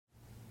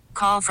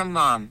Call from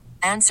mom.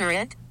 Answer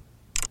it.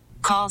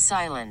 Call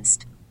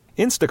silenced.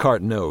 Instacart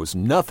knows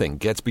nothing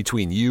gets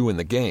between you and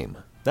the game.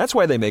 That's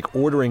why they make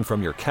ordering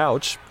from your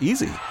couch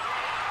easy.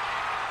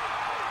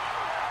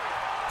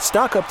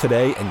 Stock up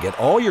today and get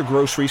all your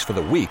groceries for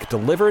the week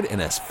delivered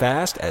in as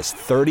fast as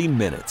 30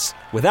 minutes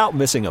without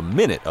missing a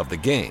minute of the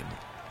game.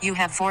 You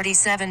have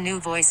 47 new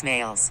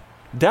voicemails.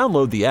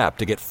 Download the app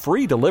to get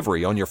free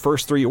delivery on your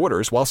first 3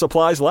 orders while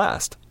supplies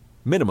last.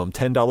 Minimum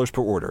 $10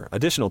 per order.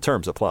 Additional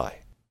terms apply.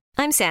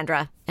 I'm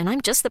Sandra, and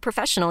I'm just the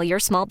professional your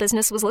small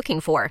business was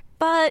looking for.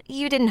 But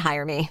you didn't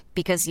hire me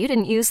because you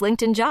didn't use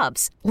LinkedIn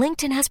Jobs.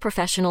 LinkedIn has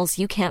professionals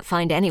you can't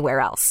find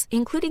anywhere else,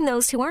 including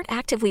those who aren't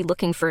actively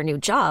looking for a new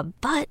job,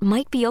 but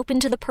might be open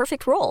to the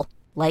perfect role,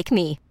 like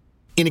me.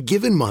 In a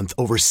given month,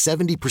 over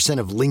 70%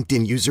 of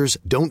LinkedIn users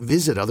don't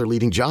visit other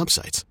leading job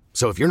sites.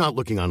 So if you're not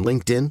looking on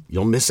LinkedIn,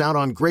 you'll miss out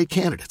on great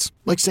candidates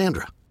like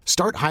Sandra.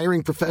 Start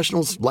hiring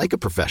professionals like a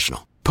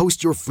professional.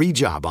 Post your free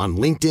job on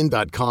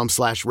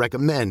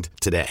linkedin.com/recommend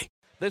today.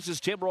 This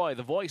is Tim Roy,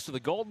 the voice of the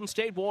Golden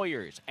State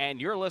Warriors,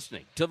 and you're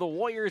listening to the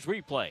Warriors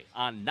Replay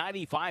on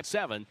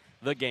 95.7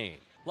 The Game.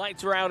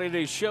 Lights are out. It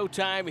is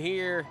showtime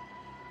here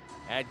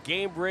at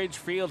Gamebridge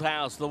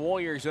Fieldhouse. The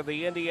Warriors of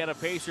the Indiana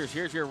Pacers.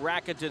 Here's your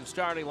Rakuten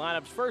starting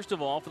lineups. First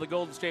of all, for the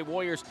Golden State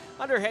Warriors,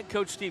 under head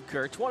coach Steve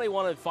Kerr,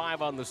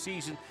 21-5 on the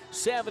season,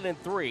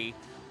 7-3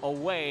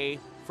 away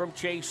from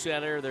Chase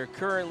Center. They're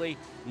currently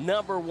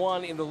number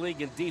 1 in the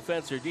league in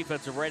defense. Their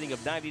defensive rating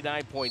of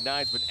 99.9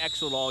 has been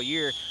excellent all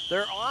year.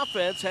 Their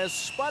offense has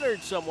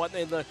sputtered somewhat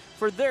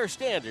for their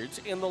standards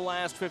in the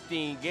last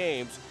 15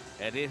 games,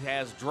 and it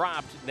has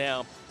dropped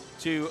now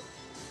to,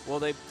 well,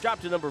 they've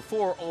dropped to number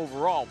 4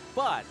 overall.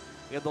 But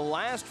in the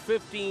last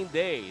 15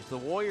 days, the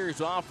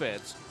Warriors'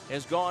 offense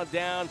has gone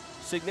down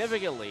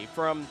significantly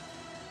from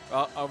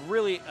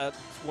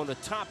one of the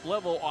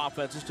top-level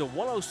offenses to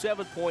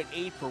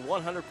 107.8 per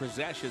 100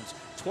 possessions,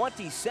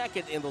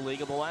 22nd in the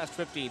league in the last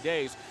 15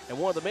 days, and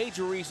one of the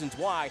major reasons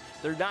why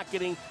they're not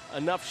getting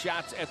enough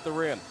shots at the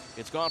rim.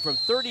 It's gone from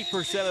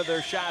 30% of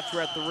their shots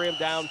were at the rim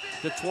down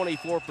to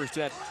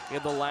 24%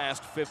 in the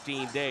last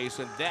 15 days,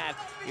 and that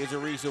is a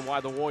reason why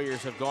the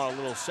Warriors have gone a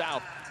little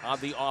south on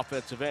the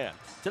offensive end.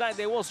 Tonight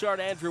they will start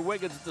Andrew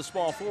Wiggins at the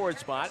small forward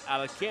spot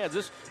out of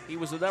Kansas. He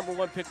was the number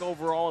 1 pick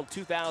overall in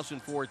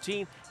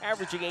 2014,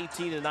 averaging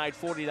 18 tonight,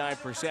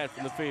 49%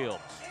 from the field.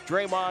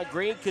 Draymond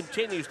Green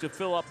continues to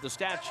fill up the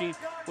stat sheet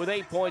with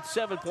 8 points,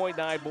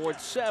 7.9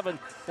 boards,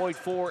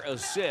 7.4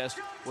 assists,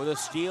 with a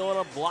steal and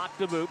a block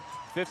to boot,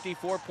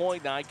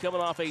 54.9,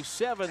 coming off a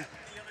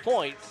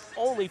 7-point,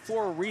 only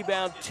 4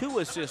 rebound, 2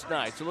 assist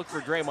night. So look for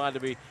Draymond to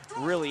be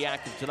really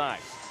active tonight.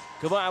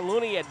 Kevon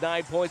Looney had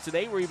 9 points and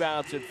 8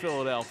 rebounds in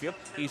Philadelphia.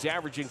 He's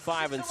averaging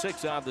 5 and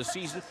 6 on the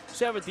season,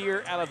 7th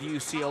year out of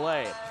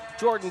UCLA.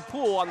 Jordan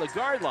Poole on the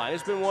guard line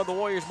has been one of the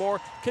Warriors'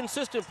 more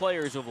consistent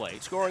players of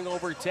late, scoring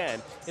over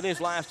 10 in his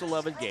last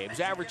 11 games,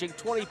 averaging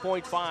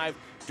 20.5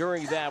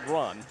 during that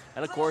run.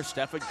 And, of course,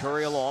 Stephen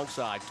Curry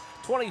alongside.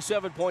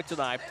 27 points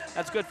tonight.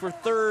 That's good for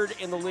 3rd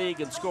in the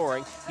league in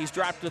scoring. He's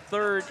dropped to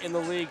 3rd in the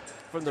league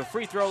from the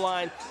free throw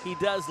line. He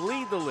does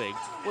lead the league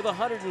with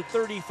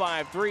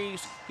 135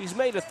 threes. He's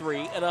made a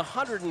 3 in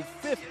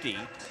 150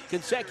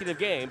 consecutive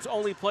games.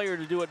 Only player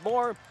to do it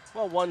more,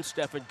 well, one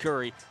Stephen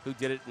Curry, who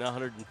did it in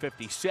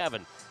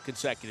 157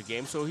 consecutive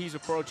games. So he's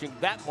approaching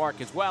that mark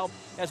as well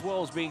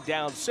as being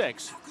down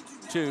 6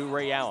 to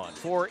Ray Allen.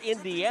 For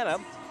Indiana,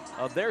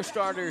 of their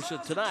starters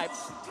tonight,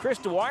 Chris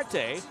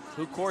Duarte,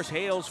 who of course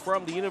hails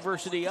from the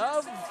University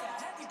of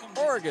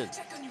Oregon.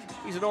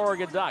 He's an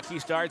Oregon Duck. He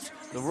starts,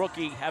 the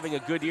rookie, having a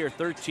good year,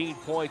 13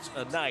 points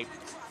a night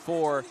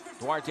for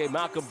Duarte.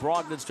 Malcolm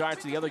Brogdon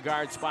starts the other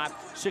guard spot,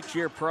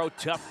 6-year pro,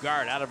 tough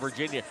guard out of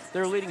Virginia.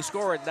 Their leading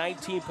scorer at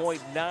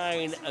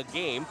 19.9 a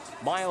game.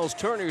 Miles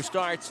Turner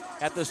starts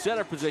at the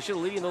center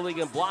position, leading the league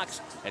in blocks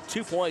at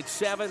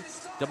 2.7.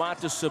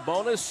 Domantas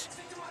Sabonis,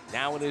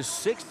 now in his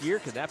 6th year,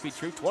 could that be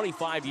true?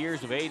 25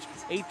 years of age,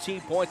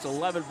 18 points,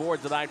 11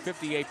 boards a night,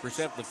 58%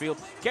 from the field.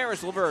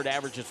 Karis LeVert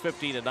averages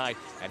 15 a night,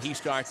 and he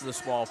starts in the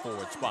small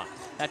forward spot.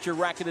 That's your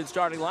Rakuten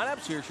starting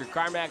lineups. Here's your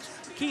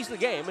CarMax keys to the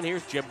game, and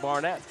here's Jim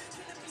Barnett.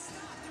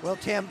 Well,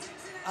 Tim,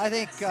 I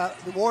think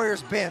the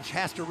Warriors bench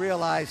has to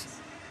realize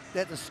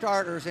that the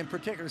starters, in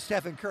particular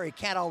Stephen Curry,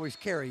 can't always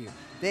carry you.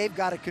 They've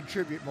got to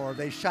contribute more.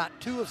 They shot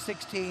 2 of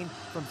 16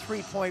 from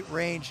three-point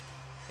range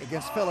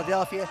against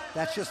Philadelphia.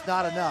 That's just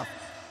not enough.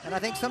 And I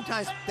think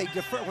sometimes they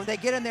defer. When they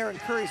get in there and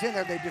Curry's in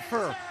there, they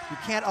defer. You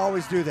can't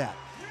always do that.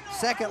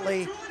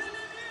 Secondly,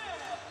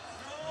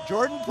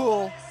 Jordan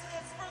Poole,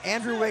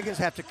 Andrew Wiggins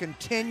have to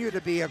continue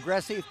to be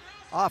aggressive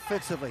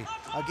offensively.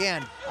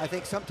 Again, I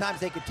think sometimes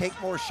they could take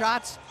more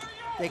shots.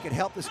 They could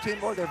help this team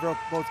more. They're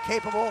both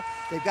capable.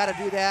 They've got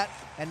to do that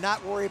and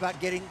not worry about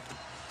getting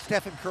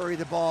Stephen Curry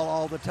the ball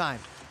all the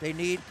time. They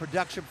need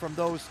production from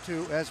those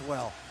two as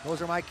well.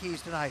 Those are my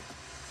keys tonight.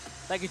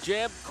 Thank you,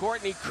 Jim.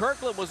 Courtney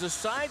Kirkland was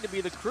assigned to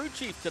be the crew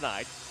chief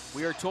tonight.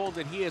 We are told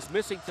that he is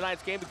missing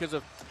tonight's game because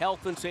of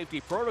health and safety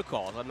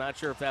protocols. I'm not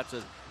sure if that's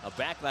a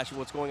backlash of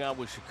what's going on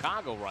with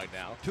Chicago right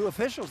now. 2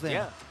 officials then.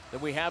 Yeah.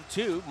 Then we have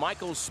 2,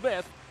 Michael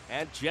Smith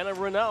and Jenna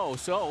Renault.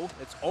 So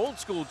it's old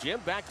school, Jim,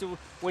 back to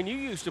when you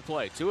used to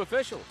play. 2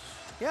 officials.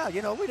 Yeah,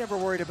 you know, we never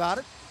worried about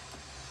it.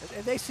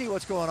 And they see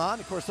what's going on.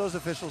 Of course, those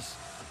officials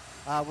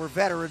were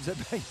veterans.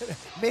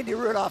 Mindy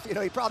Rudolph, you know,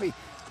 he probably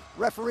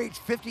refereed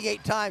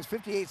 58 times,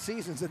 58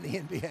 seasons in the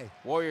NBA.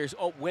 Warriors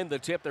win the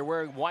tip. They're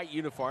wearing white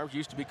uniforms,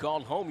 used to be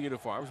called home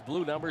uniforms.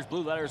 Blue numbers,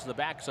 blue letters on the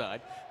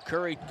backside.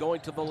 Curry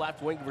going to the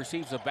left wing,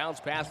 receives a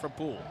bounce pass from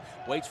Poole.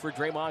 Waits for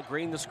Draymond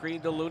Green, the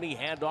screen to Looney,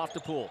 hand off to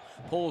Poole.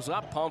 Pulls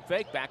up, pump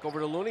fake, back over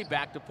to Looney,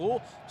 back to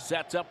Poole.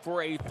 Sets up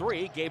for a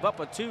 3, gave up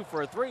a 2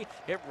 for a 3.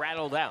 It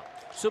rattled out.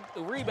 So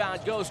the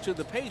rebound goes to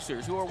the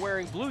Pacers, who are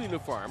wearing blue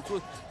uniforms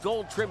with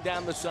gold trim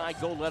down the side,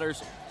 gold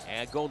letters,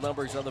 and gold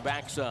numbers on the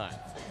backside.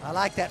 I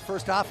like that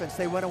first offense.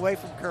 They went away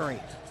from Curry.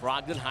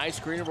 Brogdon, high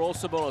screen and roll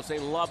Sabonis. They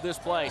love this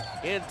play.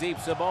 In deep,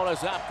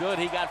 Sabonis up good.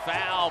 He got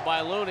fouled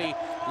by Looney.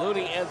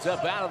 Looney ends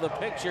up out of the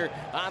picture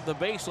on the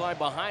baseline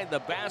behind the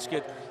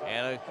basket.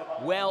 And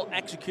a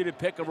well-executed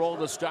pick and roll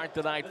to start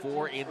the night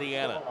for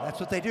Indiana. That's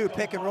what they do,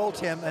 pick and roll,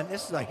 Tim. And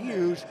this is a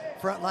huge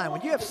front line.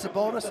 When you have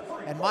Sabonis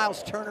and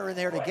Miles Turner in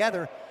there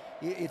together,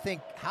 you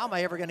think, how am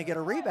I ever going to get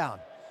a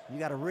rebound? You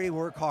got to really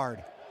work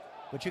hard.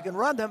 But you can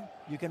run them.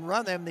 You can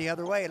run them the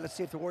other way. Let's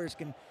see if the Warriors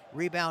can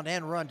rebound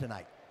and run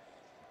tonight.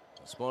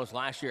 Sabonis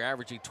last year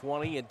averaging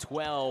 20 and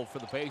 12 for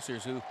the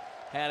Pacers, who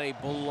had a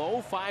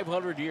below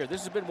 500 year.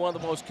 This has been one of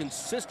the most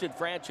consistent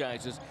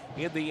franchises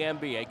in the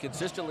NBA,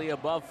 consistently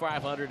above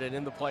 500 and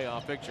in the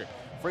playoff picture.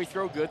 Free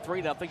throw good,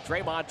 3-0.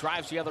 Draymond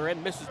drives the other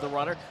end, misses the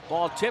runner.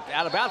 Ball tipped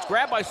out of bounds,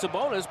 grabbed by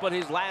Sabonis, but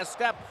his last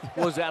step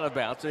was out of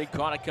bounds, and he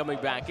caught it coming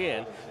back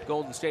in.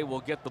 Golden State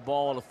will get the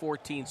ball on a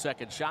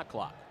 14-second shot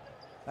clock.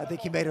 I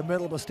think he made a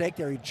mental mistake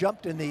there. He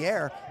jumped in the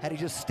air. Had he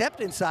just stepped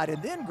inside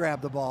and then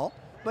grabbed the ball,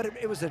 but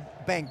it was a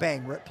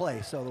bang-bang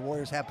play, so the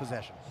Warriors have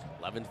possession.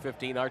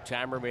 11:15 our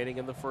time remaining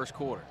in the first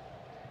quarter.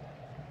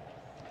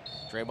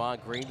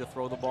 Draymond Green to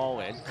throw the ball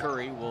in.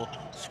 Curry will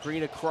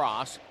screen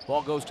across.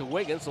 Ball goes to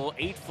Wiggins, a little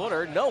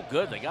 8-footer. No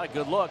good. They got a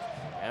good look.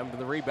 And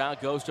the rebound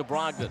goes to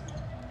Brogdon.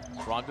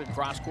 Brogdon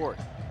cross court.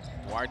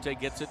 Duarte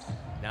gets it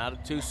now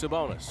to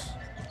Sabonis.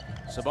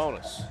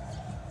 Sabonis.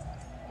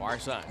 Far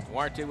side.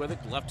 Duarte with it.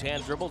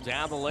 Left-hand dribble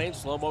down the lane.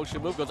 Slow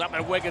motion move goes up,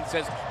 and Wiggins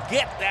says,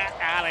 "Get that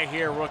out of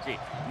here, rookie."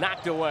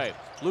 Knocked away.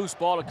 Loose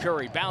ball to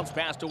Curry. Bounce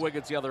pass to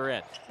Wiggins the other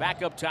end.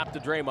 Back up top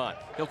to Draymond.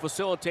 He'll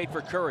facilitate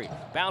for Curry.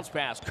 Bounce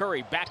pass.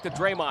 Curry back to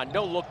Draymond.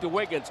 No look to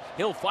Wiggins.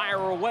 He'll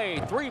fire away.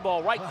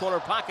 3-ball right corner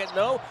pocket.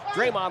 No.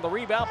 Draymond the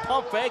rebound.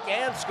 Pump fake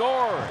and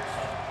scores.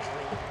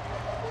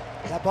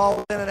 That ball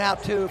was in and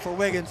out too for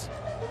Wiggins.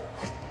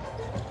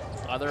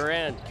 Other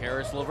end,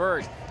 Karis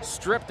LeVert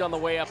stripped on the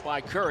way up by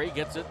Curry,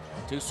 gets it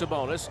to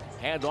Sabonis,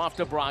 hand off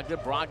to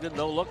Brogdon. Brogdon,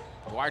 no look.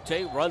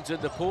 Duarte runs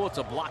into Poole. It's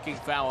a blocking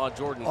foul on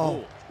Jordan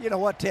Poole. You know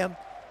what, Tim?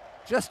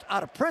 Just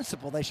out of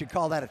principle, they should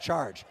call that a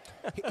charge.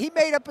 He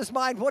made up his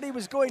mind what he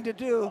was going to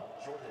do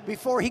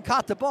before he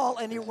caught the ball,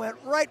 and he went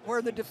right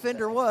where the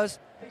defender was,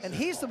 and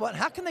he's the one.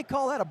 How can they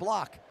call that a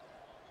block?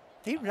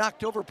 He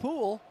knocked over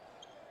Poole,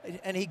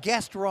 and he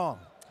guessed wrong.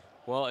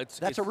 Well,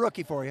 that's a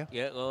rookie for you.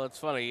 Yeah, well, it's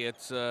funny.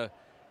 It's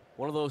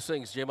one of those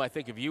things, Jim. I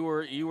think if you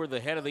were the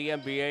head of the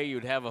NBA,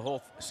 you'd have a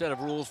whole set of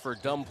rules for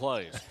dumb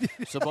plays.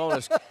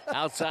 Sabonis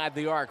outside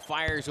the arc,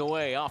 fires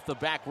away off the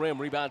back rim.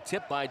 Rebound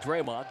tipped by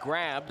Draymond,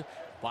 grabbed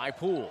by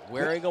Poole,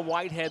 wearing a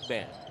white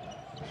headband.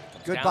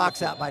 Good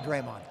box out by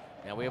Draymond.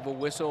 Now we have a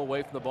whistle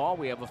away from the ball.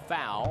 We have a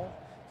foul.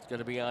 It's going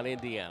to be on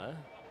Indiana.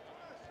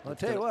 I'll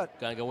tell you what.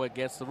 Going to go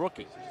against the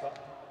rookie.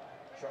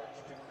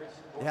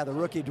 Yeah, the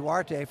rookie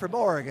Duarte from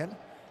Oregon.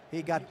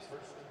 He got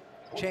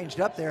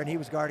changed up there, and he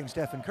was guarding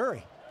Stephen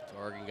Curry.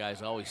 Oregon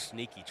guy's always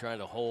sneaky, trying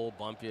to hold,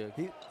 bump you.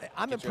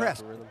 I'm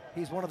impressed.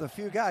 He's one of the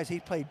few guys.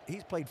 He's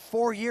played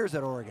 4 years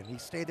at Oregon. He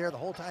stayed there the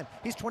whole time.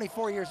 He's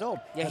 24 years old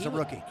as a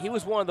rookie. He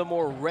was one of the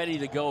more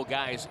ready-to-go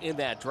guys in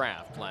that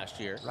draft last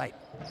year. Right.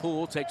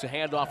 Poole takes a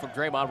handoff from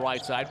Draymond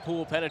right side.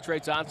 Poole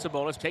penetrates on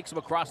Sabonis, takes him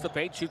across the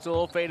paint, shoots a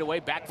little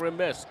fadeaway, back rim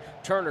miss.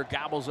 Turner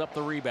gobbles up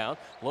the rebound,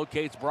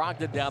 locates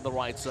Brogdon down the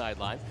right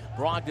sideline.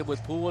 Brogdon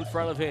with Poole in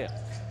front of him.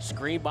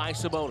 Screen by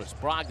Sabonis.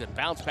 Brogdon,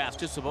 bounce pass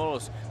to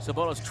Sabonis.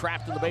 Sabonis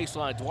trapped in the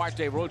baseline.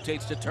 Duarte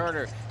rotates to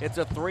Turner. It's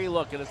a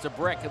 3-look, and it's a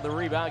brick, and the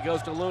rebound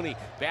goes to Looney.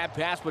 Bad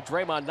pass, but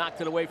Draymond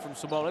knocked it away from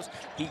Sabonis.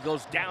 He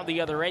goes down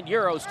the other end.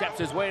 Euro steps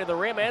his way to the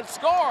rim and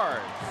scores.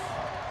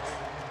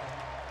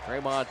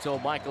 Draymond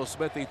told Michael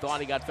Smith he thought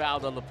he got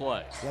fouled on the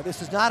play. Yeah,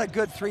 this is not a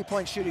good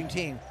three-point shooting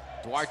team.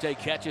 Duarte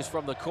catches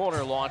from the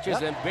corner,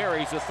 launches, and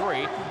buries a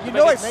 3. You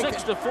know it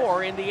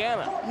 6-4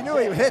 Indiana. You knew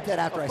he would hit that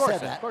after I said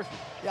that. Of course.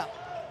 Yeah,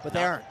 but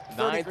they aren't.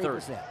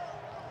 33%.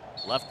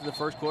 Left in the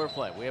first quarter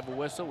play. We have a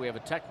whistle. We have a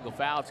technical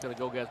foul. It's going to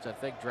go against, I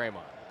think,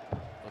 Draymond.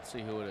 Let's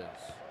see who it is.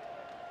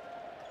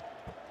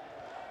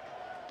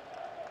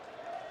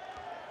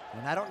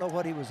 And I don't know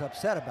what he was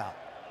upset about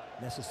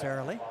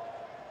necessarily.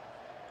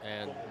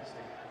 And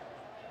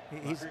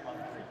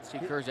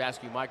Steve Kerr's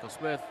asking Michael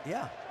Smith.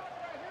 Yeah.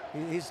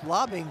 He's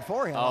lobbying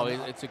for him. Oh,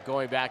 it's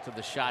going back to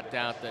the shot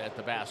down at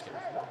the basket.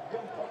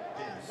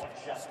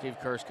 Steve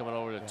Kerr's coming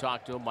over to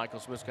talk to him. Michael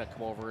Smith's got to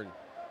come over and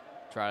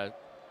try to.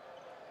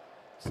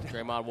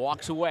 Draymond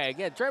walks away.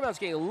 Again, Draymond's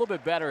getting a little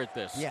bit better at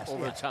this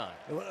over time.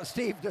 Well,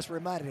 Steve just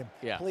reminded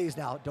him, please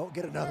now, don't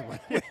get another one.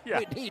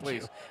 We need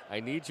please. you.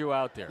 I need you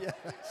out there.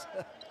 Yes.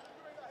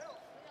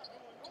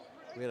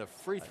 We had a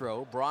free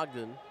throw.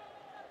 Brogdon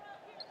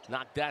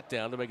knocked that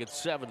down to make it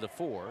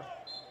 7-4.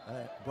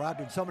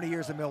 Brogdon, so many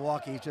years in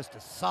Milwaukee, he's just a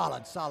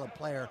solid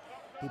player.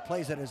 He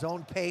plays at his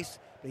own pace,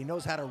 but he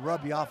knows how to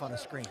rub you off on a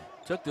screen.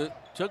 Took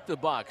the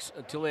Bucks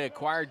until they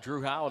acquired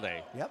Drew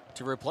Holiday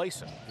to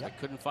replace him. They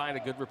couldn't find a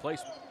good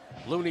replacement.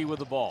 Looney with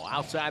the ball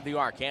outside the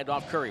arc, hand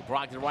off Curry.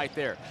 Brogdon right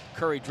there.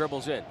 Curry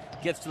dribbles in,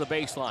 gets to the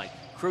baseline,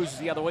 cruises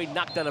the other way,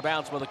 knocked out of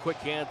bounds by the quick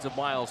hands of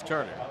Miles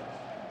Turner.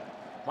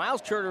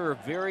 Miles Turner, a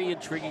very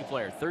intriguing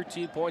player.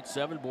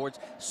 13.7 boards,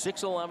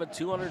 6'11",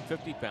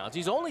 250 pounds.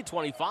 He's only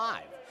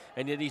 25,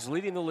 and yet he's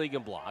leading the league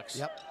in blocks.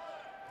 Yep.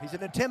 He's an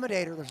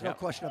intimidator, there's no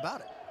question about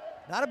it.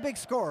 Not a big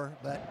scorer,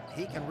 but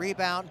he can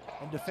rebound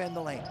and defend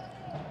the lane.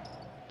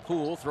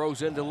 Poole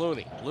throws into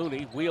Looney.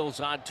 Looney wheels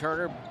on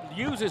Turner,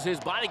 uses his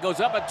body, goes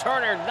up, and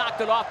Turner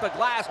knocked it off the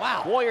glass.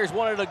 Wow. Warriors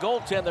wanted a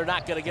goaltend. They're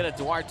not going to get it.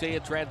 Duarte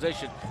in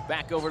transition.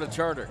 Back over to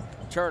Turner.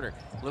 Turner,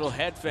 little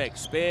head fake,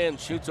 spin,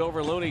 shoots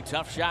over Looney.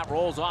 Tough shot,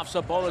 rolls off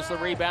Sabonis the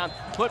rebound.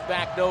 Put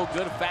back, no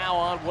good. Foul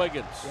on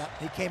Wiggins. Yep,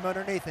 he came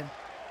underneath him.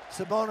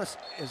 Sabonis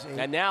is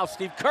a... And now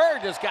Steve Kerr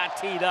just got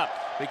teed up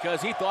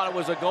because he thought it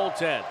was a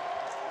goaltend.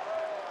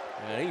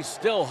 And he's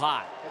still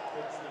hot.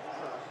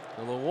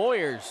 And the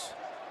Warriors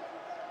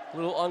a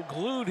little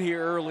unglued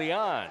here early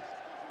on.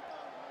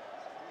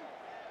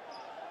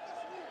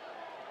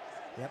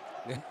 Yep,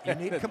 you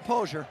need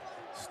composure.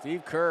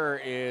 Steve Kerr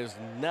is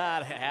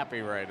not happy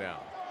right now.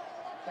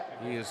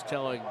 He is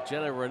telling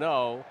Jenna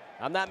Renault,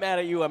 I'm not mad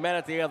at you, I'm mad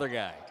at the other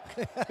guy.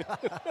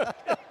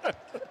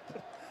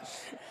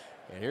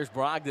 And here's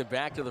Brogdon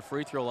back to the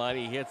free throw line.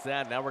 He hits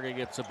that. Now we're going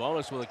to get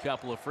Sabonis with a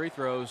couple of free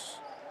throws.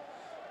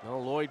 No,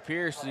 Lloyd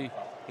Pierce, the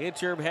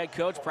interim head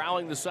coach,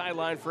 prowling the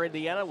sideline for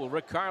Indiana. Well,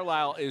 Rick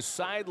Carlisle is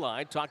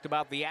sidelined. Talked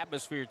about the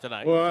atmosphere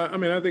tonight. Well, I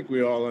mean, I think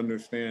we all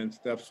understand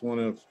Steph's one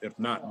of, if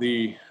not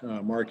the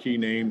marquee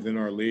names in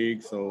our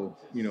league. So,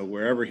 you know,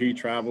 wherever he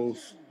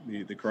travels,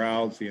 the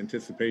crowds, the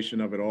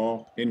anticipation of it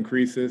all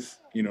increases.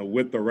 You know,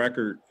 with the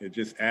record, it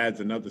just adds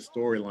another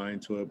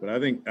storyline to it. But I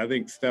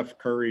think Steph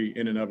Curry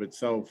in and of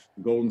itself,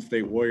 Golden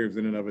State Warriors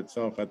in and of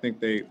itself, I think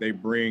they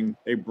bring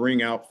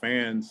out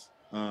fans.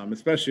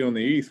 Especially on the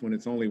East when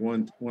it's only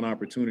one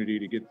opportunity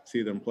to get to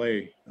see them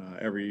play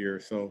every year.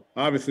 So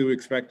obviously we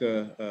expect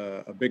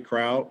a big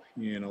crowd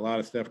and a lot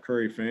of Steph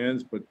Curry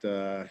fans, but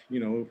you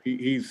know,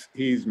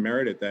 he's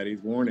merited that.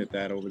 He's warranted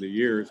that over the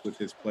years with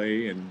his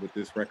play and with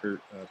this record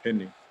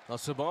pending. Well,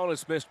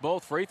 Sabonis missed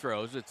both free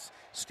throws. It's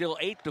still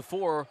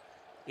 8-4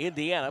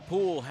 Indiana.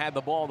 Poole had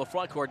the ball in the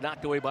front court,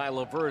 knocked away by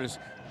LeVert as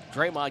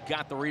Draymond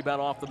got the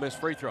rebound off the missed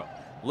free throw.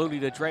 Looney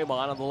to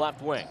Draymond on the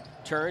left wing.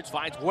 Turns,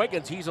 finds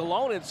Wiggins. He's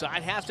alone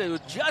inside. Has to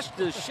adjust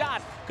his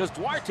shot because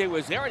Duarte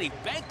was there and he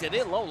banked it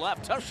in low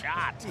left. Tough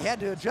shot. He had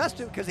to adjust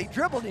it because he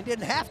dribbled and he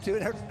didn't have to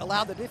and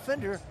allowed the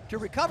defender to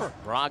recover.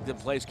 Brogdon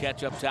plays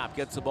catch up top,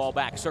 gets the ball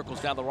back,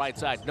 circles down the right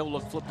side. No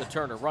look flip to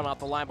Turner. Run off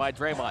the line by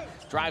Draymond.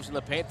 Drives in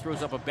the paint,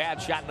 throws up a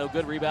bad shot. No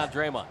good. Rebound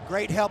Draymond.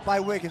 Great help by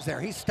Wiggins there.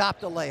 He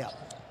stopped the layup.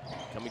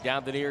 Coming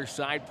down the near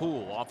side,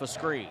 Poole off a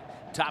screen.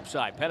 Top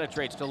side,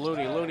 penetrates to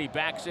Looney. Looney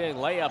backs in,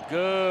 layup,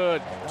 good.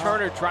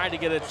 Turner tried to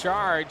get a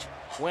charge,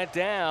 went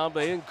down, but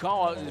they didn't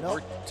call it. Nope.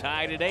 We're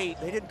tied at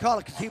 8. They didn't call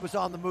it because he was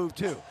on the move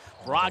too.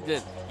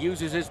 Brogdon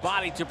uses his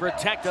body to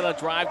protect on a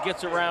drive,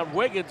 gets around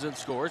Wiggins and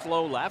scores,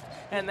 low left,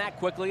 and that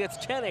quickly it's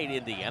 10-8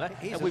 Indiana.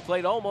 And we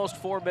played almost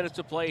 4 minutes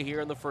to play here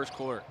in the first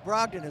quarter.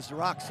 Brogdon is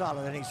rock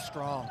solid and he's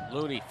strong.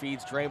 Looney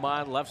feeds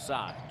Draymond left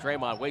side.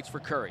 Draymond waits for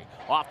Curry.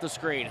 Off the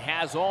screen,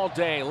 has all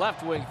day,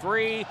 left wing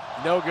three,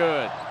 no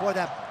good. Boy,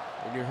 that...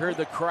 And you heard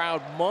the crowd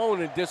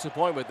moan in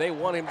disappointment. They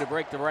want him to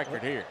break the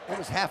record here. It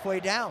was halfway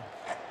down.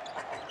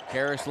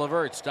 Karis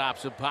LeVert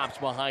stops and pops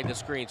behind the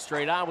screen.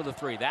 Straight on with a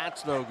three.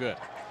 That's no good.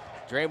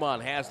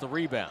 Draymond has the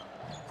rebound.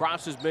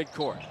 Crosses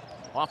midcourt.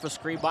 Off a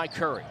screen by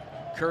Curry.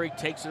 Curry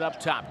takes it up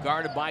top,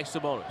 guarded by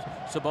Sabonis.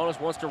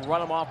 Sabonis wants to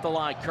run him off the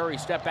line. Curry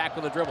step back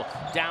with a dribble.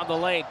 Down the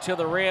lane to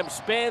the rim.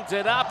 Spins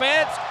it up.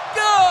 It's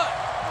good!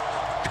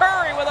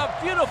 Curry with a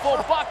beautiful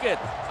bucket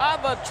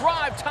on the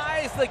drive.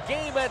 Ties the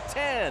game at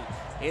 10.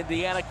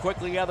 Indiana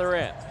quickly other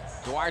end.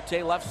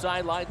 Duarte left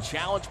sideline,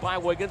 challenged by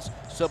Wiggins.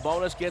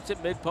 Sabonis gets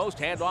it mid-post,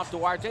 hand off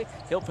Duarte.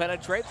 He'll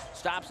penetrate,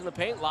 stops in the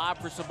paint, lob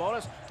for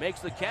Sabonis, makes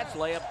the catch,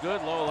 layup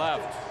good, low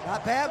left.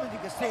 Not bad when you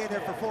can stay there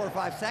for 4 or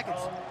 5 seconds.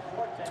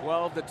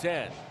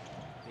 12-10.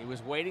 He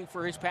was waiting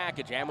for his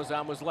package.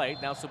 Amazon was late.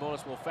 Now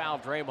Sabonis will foul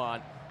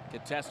Draymond,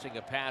 contesting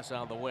a pass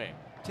on the wing.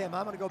 Tim,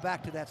 I'm going to go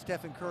back to that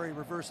Stephen Curry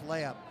reverse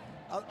layup.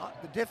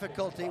 The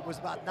difficulty was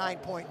about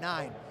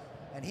 9.9,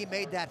 and he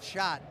made that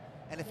shot.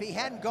 And if he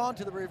hadn't gone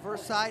to the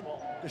reverse side,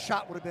 the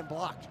shot would have been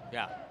blocked.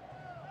 Yeah.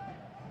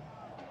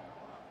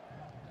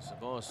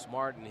 Sabonis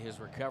smart in his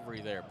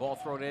recovery there. Ball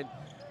thrown in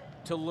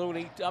to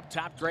Looney. Up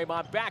top,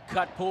 Draymond. Back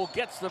cut, Poole.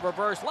 Gets the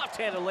reverse.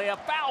 Left-handed layup.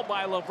 Foul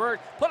by LeVert.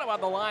 Put him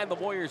on the line. The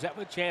Warriors have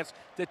a chance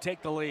to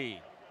take the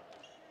lead.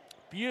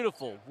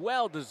 Beautiful,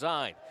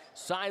 well-designed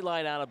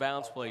sideline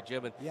out-of-bounds play,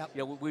 Jim.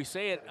 And we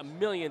say it a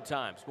million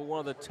times, but one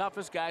of the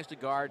toughest guys to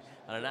guard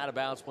on an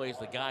out-of-bounds play is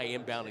the guy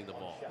inbounding the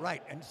ball.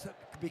 Right, and so,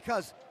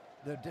 because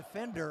the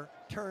defender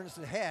turns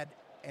the head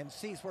and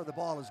sees where the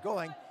ball is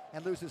going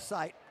and loses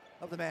sight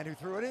of the man who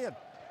threw it in.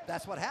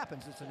 That's what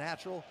happens. It's a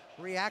natural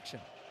reaction.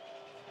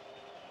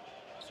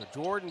 So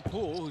Jordan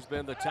Poole, who's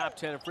been the top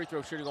 10 in free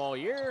throw shooting all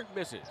year,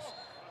 misses.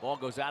 Ball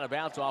goes out of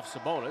bounds off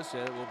Sabonis,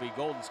 and it will be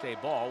Golden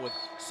State ball with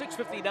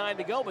 6:59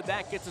 to go, but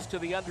that gets us to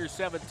the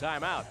under-7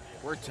 timeout.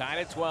 We're tied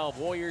at 12,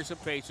 Warriors and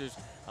Pacers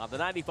on the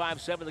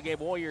 95.7 The Game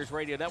Warriors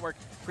Radio Network,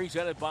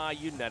 presented by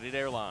United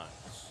Airlines.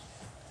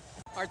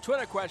 Our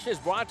Twitter question is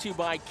brought to you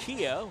by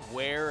Kia.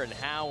 Where and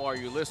how are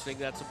you listening?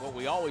 That's what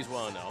we always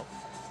want to know.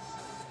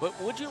 But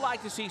would you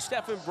like to see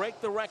Stephen break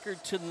the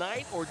record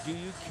tonight, or do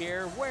you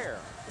care where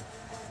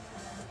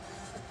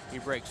he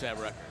breaks that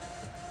record?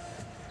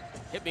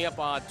 Hit me up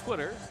on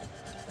Twitter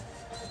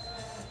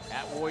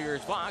at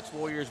WarriorsVox,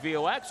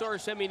 WarriorsVox, or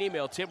send me an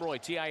email,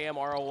 Timroye,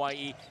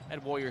 Timroye,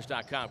 at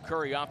Warriors.com.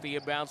 Curry off the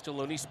inbounds to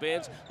Looney,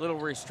 spins. Little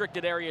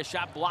restricted area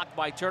shot blocked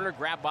by Turner,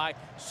 grabbed by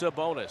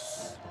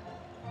Sabonis.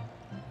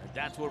 And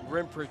that's what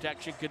rim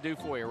protection could do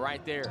for you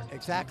right there.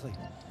 Exactly.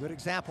 Good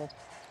example.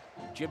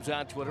 Jim's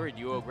on Twitter at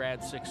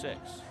UOGrad66.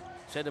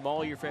 Send him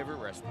all your favorite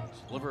recipes.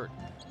 LeVert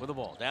with the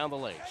ball down the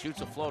lane,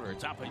 shoots a floater.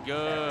 It's up and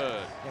good.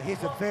 Yeah,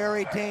 he's a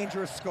very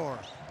dangerous scorer.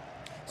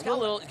 He's got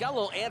a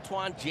little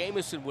Antoine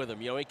Jamison with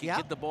him. You know, he can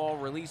get the ball,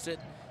 release it,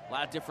 a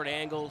lot of different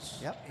angles.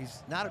 Yep,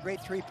 he's not a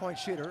great three-point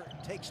shooter.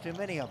 Takes too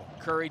many of them.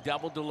 Curry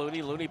doubled to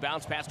Looney. Looney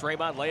bounced past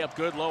Draymond. Layup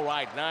good, low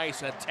right.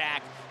 Nice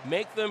attack.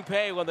 Make them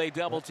pay when they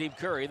double-team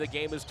Curry. The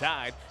game is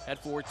tied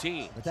at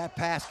 14. But that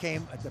pass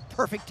came at the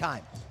perfect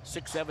time.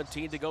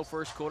 6:17 to go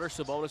first quarter.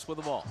 Sabonis with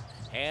the ball.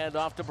 Hand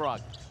off to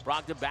Brogdon.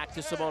 Brogdon back to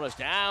Sabonis.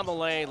 Down the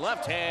lane.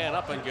 Left hand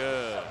up and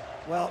good.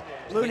 Well,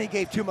 Looney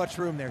gave too much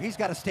room there. He's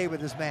got to stay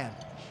with his man.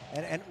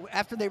 And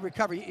after they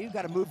recover, you've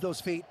got to move those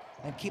feet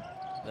and keep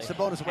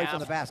Sabonis away from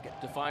the basket.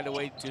 To find a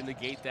way to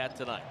negate that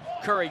tonight.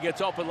 Curry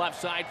gets open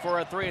left side for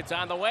a three. It's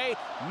on the way.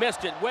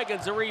 Missed it.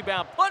 Wiggins a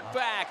rebound. Put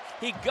back.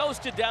 He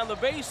ghosted down the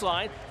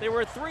baseline. There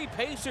were three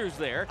Pacers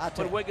there,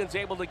 but Wiggins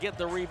able to get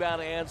the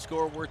rebound and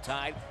score. We're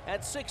tied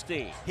at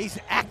 16. He's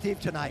active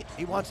tonight.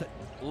 He wants it.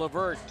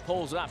 LeVert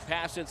pulls up,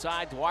 pass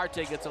inside.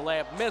 Duarte gets a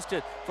layup, missed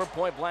it for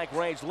point-blank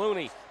range.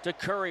 Looney to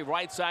Curry,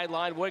 right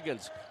sideline.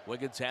 Wiggins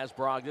has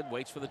Brogdon,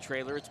 waits for the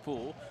trailer. It's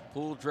Poole.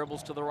 Poole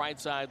dribbles to the right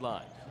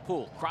sideline.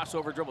 Poole,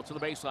 crossover dribble to the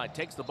baseline,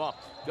 takes the bump,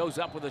 goes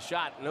up with a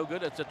shot. No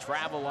good. It's a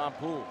travel on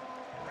Poole.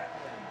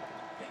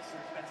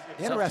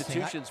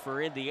 Substitutions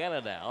for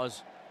Indiana now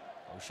as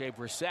O'Shea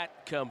Brissett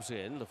comes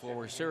in, the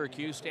former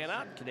Syracuse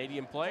standout,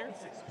 Canadian player.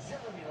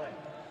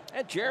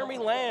 And Jeremy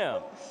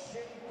Lamb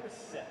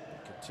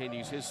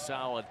continues his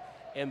solid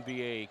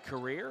NBA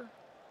career.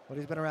 Well,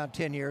 he's been around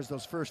 10 years,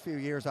 those first few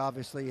years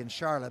obviously in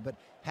Charlotte, but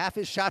half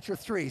his shots are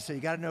threes, so you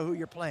got to know who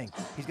you're playing.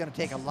 He's going to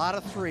take a lot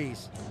of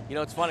threes. You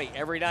know, it's funny,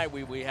 every night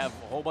we have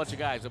a whole bunch of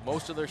guys that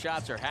most of their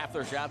shots or half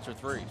their shots are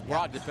threes.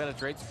 Brogdon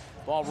penetrates,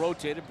 ball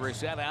rotated,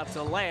 Brissett out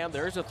to Lamb.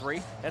 There's a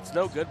three. That's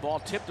no good. Ball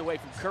tipped away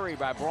from Curry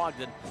by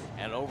Brogdon,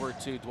 and over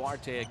to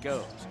Duarte it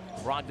goes.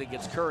 Brogdon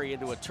gets Curry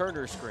into a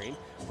Turner screen.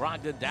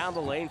 Brogdon down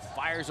the lane,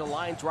 fires a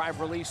line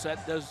drive release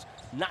that does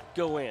not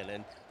go in,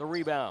 and the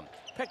rebound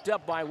picked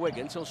up by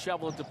Wiggins. He'll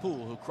shovel it to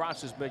Poole, who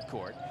crosses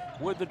midcourt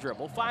with the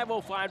dribble.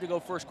 5:05 to go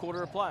first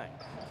quarter of play.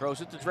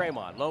 Throws it to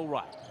Draymond, low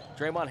right.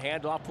 Draymond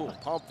handoff, Poole,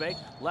 pump fake,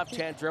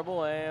 left-hand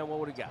dribble, and what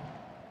would he got?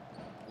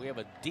 We have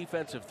a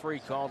defensive three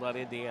called on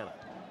Indiana.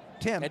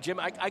 Tim. And Jim,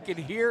 I can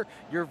hear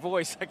your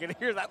voice. I can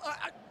hear that.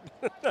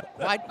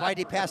 Why'd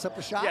he pass up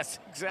the shot? Yes,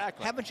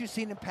 exactly. Haven't you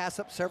seen him pass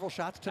up several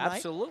shots tonight?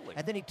 Absolutely.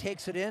 And then he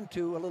takes it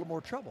into a little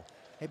more trouble.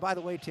 Hey, by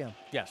the way, Tim.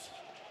 Yes.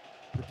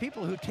 The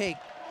people who take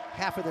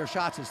half of their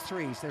shots as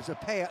threes, there's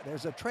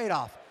a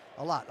trade-off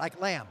a lot.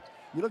 Like Lamb,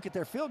 you look at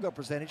their field goal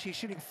percentage, he's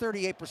shooting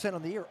 38%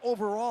 on the year.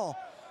 Overall,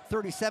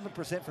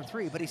 37% from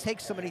three, but he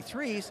takes so many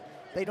threes,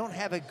 they don't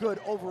have a good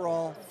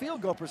overall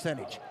field goal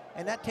percentage,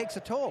 and that takes a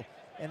toll.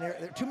 And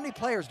there too many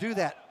players do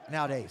that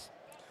nowadays.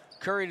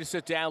 Curry to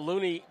sit down,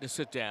 Looney to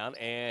sit down,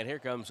 and here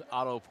comes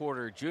Otto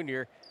Porter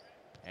Jr.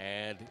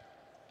 and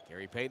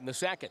Gary Payton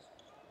II.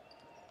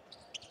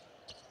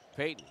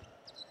 Payton.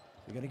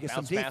 You're going to get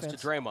some defense. Pass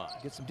to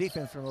Draymond. Get some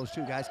defense from those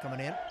two guys coming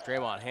in.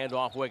 Draymond, hand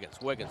off Wiggins.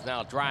 Wiggins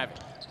now driving.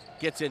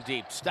 Gets in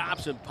deep.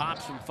 Stops and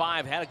pops from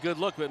 5. Had a good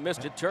look, but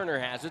missed it. Turner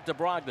has it to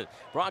Brogdon.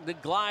 Brogdon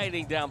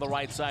gliding down the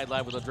right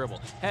sideline with a dribble.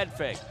 Head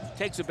fake.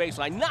 Takes a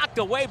baseline. Knocked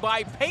away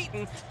by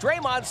Payton.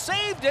 Draymond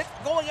saved it.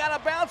 Going out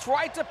of bounds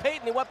right to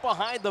Payton. He went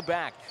behind the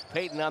back.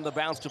 Payton on the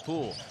bounce to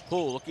Poole.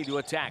 Poole looking to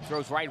attack.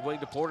 Throws right wing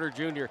to Porter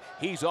Jr.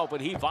 He's open.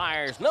 He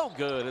fires. No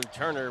good. And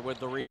Turner with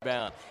the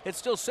rebound. It's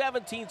still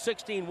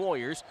 17-16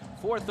 Warriors.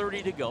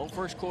 4:30 to go.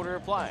 First quarter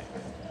of play.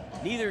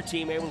 Neither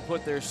team able to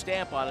put their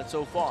stamp on it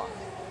so far.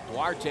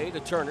 Duarte to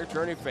Turner.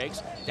 Turner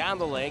fakes down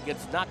the lane,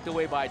 gets knocked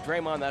away by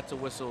Draymond. That's a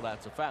whistle.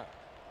 That's a foul.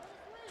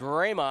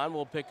 Draymond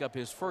will pick up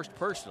his first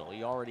personal.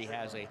 He already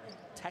has a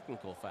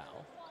technical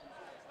foul,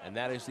 and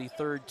that is the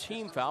third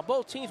team foul.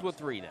 Both teams with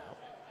 3 now.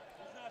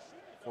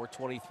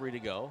 4:23 to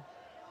go.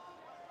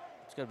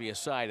 It's going to be a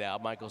side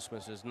out. Michael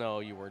Smith says,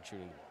 no, you weren't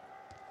shooting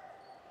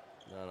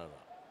the ball. No.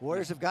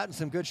 Warriors have gotten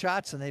some good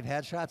shots, and they've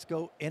had shots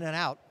go in and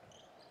out.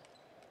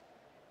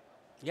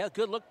 Yeah,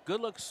 good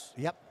looks.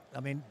 Yep. I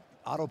mean,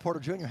 Otto Porter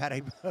Jr.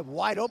 had a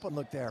wide open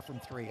look there from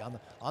 3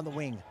 on the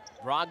wing.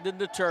 Brogdon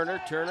to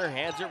Turner. Turner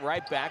hands it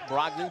right back.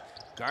 Brogdon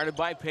guarded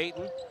by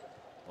Payton.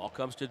 Ball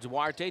comes to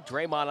Duarte.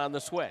 Draymond on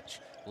the switch.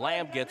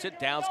 Lamb gets it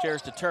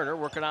downstairs to Turner,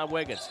 working on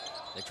Wiggins.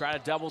 They try to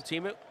double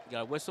team it.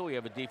 Got a whistle. We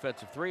have a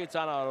defensive 3. It's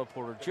on Otto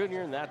Porter Jr.,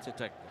 and that's a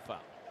technical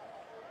foul.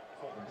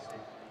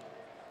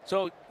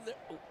 So,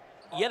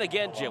 yet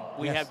again, Jim,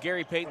 we have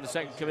Gary Payton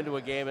II come into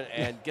a game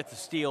and get the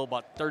steal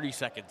about 30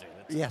 seconds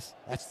in. Yes,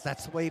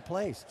 that's the way he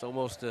plays. It's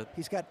almost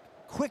he's got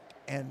quick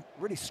and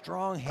really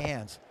strong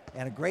hands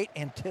and a great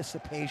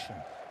anticipation.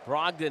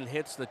 Brogdon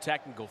hits the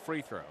technical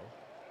free throw.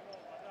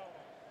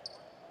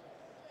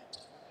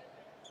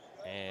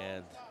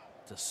 And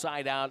to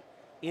side out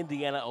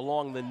Indiana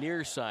along the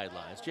near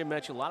sidelines. Jim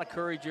mentioned a lot of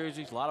Curry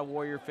jerseys, a lot of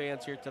Warrior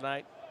fans here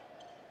tonight.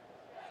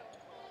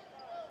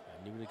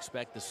 And you would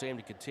expect the same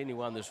to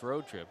continue on this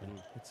road trip.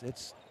 And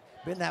it's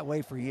been that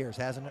way for years,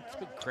 hasn't it? It's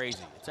been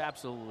crazy. It's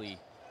absolutely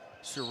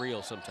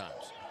surreal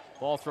sometimes.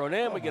 Ball thrown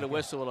in, we get a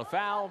whistle and a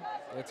foul.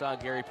 It's on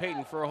Gary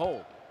Payton for a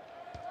hold.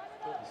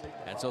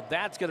 And so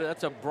that's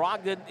a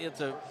Brogdon, it's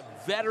a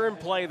veteran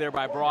play there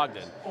by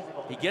Brogdon.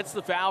 He gets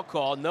the foul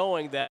call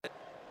knowing that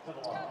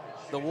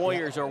the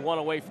Warriors are 1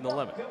 away from the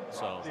limit.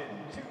 So.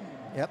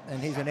 Yep, and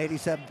he's an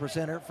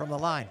 87%er from the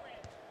line.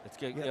 It's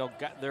good. You know,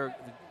 the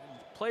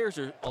players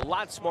are a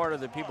lot smarter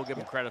than people give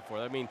them credit for.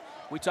 I mean,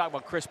 we talk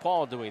about Chris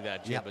Paul doing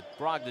that, Jim, but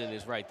Brogdon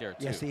is right there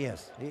too. Yes, he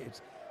is.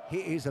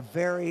 He's a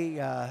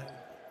very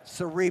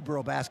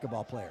cerebral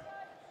basketball player.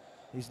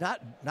 He's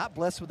not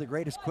blessed with the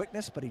greatest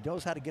quickness, but he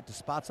knows how to get to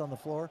spots on the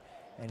floor,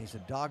 and he's a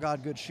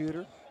doggone good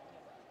shooter.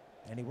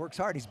 And he works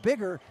hard. He's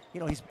bigger. You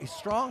know, he's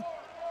strong.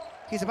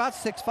 He's about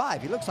 6'5".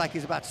 He looks like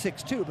he's about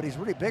 6'2", but he's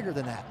really bigger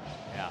than that.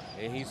 Yeah,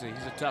 he's a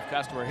tough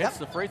customer. Hits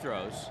the free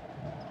throws.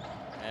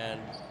 And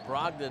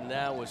Brogdon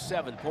now with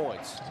 7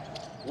 points.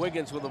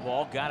 Wiggins with the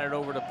ball, got it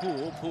over to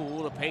Poole.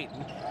 Poole to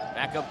Payton.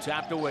 Back up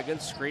top to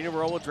Wiggins. Screen and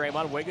roll with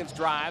Draymond. Wiggins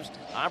drives.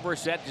 On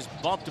Brissett, just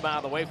bumped him out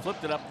of the way,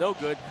 flipped it up, no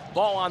good.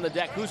 Ball on the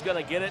deck. Who's going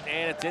to get it?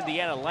 And it's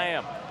Indiana.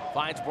 Lamb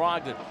finds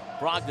Brogdon.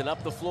 Brogdon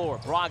up the floor.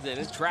 Brogdon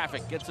in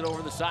traffic. Gets it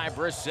over the side.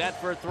 Brissett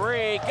for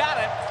 3. Got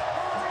it.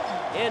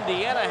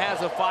 Indiana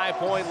has a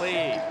 5-point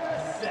lead.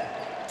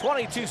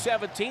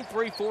 22-17,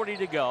 3:40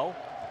 to go.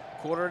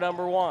 Quarter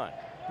number 1.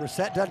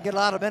 Brissett doesn't get a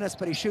lot of minutes,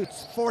 but he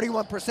shoots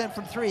 41%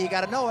 from 3. You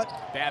got to know it.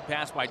 Bad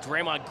pass by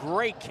Draymond.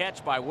 Great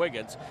catch by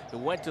Wiggins, who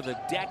went to the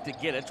deck to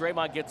get it.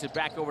 Draymond gets it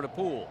back over to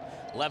Poole.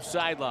 Left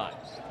sideline.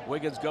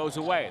 Wiggins goes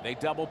away. They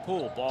double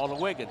Poole. Ball to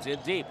Wiggins. In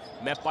deep.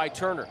 Met by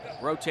Turner.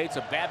 Rotates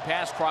a bad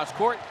pass cross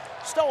court.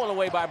 Stolen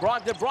away by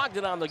Brogdon.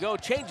 Brogdon on the go.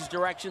 Changes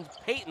directions.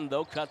 Payton,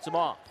 though, cuts him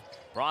off.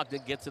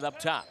 Brogdon gets it up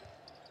top.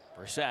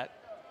 Brissett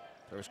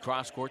throws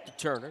cross court to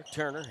Turner.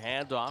 Turner,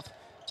 hand off.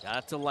 Got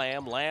it to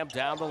Lamb. Lamb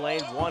down the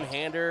lane.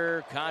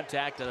 One-hander,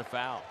 contact, and a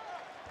foul.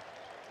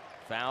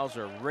 Fouls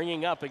are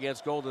ringing up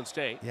against Golden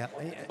State. Yeah.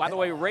 By the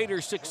way,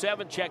 Raiders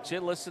 6'7" checks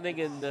in, listening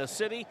in the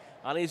city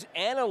on his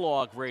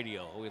analog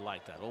radio. We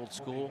like that. Old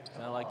school.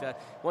 I like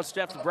that. Wants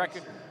Steph to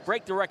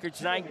break the record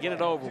tonight and get it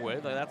over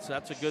with. That's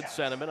a good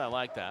sentiment. I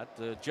like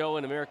that. Joe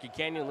in American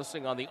Canyon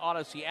listening on the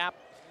Odyssey app.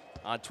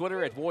 On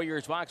Twitter at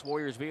WarriorsVox,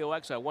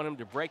 WarriorsVox. I want him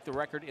to break the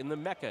record in the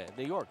Mecca,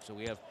 New York. So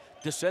we have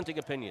dissenting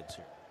opinions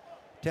here.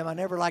 Tim, I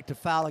never like to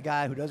foul a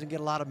guy who doesn't get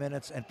a lot of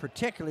minutes, and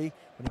particularly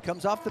when he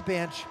comes off the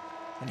bench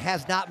and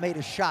has not made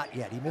a shot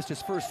yet. He missed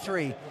his first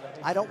 3.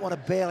 I don't want to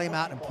bail him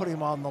out and put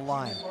him on the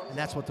line, and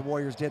that's what the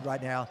Warriors did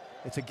right now.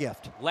 It's a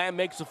gift. Lamb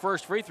makes the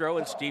first free throw,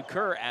 and Steve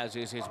Kerr, as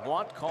is his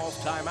wont, calls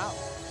timeout.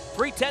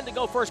 3:10 to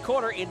go first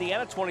quarter.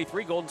 Indiana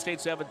 23, Golden State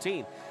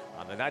 17.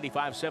 On the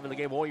 95.7 The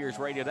Game Warriors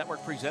Radio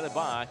Network, presented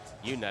by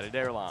United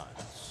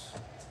Airlines.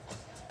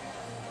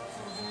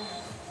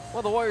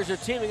 Well, the Warriors are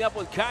teaming up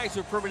with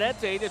Kaiser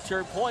Permanente to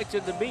turn points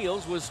into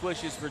meals with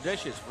Swishes for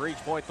Dishes. For each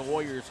point the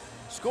Warriors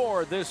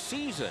score this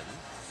season,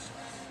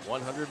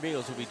 100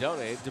 meals will be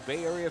donated to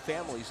Bay Area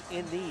families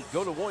in need.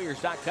 Go to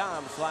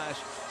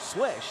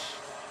warriors.com/swish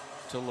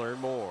to learn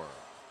more.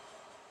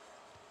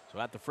 So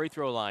at the free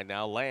throw line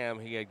now, Lamb,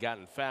 he had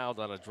gotten fouled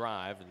on a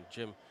drive, and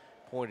Jim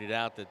pointed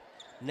out that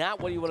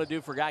not what you want to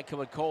do for a guy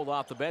coming cold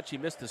off the bench. He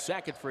missed the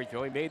second free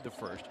throw. He made the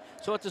first.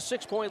 So it's a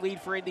 6-point lead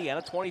for Indiana,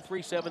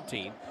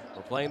 23-17.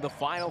 We're playing the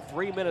final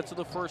 3 minutes of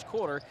the first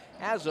quarter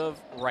as of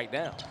right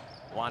now.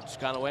 Watch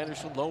Scotto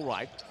Anderson, low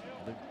right.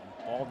 The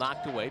ball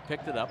knocked away,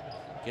 picked it up.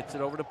 Gets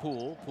it over to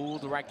Poole. Poole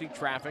directing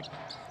traffic.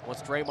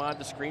 Wants Draymond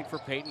to screen for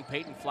Payton.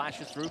 Payton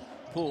flashes through.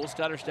 Poole,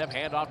 stutter step,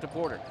 hand off to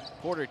Porter.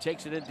 Porter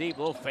takes it in deep.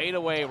 Little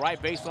fadeaway,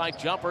 right baseline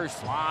jumper,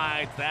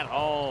 slides that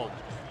home.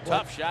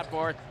 Tough shot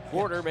for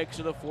Porter, makes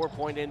it a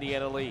 4-point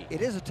Indiana lead.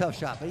 It is a tough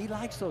shot, but he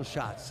likes those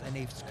shots, and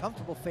he's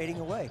comfortable fading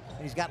away.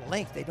 And he's got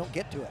length. They don't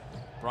get to it.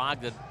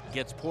 Brogdon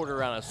gets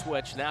Porter on a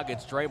switch, now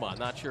gets Draymond.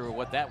 Not sure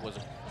what that was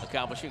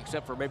accomplishing,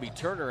 except for maybe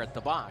Turner at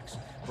the box.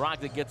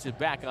 Brogdon gets it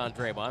back on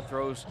Draymond,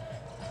 throws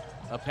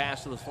a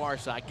pass to the far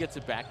side, gets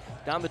it back,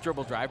 down the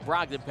dribble drive.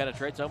 Brogdon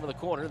penetrates over the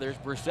corner. There's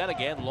Brissett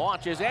again,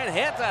 launches and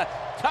hits a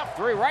tough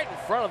three right in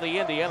front of the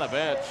Indiana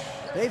bench.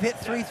 They've hit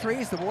 3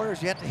 threes. The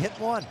Warriors yet to hit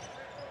one.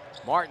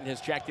 Martin has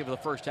checked in for the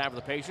first time for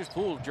the Pacers.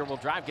 Poole dribble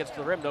drive, gets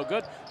to the rim, no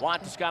good. Juan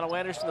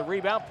Toscano-Anderson, the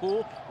rebound.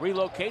 Poole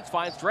relocates,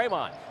 finds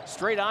Draymond.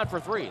 Straight on for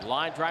 3.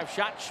 Line drive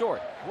shot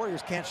short.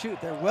 Warriors can't shoot.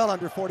 They're well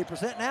under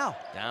 40% now.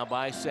 Down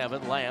by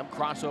 7. Lamb,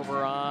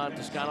 crossover on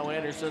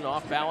Toscano-Anderson.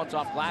 Off balance,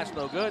 off glass,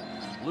 no good.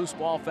 Loose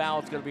ball foul.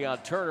 It's going to be on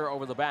Turner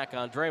over the back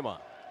on Draymond.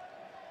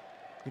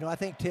 You know, I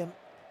think, Tim,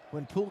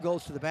 when Poole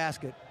goes to the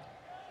basket,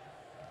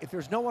 if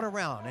there's no one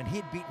around, and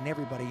he'd beaten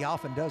everybody, he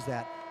often does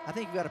that, I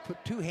think you got to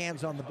put 2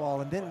 hands on the ball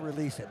and then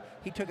release it.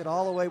 He took it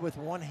all the way with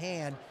 1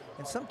 hand,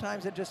 and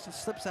sometimes it just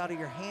slips out of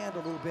your hand a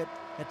little bit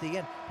at the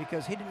end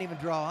because he didn't even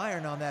draw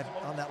iron on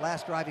that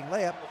last driving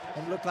layup,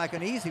 and it looked like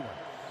an easy one.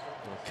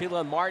 Well,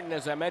 Keelan Martin,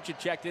 as I mentioned,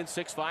 checked in,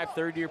 6'5",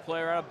 third-year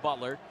player out of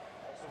Butler.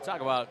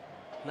 Talk about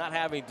not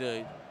having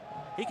to,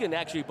 he can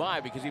actually buy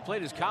because he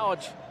played his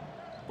college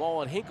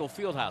ball at Hinkle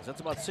Fieldhouse.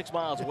 That's about 6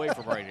 miles away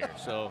from right here,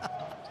 so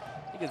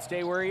he can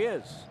stay where he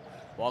is.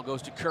 Ball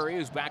goes to Curry,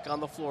 who's back on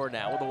the floor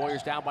now with the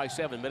Warriors down by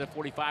 7. Minute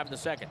 45 in the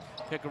second.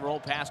 Pick and roll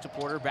pass to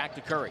Porter, back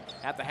to Curry.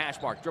 At the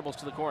hash mark, dribbles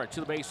to the corner,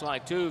 to the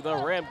baseline, to the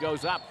rim,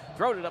 goes up.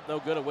 Throwed it up, no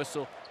good, a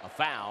whistle, a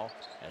foul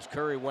as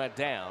Curry went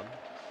down.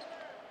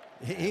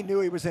 He knew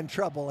he was in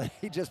trouble, and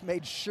he just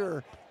made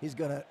sure he's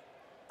going to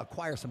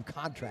acquire some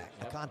contact.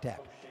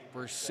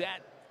 Brissett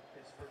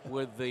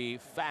with the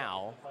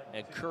foul,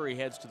 and Curry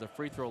heads to the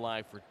free throw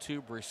line for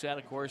 2. Brissett,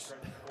 of course,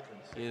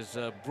 his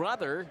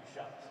brother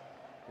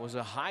was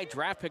a high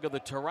draft pick of the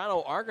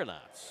Toronto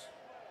Argonauts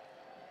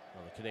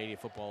on the Canadian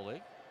Football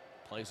League.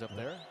 Plays up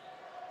there.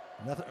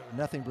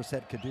 Nothing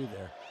Brissett could do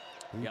there.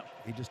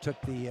 He just took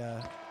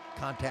the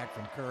contact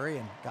from Curry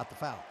and got the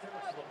foul.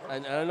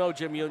 And I know,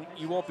 Jim, you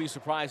won't be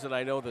surprised that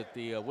I know that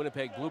the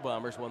Winnipeg Blue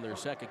Bombers won their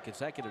 2nd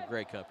consecutive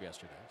Grey Cup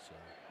yesterday. So.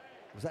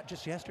 Was that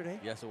just yesterday?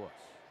 Yes, it was.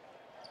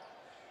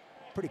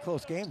 Pretty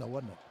close game, though,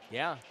 wasn't it?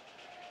 Yeah.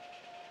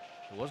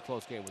 It was a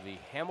close game with the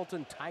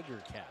Hamilton Tiger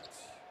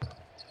Cats.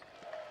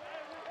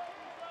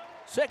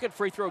 Second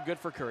free throw good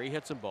for Curry.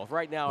 Hits them both.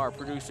 Right now, our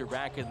producer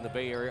back in the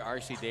Bay Area,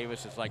 R.C.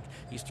 Davis, is like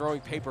he's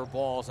throwing paper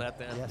balls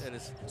at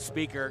his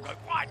speaker. Going,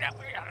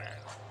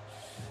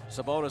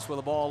 Sabonis with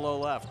the ball low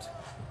left.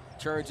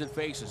 Turns and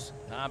faces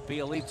on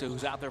Bielitsa,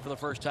 who's out there for the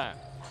first time.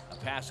 A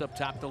pass up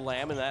top to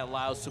Lamb, and that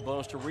allows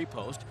Sabonis to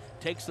repost.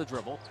 Takes the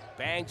dribble,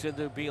 bangs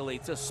into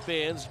Bielitsa,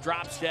 spins,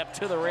 drop step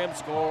to the rim,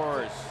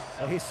 scores.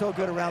 Well, he's so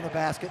good around the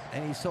basket,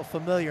 and he's so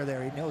familiar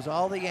there. He knows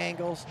all the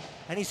angles,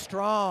 and he's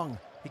strong.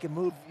 He can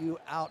move you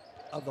out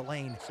of the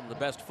lane. Some of the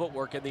best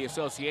footwork in the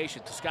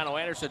association.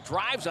 Toscano-Anderson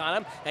drives on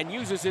him and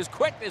uses his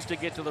quickness to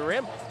get to the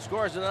rim.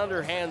 Scores an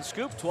underhand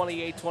scoop,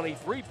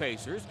 28-23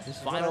 Pacers.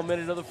 Final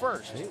minute of the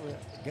first.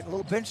 Getting a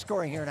little bench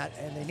scoring here,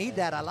 and they need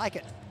that. I like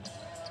it.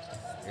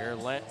 Here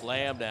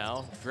Lamb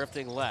now,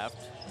 drifting left.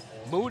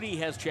 Moody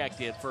has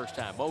checked in first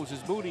time. Moses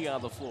Moody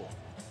on the floor.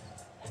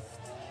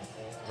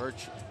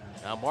 Birch.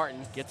 Now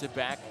Martin gets it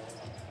back.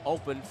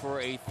 Open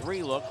for a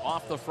 3 look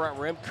off the front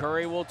rim.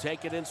 Curry will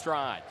take it in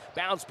stride.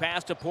 Bounce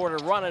pass to Porter,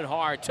 running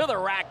hard to the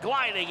rack,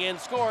 gliding in,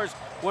 scores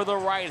with a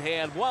right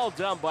hand. Well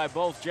done by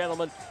both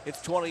gentlemen.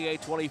 It's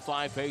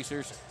 28-25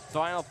 Pacers.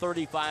 Final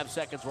 35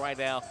 seconds right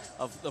now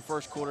of the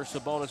first quarter.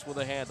 Sabonis with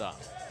a handoff.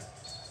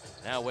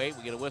 Now wait,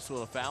 we get a whistle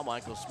and a foul.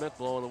 Michael Smith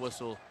blowing the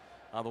whistle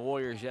on the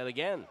Warriors yet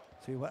again.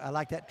 See, I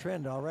like that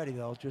trend already,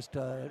 though. Just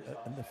in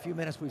the few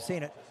minutes we've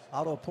seen it,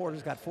 Otto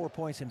Porter's got 4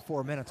 points in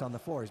 4 minutes on the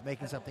floor. He's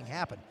making something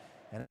happen.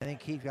 And I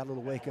think he's got a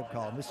little wake-up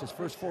call. Missed his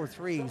first 4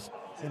 threes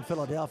in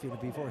Philadelphia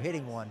before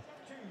hitting one.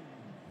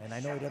 And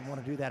I know he doesn't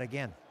want to do that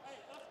again.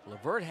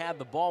 LeVert had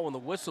the ball when the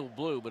whistle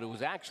blew, but it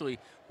was actually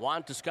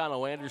Juan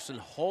Toscano-Anderson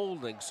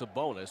holding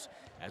Sabonis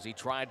as he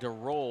tried to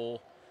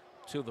roll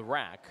to the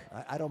rack.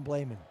 I don't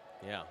blame him.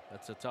 Yeah,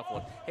 that's a tough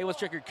one. Hey, let's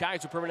check your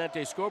Kaiser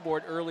Permanente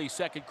scoreboard early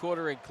second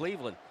quarter in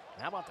Cleveland.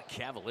 And how about the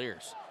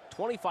Cavaliers?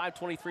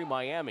 25-23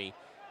 Miami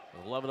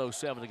with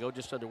 11:07 to go,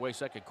 just underway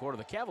second quarter.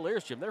 The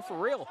Cavaliers, Jim, they're for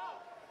real.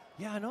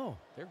 Yeah, I know.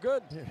 They're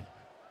good.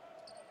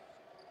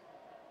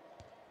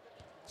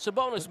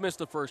 Sabonis missed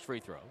the first free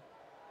throw.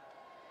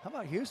 How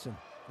about Houston?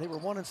 They were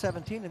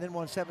 1-17 and then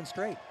won 7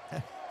 straight.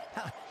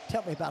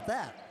 Tell me about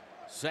that.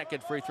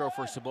 Second free throw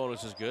for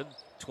Sabonis is good.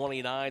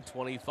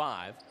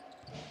 29-25.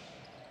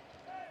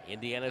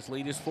 Indiana's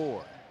lead is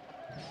 4.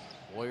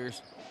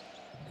 Warriors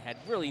had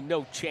really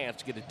no chance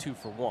to get a 2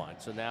 for 1.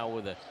 So now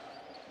with a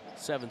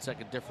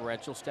 7-second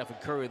differential, Stephen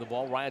Curry the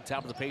ball right on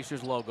top of the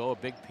Pacers logo. A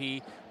big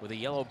P with a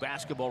yellow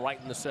basketball right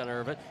in the center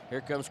of it.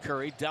 Here comes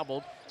Curry,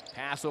 doubled.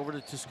 Pass over to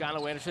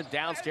Toscano-Anderson.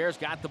 Downstairs,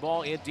 got the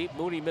ball in deep.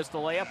 Moody missed the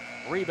layup.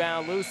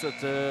 Rebound loose at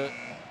the...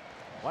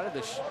 Why did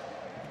this...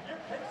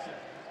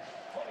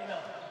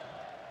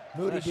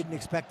 Moody didn't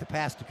expect the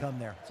pass to come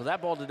there. So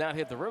that ball did not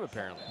hit the rim,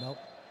 apparently. Nope.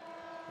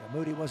 Yeah,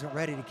 Moody wasn't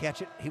ready to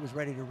catch it. He was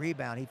ready to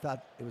rebound. He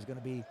thought it was going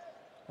to be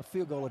a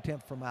field goal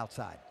attempt from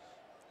outside.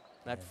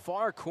 That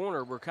far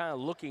corner, we're kind of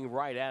looking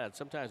right at it.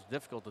 Sometimes it's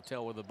difficult to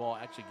tell where the ball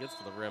actually gets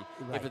to the rim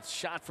if it's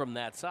shot from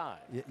that side.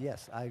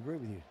 Yes, I agree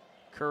with you.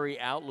 Curry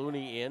out,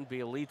 Looney in,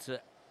 Bielitsa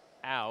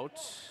out,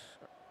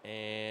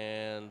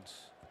 and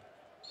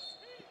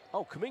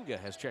Kuminga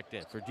has checked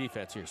in for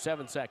defense here.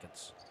 7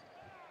 seconds.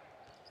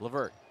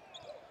 LeVert,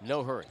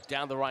 no hurry,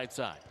 down the right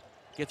side.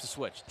 Gets a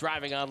switch,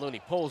 driving on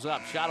Looney, pulls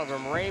up, shot over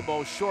him,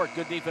 rainbow short,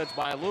 good defense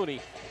by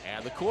Looney,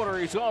 and the quarter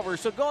is over.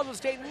 So Golden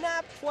State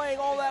not playing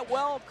all that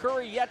well.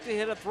 Curry yet to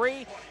hit a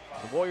three.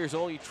 The Warriors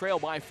only trail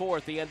by 4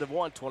 at the end of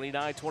one,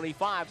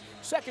 29-25.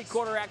 Second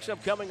quarter action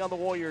upcoming on the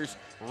Warriors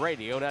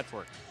Radio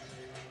Network.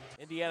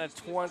 Indiana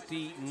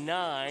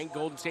 29,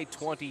 Golden State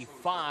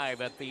 25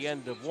 at the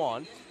end of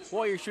one.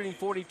 Warriors shooting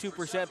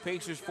 42%,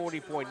 Pacers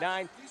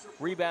 40.9.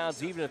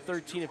 Rebounds even at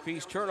 13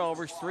 apiece.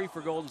 Turnovers 3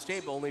 for Golden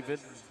State, but only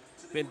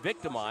been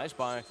victimized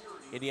by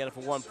Indiana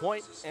for 1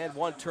 point and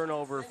 1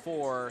 turnover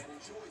for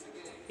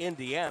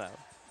Indiana.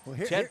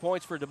 10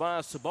 points for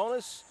Domantas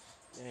Sabonis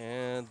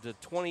and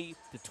 20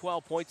 to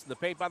 12 points in the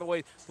paint. By the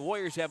way, the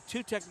Warriors have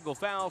 2 technical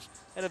fouls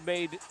and have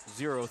made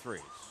 0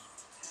 threes.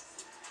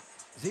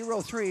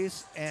 0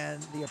 threes,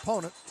 and the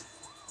opponent,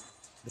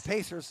 the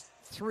Pacers,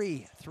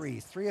 3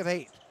 threes, 3 of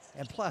 8,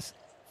 and plus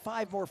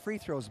 5 more free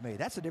throws made.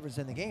 That's the difference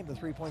in the game, the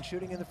three-point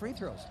shooting and the free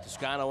throws.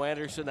 Toscano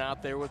Anderson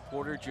out there with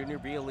Porter Jr.,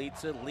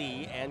 Bielitsa,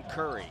 Lee, and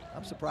Curry.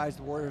 I'm surprised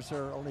the Warriors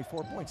are only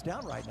 4 points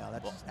down right now.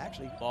 That's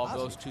actually ball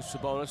positive. goes to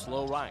Sabonis,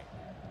 low right.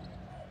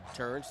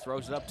 Turns,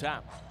 throws it up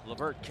top.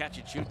 LeVert catch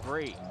and shoot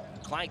three.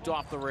 Clanked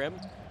off the rim.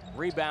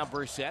 Rebound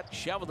Brissett,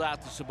 shoveled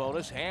out to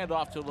Sabonis, hand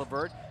off to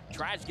LeVert.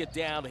 Tries to get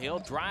downhill,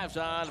 drives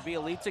on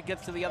Bielitsa,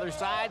 gets to the other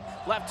side.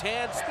 Left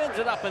hand, spins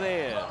it up and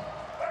in.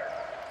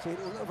 See,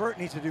 LeVert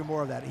needs to do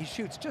more of that. He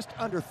shoots just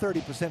under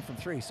 30% from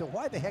 3, so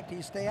why the heck do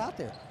you stay out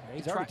there?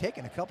 He's already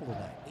taken a couple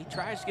tonight. He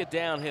tries to get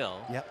downhill.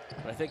 Yep.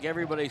 But I think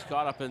everybody's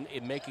caught up in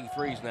making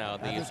threes now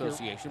in the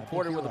association.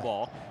 Porter with the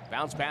ball.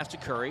 Bounce pass to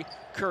Curry.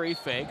 Curry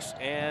fakes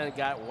and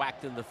got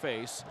whacked in the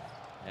face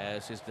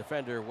as his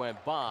defender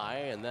went by.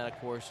 And that, of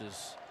course,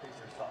 is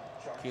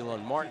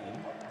Keelan Martin.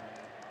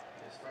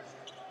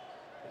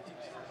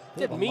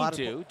 Didn't mean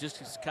to,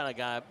 just kind of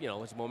got,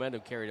 his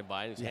momentum carried him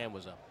by and his hand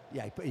was up.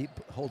 Yeah, he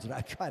holds it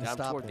out, trying to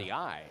stop toward the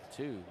eye,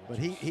 too. But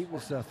he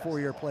was a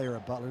 4-year player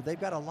at Butler. They've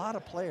got a lot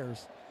of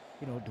players,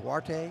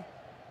 Duarte,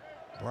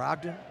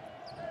 Brogdon,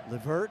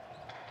 LeVert,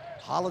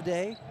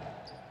 Holiday,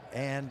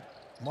 and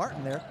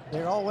Martin there.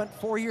 They all went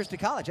 4 years to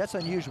college. That's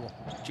unusual.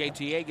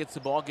 JTA gets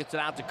the ball, gets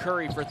it out to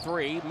Curry for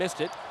 3, missed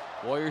it.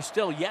 Warriors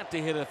still yet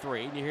to hit a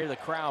 3, and you hear the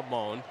crowd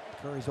moan.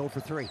 Curry's 0 for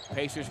 3.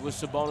 Pacers with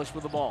Sabonis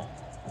with the ball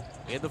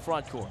in the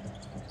front court.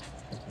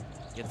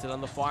 Gets it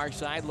on the far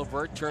side.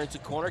 LeVert turns the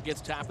corner,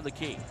 gets top of the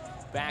key.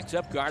 Backs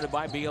up, guarded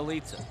by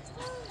Bielitsa.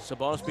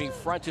 Sabonis being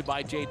fronted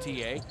by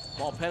JTA.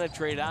 Ball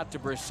penetrated out to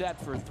Brissett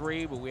for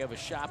 3, but we have a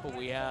shot, but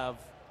we have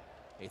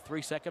a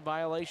 3-second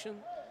violation.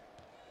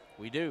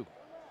 We do.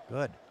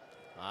 Good.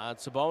 On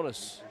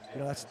Sabonis.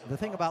 That's the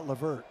thing about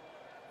LeVert,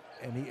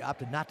 and he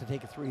opted not to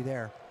take a 3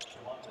 there.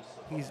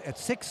 He's at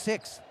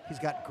 6'6", he's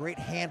got great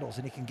handles,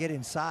 and he can get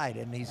inside,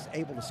 and he's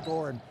able to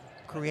score and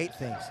create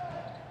things.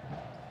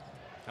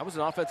 That was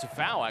an offensive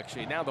foul,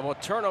 actually. Now the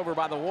turnover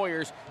by the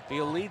Warriors.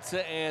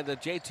 Bielitsa and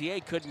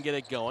JTA couldn't get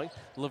it going.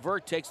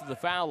 LeVert takes to the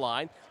foul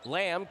line.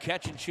 Lamb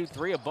catch and shoot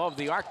 3 above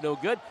the arc, no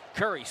good.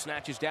 Curry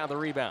snatches down the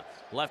rebound.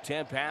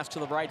 Left-hand pass to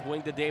the right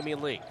wing to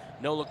Damian Lee.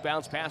 No-look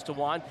bounce pass to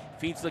Juan.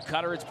 Feeds the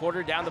cutter. It's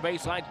Porter down the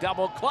baseline.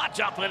 Double clutch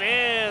up and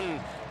in.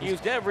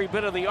 Used every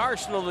bit of the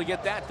arsenal to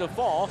get that to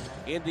fall.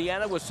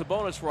 Indiana with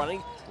Sabonis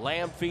running.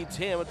 Lamb feeds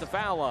him at the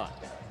foul line.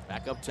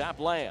 Back up top,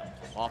 Lamb.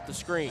 Off the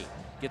screen.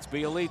 Gets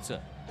Bielitsa.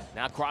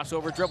 Now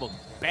crossover dribble.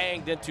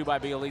 Banged into by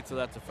Bielitsa.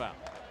 That's a foul.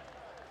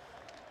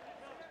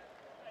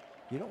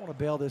 You don't want to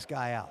bail this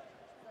guy out.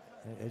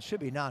 It should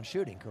be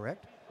non-shooting,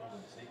 correct?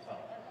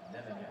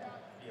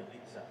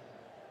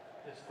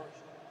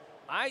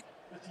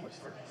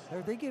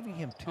 Are they giving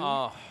him 2?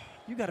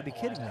 You got to be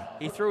kidding me.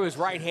 He threw his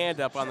right hand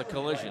up on the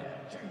collision.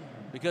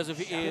 Because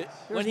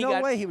There's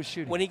no way he was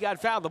shooting. When he got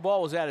fouled, the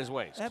ball was at his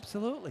waist.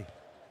 Absolutely.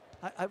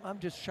 I'm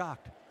just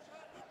shocked.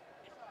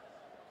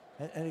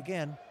 And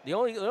again, the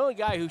only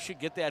guy who should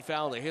get that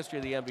foul in the history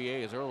of the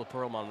NBA is Earl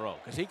Pearl Monroe,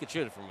 because he could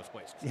shoot it from his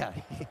waist. Yeah,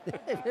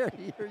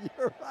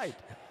 you're right.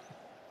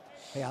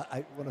 Hey,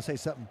 I want to say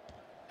something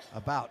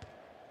about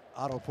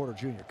Otto Porter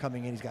Jr.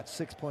 coming in. He's got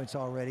 6 points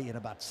already in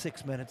about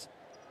 6 minutes,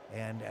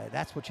 and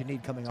that's what you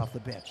need coming off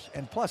the bench.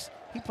 And plus,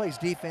 he plays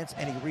defense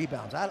and he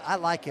rebounds. I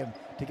like him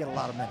to get a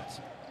lot of minutes.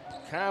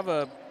 Kind of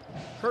a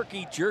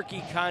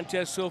herky-jerky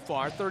contest so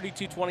far,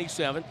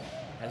 32-27,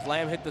 as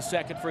Lamb hit the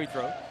second free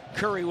throw.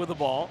 Curry with the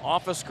ball,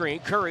 off a screen.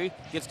 Curry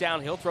gets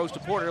downhill, throws to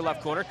Porter,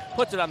 left corner,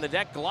 puts it on the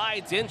deck,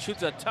 glides in,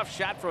 shoots a tough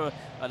shot from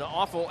an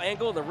awful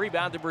angle, the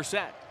rebound to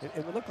Brissett.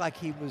 It would look like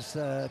he was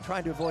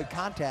trying to avoid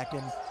contact,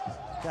 and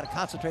Got to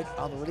concentrate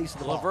on the release of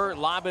the ball. LeVert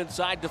lob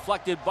inside,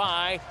 deflected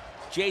by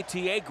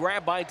JTA,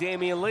 grabbed by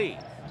Damian Lee.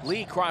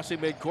 Lee crossing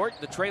midcourt.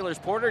 The trailer's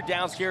Porter,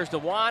 downstairs to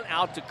Juan,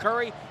 out to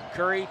Curry.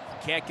 Curry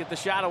can't get the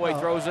shot away,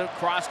 throws it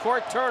cross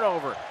court,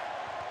 turnover.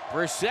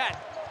 Brissett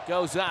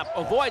goes up,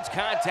 avoids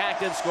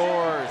contact and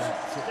scores.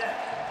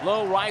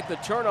 Low right, the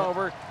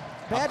turnover.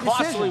 Bad a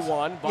costly decisions.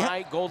 one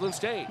by Golden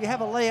State. You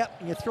have a layup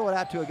and you throw it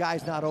out to a guy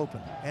who's not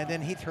open, and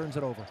then he turns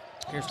it over.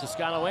 Here's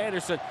Toscano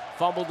Anderson,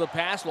 fumbled the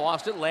pass,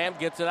 lost it. Lamb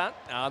gets it out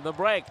on the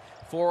break.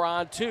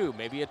 4-on-2,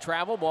 maybe a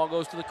travel, ball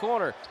goes to the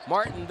corner.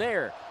 Martin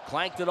there,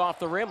 clanked it off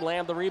the rim,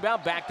 Lamb the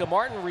rebound, back to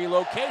Martin,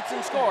 relocates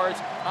and scores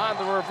on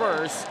the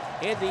reverse.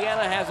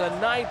 Indiana has a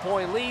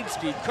 9-point lead.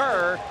 Steve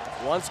Kerr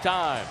wants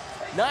time.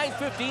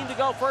 9:15 to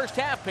go first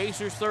half.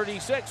 Pacers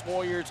 36,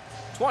 Warriors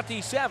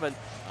 27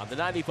 on the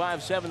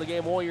 95.7 The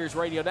Game Warriors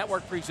Radio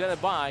Network, presented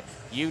by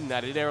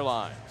United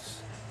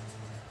Airlines.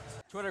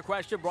 Twitter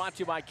question brought to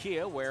you by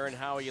Kia. Where and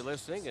how are you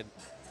listening? And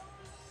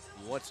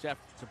what step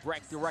to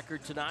break the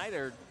record tonight,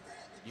 or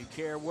you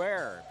care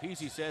where?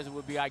 Peasy says it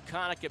would be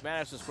iconic at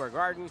Madison Square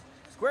Garden.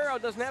 Squirrel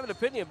doesn't have an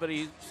opinion, but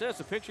he sent us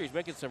a picture. He's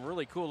making some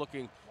really cool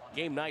looking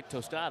game night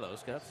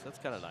tostados. That's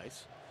kind of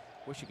nice.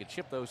 Wish you could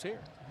ship those here.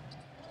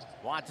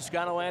 Juan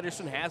Toscano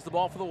Anderson has the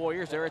ball for the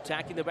Warriors. They're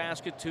attacking the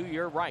basket to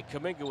your right.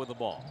 Kuminga with the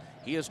ball.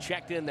 He is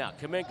checked in now.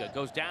 Kuminga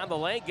goes down the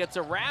lane, gets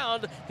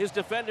around his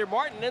defender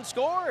Martin and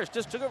scores.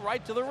 Just took it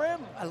right to the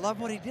rim. I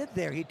love what he did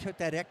there. He took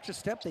that extra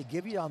step they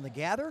give you on the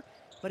gather,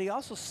 but he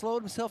also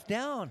slowed himself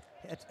down.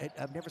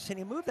 I've never seen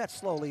him move that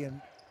slowly and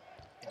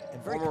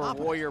very Former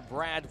confident. Warrior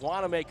Brad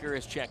Wanamaker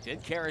is checked in.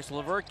 Karis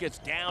LeVert gets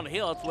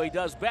downhill. That's what he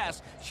does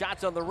best.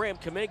 Shots on the rim.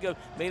 Kuminga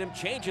made him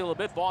change a little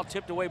bit. Ball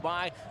tipped away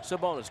by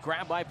Sabonis.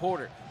 Grabbed by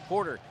Porter.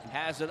 Porter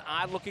has an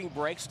odd-looking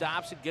break,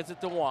 stops it, gets it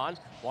to Juan.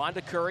 Juan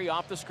to Curry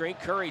off the screen.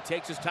 Curry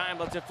takes his time,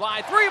 lets it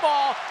fly. Three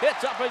ball,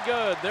 hits up and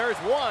good. There's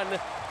one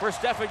for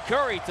Stephen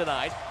Curry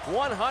tonight.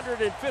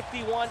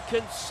 151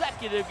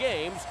 consecutive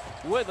games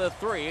with a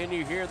three, and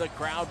you hear the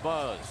crowd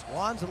buzz.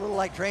 Juan's a little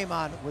like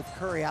Draymond with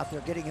Curry out there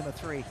getting him a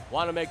three.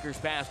 Wanamaker's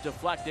pass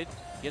deflected.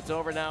 Gets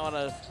over now on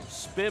a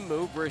spin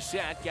move.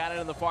 Brissett got it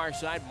on the far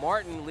side.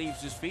 Martin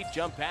leaves his feet.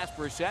 Jump pass.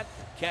 Brissett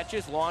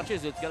catches,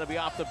 launches. It's going to be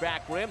off the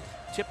back rim.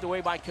 Tipped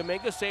away by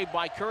Kuminga. Saved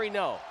by Curry.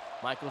 No.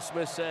 Michael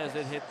Smith says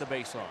it hit the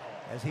baseline.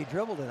 As he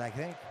dribbled it, I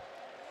think.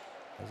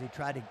 As he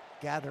tried to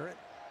gather it.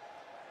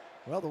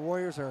 Well, the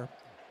Warriors are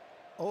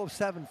 0 of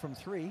 7 from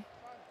 3.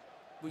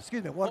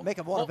 Excuse me, make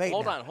them 1 of 8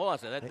 Hold now. on.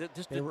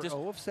 They were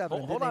 0 of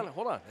 7. Hold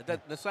on.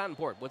 That's not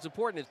important. What's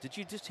important is, did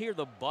you just hear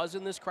the buzz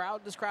in this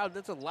crowd? This crowd,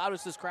 that's the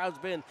loudest this crowd's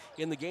been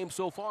in the game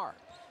so far.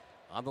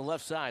 On the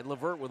left side,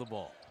 LeVert with the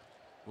ball.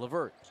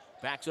 LeVert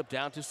backs up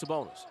down to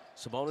Sabonis.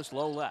 Sabonis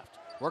low left.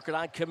 Working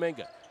on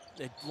Kuminga.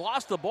 They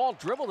lost the ball,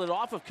 dribbled it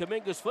off of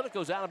Kuminga's foot. It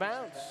goes out of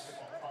bounds.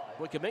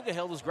 Well, Kuminga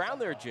held his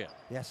ground there, Jim.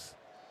 Yes.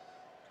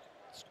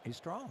 He's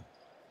strong.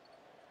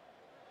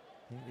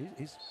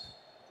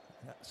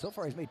 So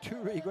far, he's made 2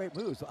 really great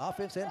moves,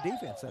 offense and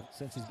defense,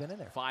 since he's been in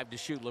there. 5 to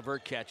shoot.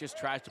 LeVert catches,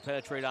 tries to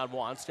penetrate on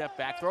Juan. Step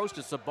back, throws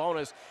to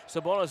Sabonis.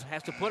 Sabonis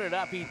has to put it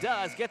up. He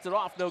does. Gets it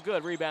off. No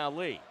good. Rebound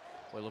Lee.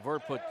 Well,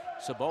 LeVert put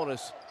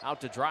Sabonis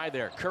out to dry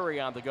there. Curry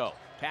on the go.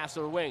 Pass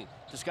to the wing.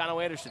 Toscano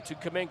Anderson to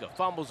Kuminga.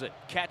 Fumbles it.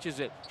 Catches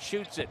it.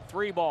 Shoots it.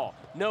 3 ball.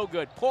 No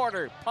good.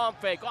 Porter.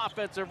 Pump fake.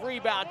 Offensive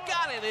rebound.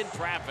 Got it in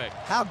traffic.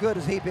 How good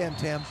has he been,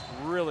 Tim?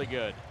 Really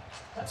good.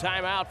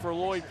 Timeout for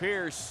Lloyd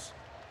Pierce.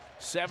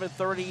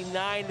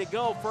 7:39 to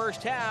go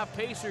first half.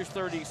 Pacers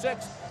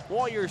 36,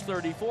 Warriors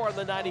 34 on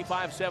the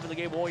 95.7 The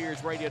Game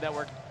Warriors Radio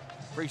Network,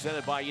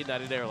 presented by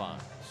United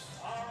Airlines.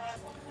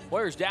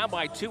 Warriors down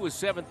by 2 with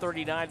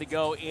 7:39 to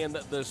go in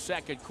the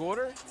second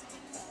quarter.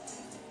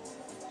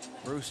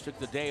 Bruce took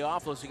the day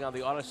off, listening on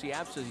the Odyssey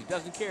app, says he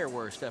doesn't care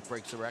where Steph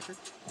breaks the record.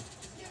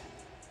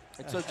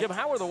 And so, Jim,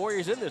 how are the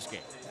Warriors in this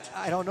game?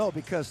 I don't know,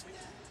 because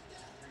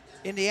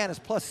Indiana's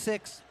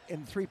 +6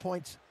 in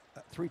 3-point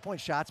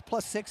shots,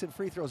 +6 in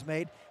free throws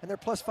made, and they're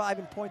 +5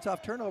 in points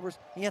off turnovers,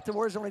 and yet the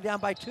Warriors are only down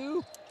by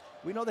 2.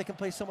 We know they can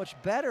play so much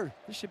better.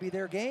 This should be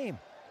their game.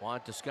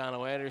 Juan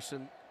Toscano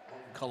Anderson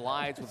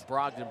collides with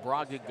Brogdon.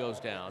 Brogdon goes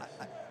down.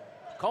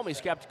 Call me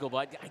skeptical,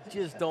 but I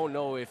just don't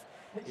know if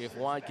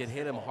Juan can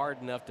hit him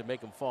hard enough to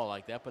make him fall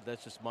like that, but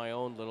that's just my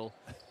own little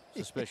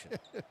suspicion.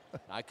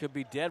 I could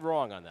be dead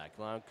wrong on that.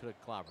 I could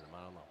have clobbered him.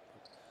 I don't know.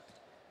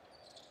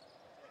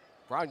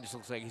 Brogdon just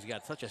looks like he's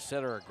got such a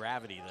center of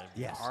gravity that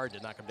it's hard to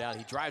knock him down.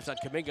 He drives on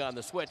Kuminga on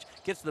the switch,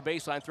 gets to the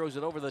baseline, throws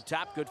it over the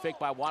top. Good fake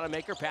by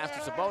Wanamaker. Pass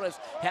to Sabonis.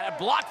 Had it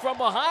blocked from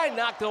behind,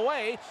 knocked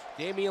away.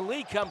 Damian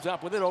Lee comes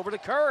up with it over to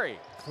Curry.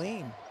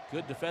 Clean.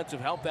 Good defensive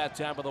help that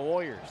time by the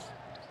Warriors.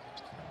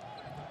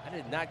 I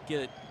did not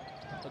get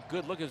a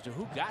good look as to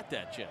who got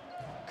that, Jim.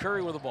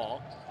 Curry with the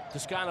ball.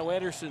 Toscano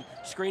Anderson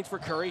screens for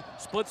Curry.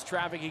 Splits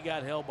traffic. He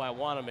got held by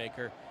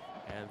Wanamaker.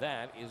 And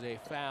that is a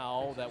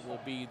foul that will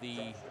be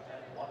the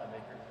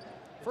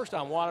first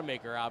on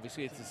Wanamaker,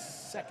 obviously. It's the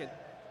second,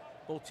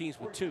 both teams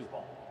with 2.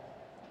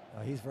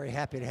 He's very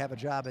happy to have a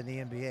job in the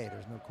NBA.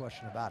 There's no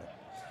question about it.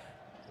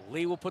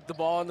 Lee will put the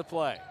ball in the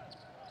play.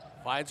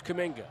 Finds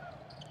Kuminga.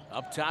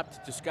 Up top to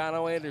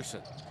Toscano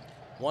Anderson.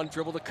 One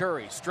dribble to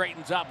Curry.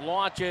 Straightens up,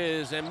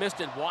 launches, and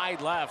missed it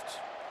wide left.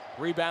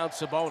 Rebound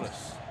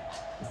Sabonis.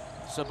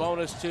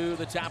 Sabonis to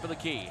the top of the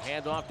key.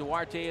 Hand off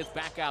Duarte is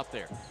back out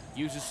there.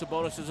 Uses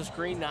Sabonis as a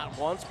screen, not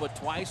once, but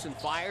twice, and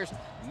fires.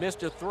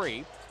 Missed a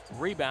three.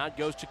 Rebound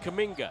goes to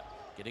Kuminga.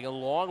 Getting a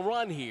long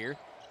run here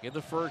in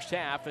the first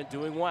half and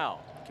doing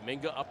well.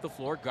 Kuminga up the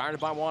floor, guarded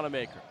by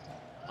Wanamaker.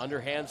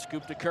 Underhand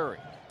scoop to Curry.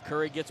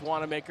 Curry gets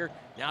Wanamaker,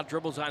 now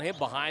dribbles on him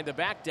behind the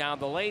back, down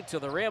the lane to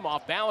the rim,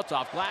 off balance,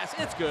 off glass.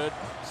 It's good.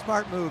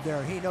 Smart move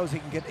there. He knows he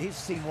can get, he's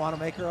seen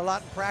Wanamaker a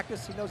lot in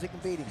practice. He knows he can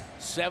beat him.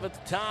 7th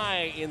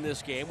tie in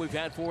this game. We've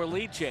had 4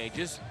 lead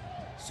changes.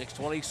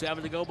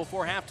 6:27 to go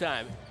before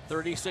halftime.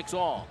 36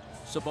 all.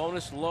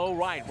 Sabonis low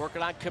right,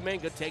 working on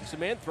Kuminga, takes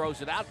him in,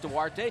 throws it out.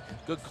 Duarte,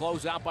 good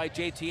closeout by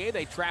JTA.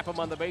 They trap him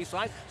on the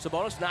baseline.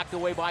 Sabonis knocked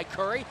away by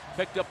Curry,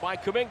 picked up by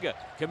Kuminga.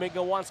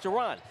 Kuminga wants to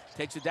run,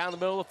 takes it down the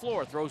middle of the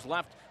floor, throws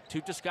left to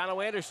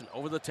Toscano Anderson,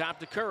 over the top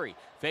to Curry.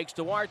 Fakes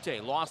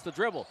Duarte, lost the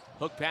dribble.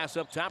 Hook pass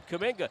up top,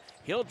 Kuminga.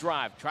 He'll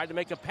drive, tried to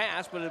make a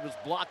pass, but it was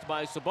blocked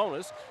by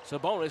Sabonis.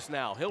 Sabonis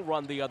now, he'll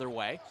run the other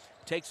way.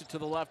 Takes it to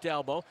the left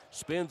elbow,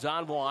 spins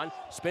on one,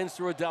 spins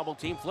through a double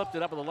team, flipped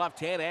it up with the left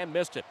hand and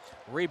missed it.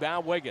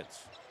 Rebound Wiggins.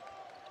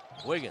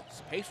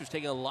 Wiggins, Pacers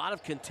taking a lot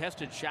of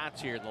contested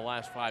shots here in the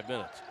last 5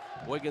 minutes.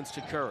 Wiggins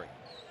to Curry.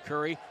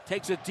 Curry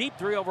takes a deep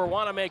three over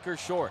Wanamaker,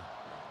 short.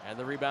 And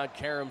the rebound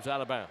caroms out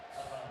of bounds.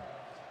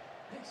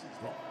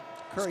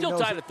 Curry Still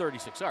tied at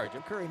 36. Sorry,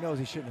 Jim. Curry knows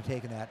he shouldn't have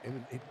taken that.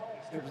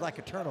 It was like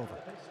a turnover.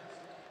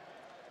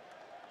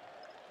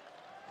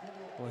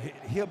 Well,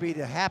 he'll be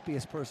the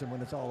happiest person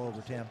when it's all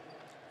over, Tim.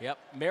 Yep.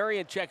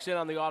 Marion checks in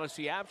on the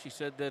Odyssey app. She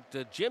said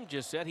that Jim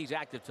just said he's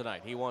active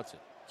tonight. He wants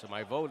it. So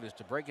my vote is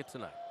to break it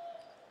tonight.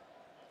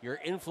 You're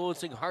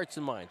influencing hearts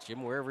and minds,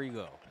 Jim, wherever you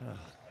go.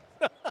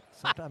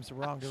 Sometimes the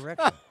wrong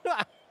direction.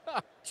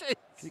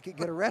 You could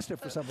get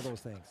arrested for some of those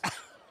things.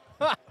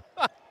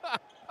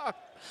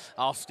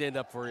 I'll stand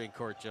up for you in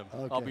court, Jim.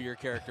 Okay. I'll be your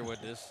character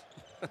witness.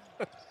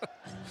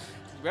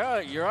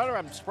 Well, Your Honor,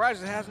 I'm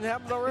surprised it hasn't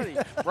happened already.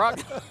 Brock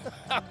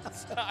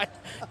outside,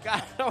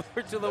 got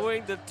over to the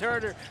wing to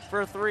Turner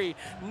for 3.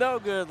 No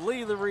good.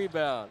 Lee the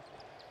rebound.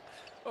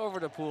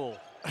 Over to Poole.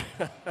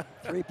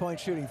 3-point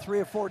shooting. 3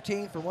 of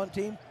 14 for one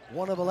team,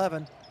 1 of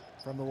 11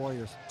 from the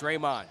Warriors.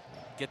 Draymond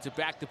gets it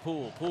back to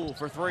Poole. Poole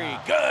for 3.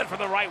 Good from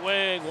the right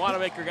wing.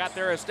 Wanamaker got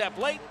there a step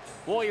late.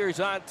 Warriors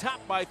on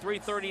top by 3,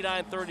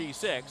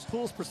 39-36.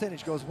 Poole's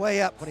percentage goes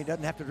way up when he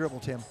doesn't have to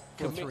dribble, Tim,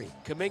 for 3.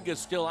 Kuminga's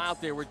still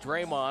out there with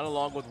Draymond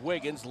along with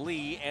Wiggins,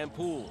 Lee, and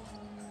Poole.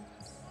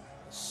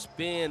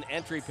 Spin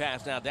entry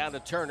pass now down to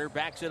Turner.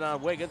 Backs it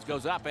on Wiggins.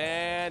 Goes up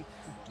and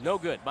no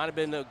good. Might have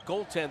been a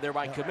goaltend there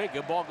by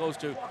Kuminga. Ball goes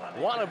to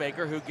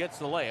Wanamaker, who gets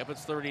the layup.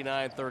 It's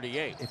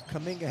 39-38. If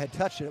Kuminga had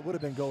touched it, it would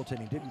have been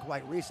goaltending. Didn't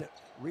quite reach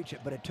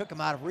it, but it took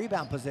him out of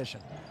rebound position.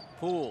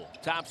 Poole,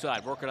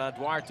 topside, working on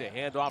Duarte.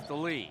 Hand off to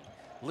Lee.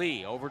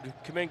 Lee over to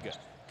Kuminga.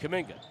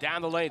 Kuminga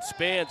down the lane,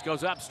 spins,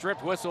 goes up,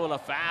 stripped, whistle, and a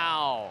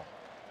foul.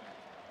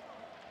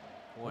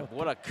 Boy,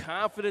 what a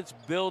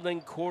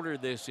confidence-building quarter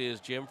this is,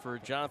 Jim, for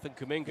Jonathan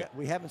Kuminga. Yeah,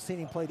 we haven't seen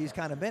him play these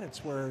kind of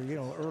minutes where,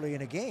 early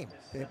in a game,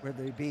 where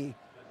they'd be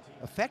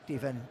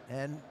effective,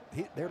 and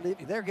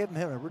they're giving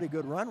him a really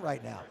good run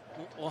right now.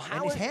 Well,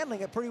 and he's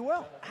handling it pretty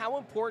well. How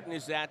important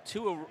is that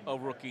to a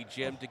rookie,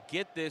 Jim, to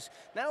get this,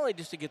 not only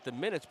just to get the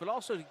minutes, but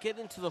also to get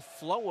into the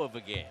flow of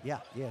a game? Yeah,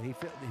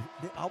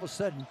 all of a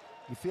sudden,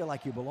 you feel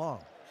like you belong.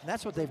 And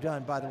that's what they've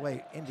done, by the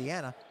way,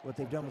 Indiana, what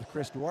they've done with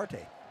Chris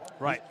Duarte.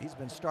 Right. He's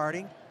been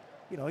starting.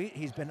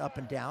 He's been up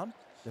and down.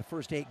 The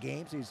first 8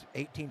 games, he's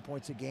 18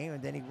 points a game,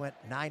 and then he went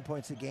 9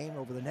 points a game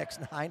over the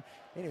next 9.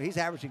 He's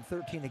averaging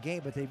 13 a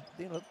game, but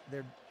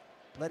they're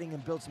letting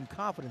him build some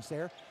confidence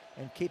there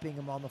and keeping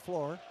him on the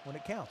floor when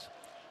it counts.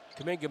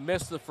 Kuminga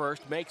missed the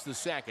first, makes the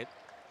second,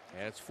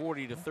 and it's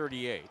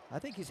 40-38. I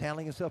think he's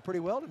handling himself pretty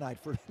well tonight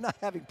for not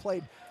having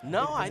played.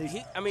 No,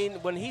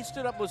 when he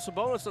stood up with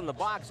Sabonis in the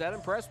box, that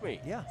impressed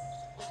me. Yeah.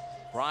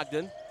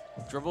 Brogdon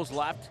dribbles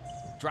left.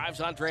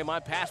 Drives on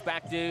Draymond, pass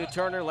back to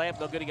Turner, layup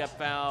no good, he got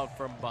fouled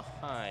from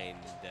behind.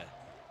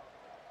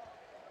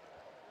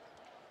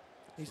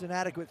 He's an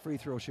adequate free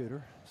throw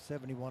shooter,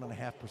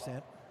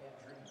 71.5%.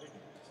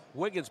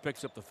 Wiggins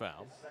picks up the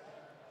foul.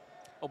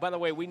 Oh, by the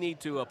way, we need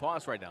to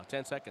pause right now,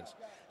 10 seconds.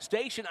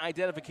 Station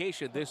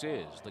identification, this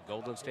is the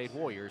Golden State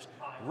Warriors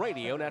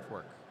Radio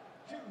Network.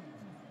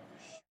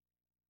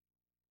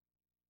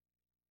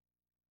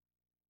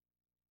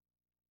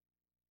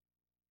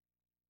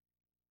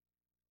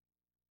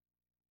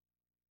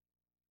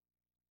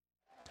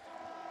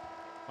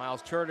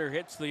 Miles Turner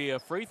hits the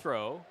free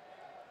throw.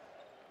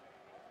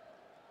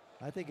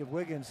 I think if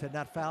Wiggins had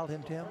not fouled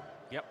him, Tim,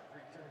 yep,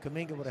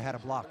 Kuminga would have had a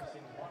block.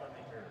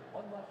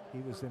 He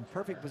was in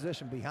perfect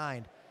position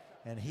behind,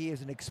 and he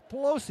is an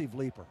explosive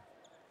leaper.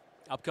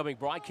 Upcoming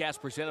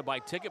broadcast presented by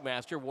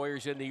Ticketmaster.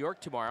 Warriors in New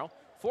York tomorrow.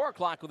 4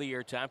 o'clock with the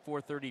airtime,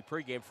 4:30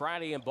 pregame.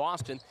 Friday in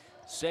Boston,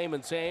 same,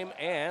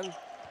 and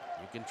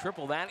you can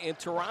triple that in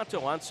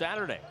Toronto on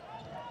Saturday.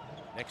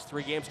 Next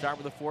 3 games start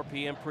with a 4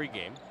 p.m.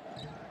 pregame.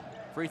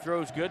 Free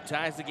throw's good,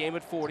 ties the game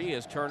at 40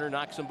 as Turner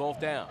knocks them both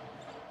down.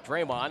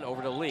 Draymond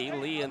over to Lee.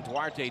 Lee and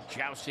Duarte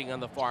jousting on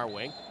the far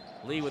wing.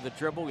 Lee with a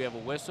dribble. We have a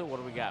whistle. What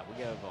do we got?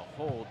 We have a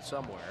hold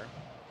somewhere.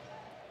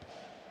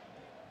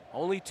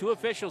 Only 2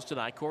 officials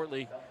tonight.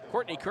 Courtney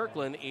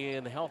Kirkland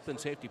in health and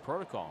safety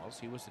protocols.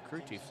 He was the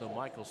crew chief, so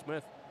Michael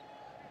Smith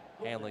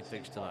handling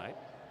things tonight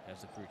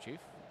as the crew chief.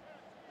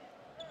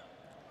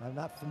 I'm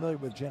not familiar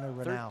with Jenna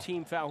Renau.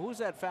 13 foul. Who was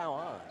that foul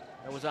on?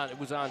 It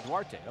was on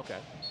Duarte. Okay.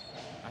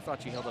 I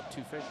thought she held up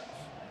 2 fingers.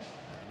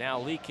 Now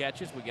Lee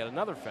catches. We get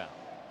another foul.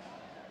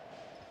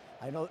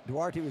 I know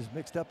Duarte was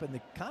mixed up in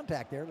the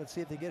contact there. Let's see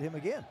if they get him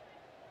again.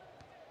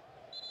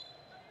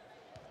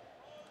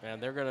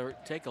 And they're going to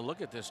take a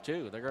look at this,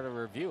 too. They're going to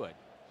review it.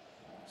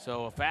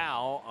 So a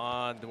foul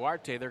on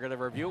Duarte. They're going to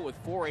review it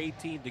with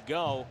 4:18 to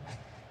go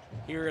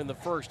here in the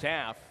first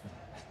half.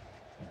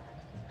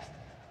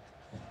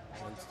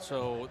 And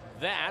so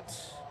that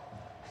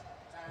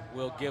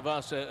will give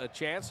us a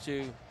chance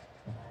to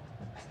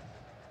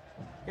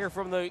hear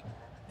from the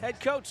head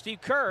coach,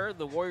 Steve Kerr.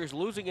 The Warriors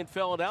losing in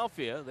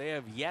Philadelphia. They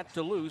have yet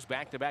to lose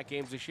back-to-back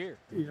games this year.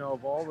 You know,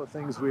 of all the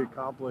things we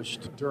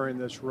accomplished during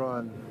this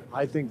run,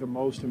 I think the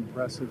most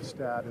impressive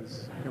stat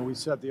is, we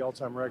set the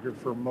all-time record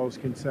for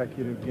most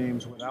consecutive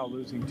games without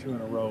losing 2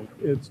 in a row.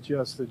 It's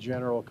just the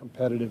general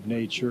competitive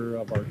nature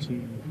of our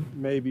team.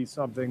 Maybe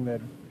something that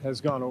has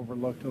gone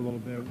overlooked a little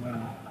bit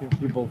when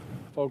people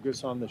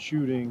focus on the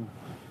shooting,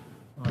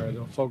 or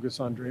they'll focus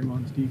on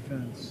Draymond's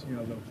defense,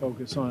 they'll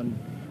focus on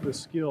the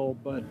skill,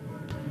 but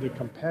the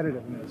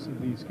competitiveness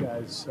of these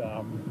guys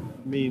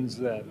means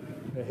that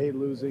they hate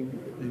losing.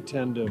 They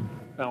tend to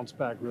bounce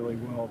back really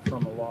well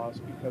from a loss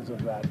because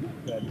of that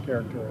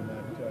character and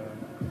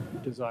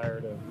that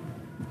desire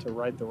to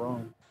right the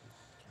wrong.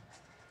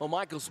 Well,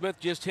 Michael Smith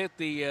just hit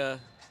the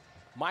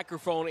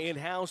microphone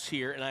in-house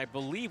here, and I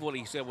believe what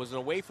he said was an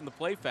away from the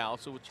play foul,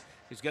 so which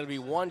is going to be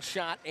 1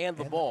 shot and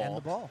the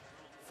ball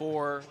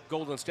for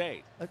Golden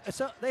State.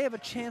 So they have a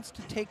chance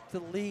to take the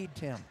lead,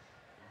 Tim.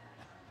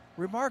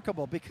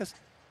 Remarkable, because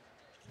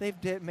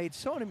they've made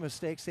so many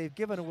mistakes. They've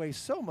given away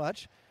so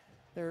much.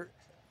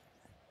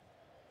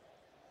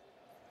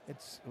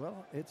 It's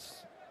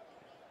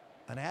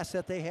an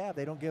asset they have.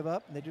 They don't give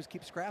up, and they just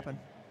keep scrapping.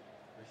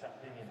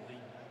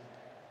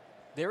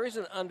 There is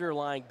an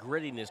underlying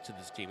grittiness to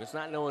this team. It's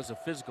not known as a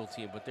physical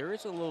team, but there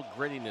is a little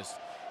grittiness.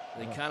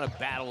 They kind of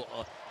battle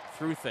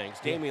through things.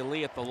 Damian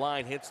Lee at the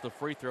line hits the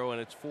free throw, and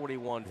it's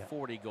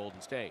 41-40 Golden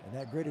State. And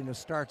that grittiness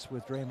starts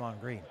with Draymond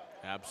Green.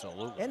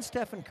 Absolutely. And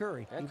Stephen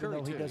Curry. And even Curry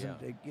though he too, doesn't,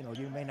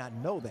 you may not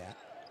know that.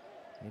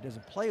 He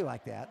doesn't play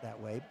like that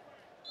way,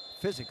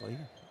 physically,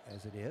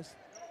 as it is.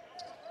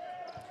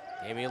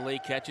 Damian Lee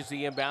catches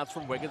the inbounds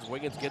from Wiggins.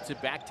 Wiggins gets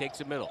it back,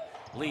 takes it middle.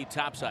 Lee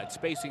topside,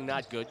 spacing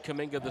not good.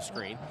 Kuminga the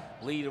screen.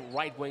 Lee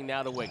right wing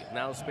now to Wiggins.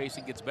 Now the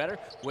spacing gets better.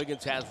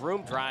 Wiggins has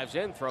room, drives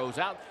in, throws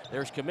out.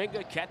 There's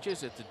Kuminga,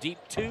 catches. It's a deep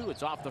 2.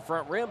 It's off the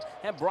front rim.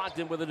 And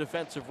Brogdon with a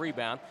defensive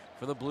rebound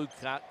for the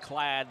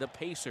blue-clad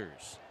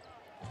Pacers.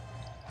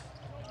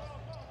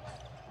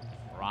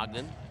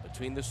 Brogdon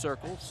between the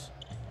circles.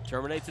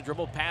 Terminates the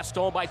dribble. Pass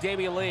stolen by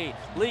Damian Lee.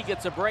 Lee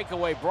gets a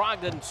breakaway.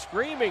 Brogdon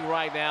screaming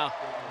right now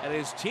at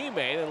his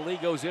teammate, and Lee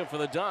goes in for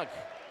the dunk.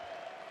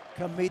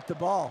 Come meet the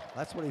ball.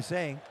 That's what he's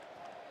saying.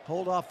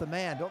 Hold off the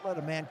man. Don't let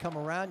a man come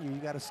around you. You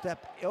got to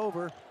step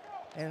over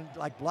and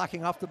like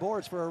blocking off the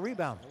boards for a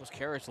rebound. That was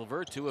Karis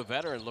LeVert, too, a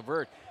veteran.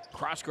 LeVert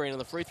cross-grain on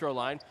the free throw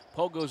line.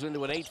 Poe goes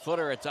into an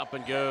 8-footer. It's up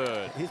and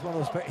good. He's one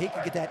of those. He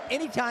can get that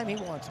anytime he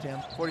wants, Tim.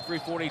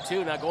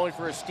 43-42. Now going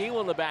for a steal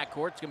in the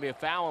backcourt. It's going to be a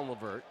foul on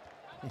LeVert.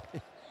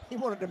 He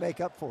wanted to make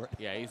up for it.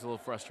 Yeah, he's a little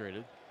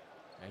frustrated,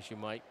 as you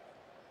might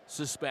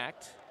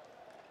suspect.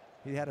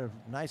 He had a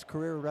nice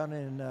career run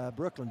in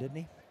Brooklyn, didn't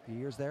he? A few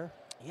years there.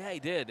 Yeah, he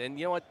did. And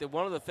you know what?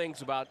 One of the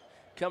things about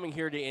coming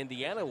here to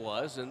Indiana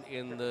was,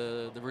 in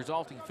the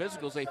resulting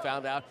physicals, they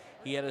found out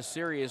he had a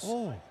serious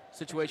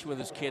situation with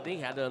his kidney,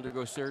 had to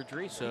undergo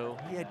surgery. So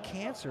he had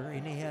cancer,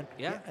 and he had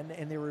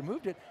and they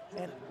removed it.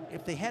 And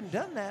if they hadn't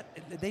done that,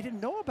 they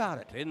didn't know about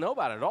it. They didn't know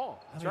about it at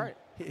all. That's right.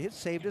 It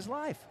saved his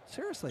life.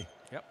 Seriously.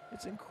 Yep.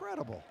 It's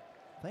incredible.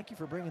 Thank you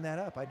for bringing that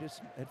up. I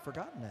just had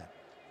forgotten that.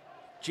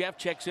 Jeff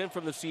checks in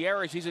from the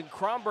Sierras. He's in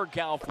Kronberg,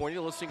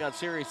 California, listening on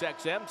Sirius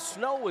XM.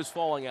 Snow is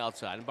falling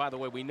outside. And by the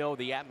way, we know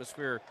the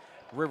atmosphere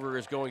river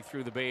is going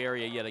through the Bay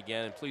Area yet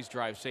again. And please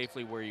drive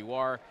safely where you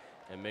are.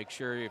 And make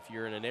sure if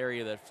you're in an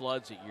area that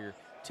floods that you're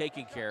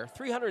taking care.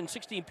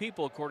 316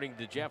 people, according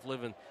to Jeff,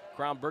 live in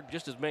Kronberg.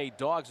 Just as many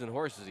dogs and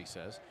horses, he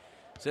says.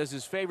 Says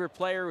his favorite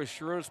player is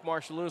Sharunas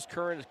Marshall-Lewis.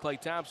 Current is Klay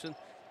Thompson.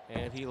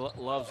 And he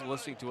loves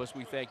listening to us.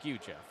 We thank you,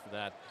 Jeff, for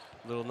that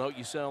little note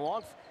you sent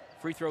along.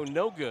 Free throw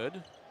no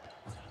good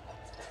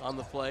on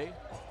the play.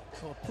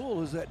 Well,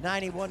 Poole is at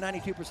 91,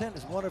 92%,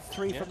 is 1 of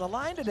 3 from the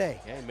line today.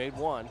 Yeah, he made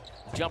 1.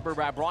 Jumper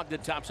by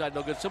Brogdon, topside,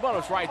 no good.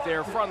 Sabonis right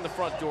there from the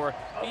front door.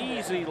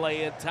 Easy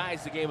lay-in,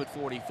 ties the game at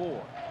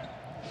 44.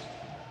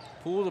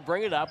 Poole to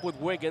bring it up with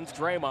Wiggins,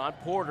 Draymond,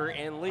 Porter,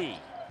 and Lee.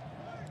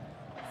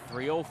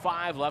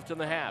 3:05 left in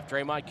the half.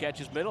 Draymond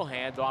catches middle,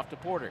 hands off to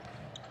Porter.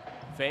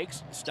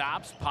 Fakes,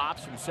 stops,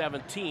 pops from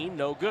 17,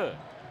 no good.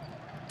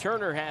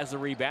 Turner has the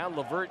rebound.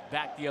 LeVert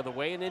back the other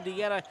way, and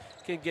Indiana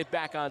can get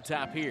back on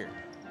top here.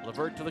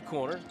 LeVert to the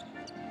corner.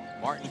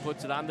 Martin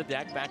puts it on the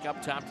deck, back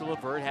up top to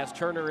LeVert. Has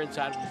Turner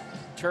inside,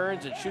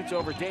 turns and shoots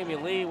over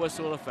Damian Lee,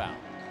 whistle and a foul.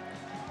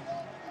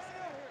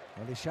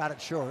 Well, he shot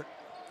it short.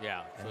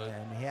 Yeah.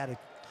 And he had a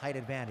height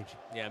advantage.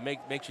 Yeah,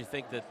 makes you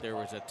think that there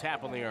was a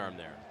tap on the arm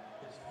there.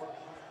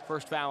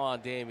 First foul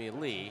on Damian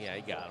Lee. Yeah,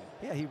 he got him.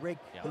 Yeah, he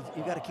raked. Yeah.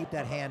 You got to keep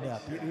that hand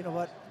up. You know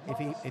what?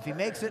 If he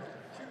makes it,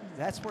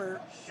 that's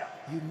where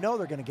you know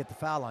they're going to get the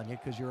foul on you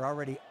because you're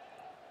already,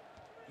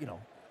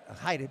 a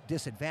height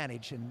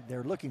disadvantage, and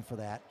they're looking for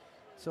that.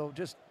 So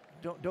just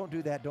don't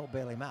do that. Don't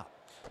bail him out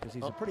because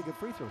he's a pretty good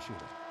free throw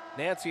shooter.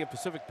 Nancy in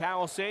Pacific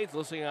Palisades,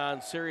 listening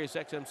on Sirius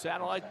XM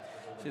Satellite.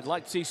 She'd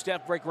like to see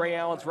Steph break Ray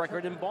Allen's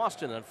record in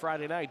Boston on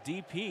Friday night.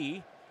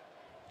 DP,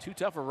 too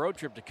tough a road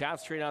trip to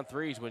concentrate on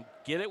threes.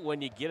 Get it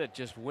when you get it.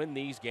 Just win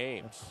these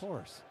games. Of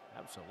course.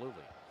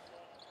 Absolutely.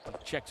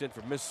 Checks in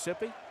from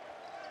Mississippi.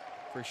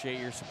 Appreciate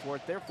your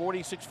support there.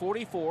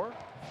 46-44.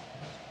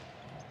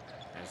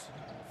 As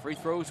free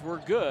throws were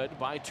good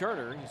by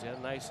Turner. He's had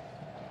a nice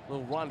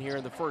little run here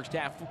in the first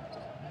half.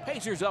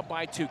 Pacers up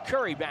by 2.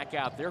 Curry back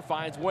out there,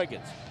 finds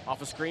Wiggins.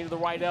 Off a screen to the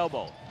right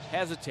elbow.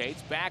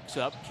 Hesitates, backs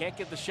up, can't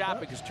get the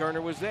shot because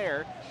Turner was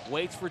there.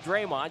 Waits for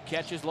Draymond,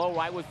 catches low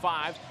right with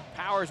 5.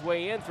 Powers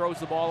way in, throws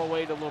the ball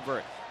away to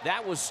LeVert.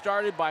 That was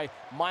started by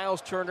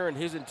Miles Turner and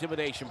his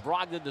intimidation.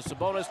 Brogdon to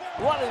Sabonis,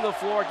 running the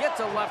floor, gets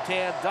a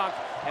left-hand dunk,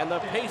 and the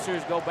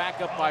Pacers go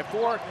back up by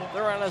 4.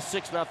 They're on a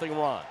 6-0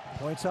 run.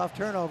 Points off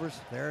turnovers.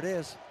 There it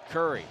is.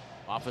 Curry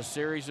off a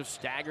series of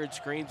staggered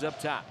screens up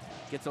top.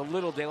 Gets a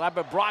little daylight,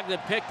 but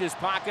Brogdon picked his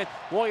pocket.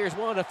 Warriors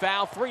want a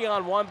foul.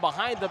 3-on-1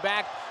 behind the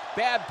back.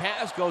 Bad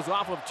pass goes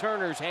off of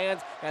Turner's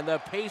hands, and the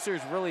Pacers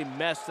really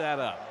messed that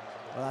up.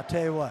 Well, I'll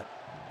tell you what.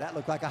 That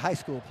looked like a high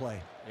school play.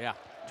 Yeah.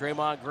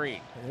 Draymond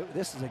Green.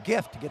 This is a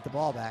gift to get the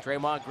ball back.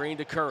 Draymond Green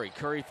to Curry.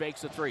 Curry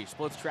fakes the 3.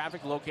 Splits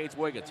traffic, locates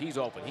Wiggins. He's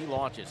open. He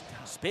launches.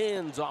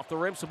 Spins off the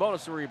rim.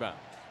 Sabonis the rebound.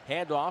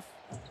 Handoff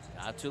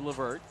out to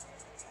LeVert.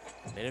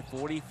 Minute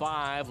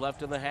 45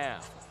 left in the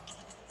half.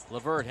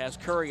 LeVert has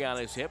Curry on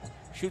his hip.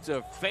 Shoots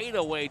a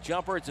fadeaway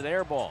jumper. It's an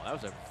air ball.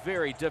 That was a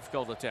very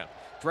difficult attempt.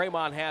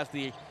 Draymond has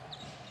the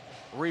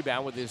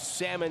rebound with his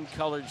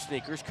salmon-colored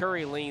sneakers.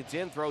 Curry leans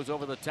in, throws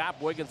over the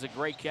top. Wiggins a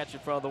great catch in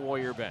front of the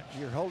Warrior bench.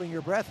 You're holding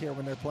your breath here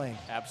when they're playing.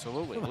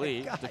 Absolutely. Oh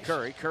Lee to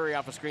Curry. Curry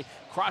off a screen.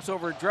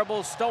 Crossover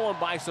dribble, stolen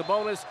by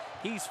Sabonis.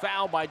 He's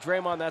fouled by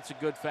Draymond. That's a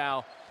good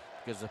foul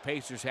because the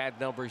Pacers had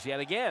numbers yet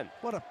again.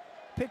 What a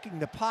picking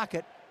the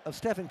pocket of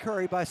Stephen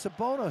Curry by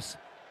Sabonis.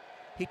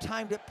 He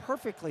timed it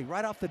perfectly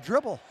right off the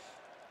dribble.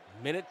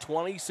 Minute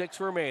 26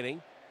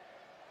 remaining.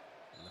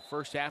 In the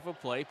first half of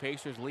play,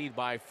 Pacers lead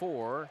by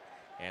 4.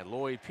 And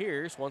Lloyd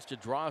Pierce wants to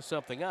draw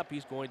something up.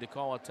 He's going to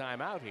call a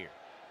timeout here.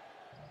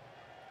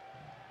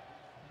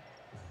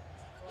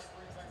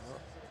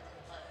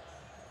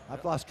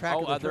 I've lost track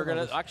of the they're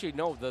going to actually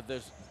no.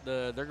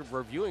 They're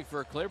reviewing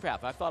for a clear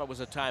path. I thought it was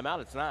a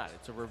timeout. It's not.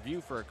 It's a review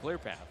for a clear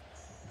path,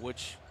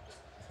 which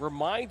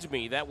reminds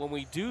me that when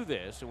we do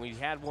this, and we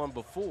had one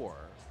before,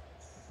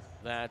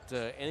 that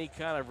any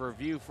kind of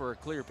review for a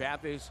clear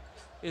path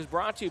is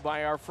brought to you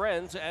by our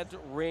friends at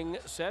Ring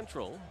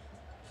Central.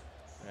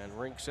 And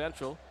Ring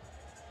Central,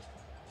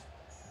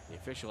 the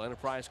official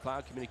enterprise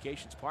cloud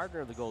communications partner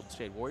of the Golden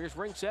State Warriors.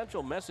 Ring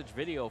Central, message,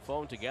 video,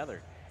 phone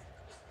together.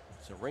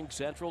 So Ring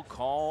Central,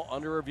 call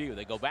under review.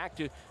 They go back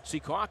to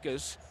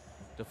Secaucus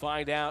to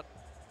find out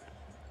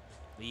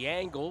the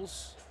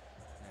angles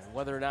and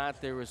whether or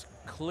not there was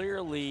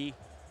clearly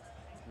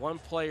one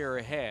player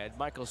ahead.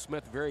 Michael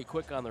Smith very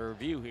quick on the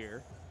review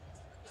here.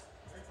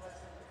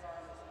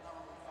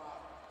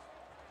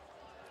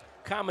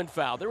 Common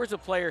foul. There was a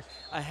player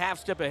a half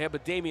step ahead,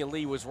 but Damian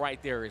Lee was right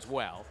there as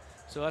well.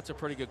 So that's a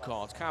pretty good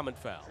call. It's common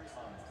foul.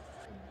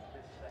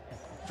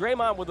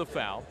 Draymond with a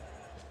foul.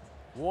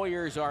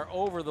 Warriors are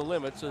over the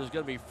limit, so there's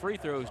going to be free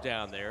throws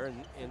down there.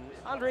 And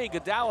Andre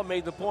Iguodala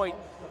made the point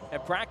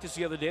at practice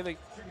the other day that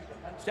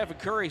Stephen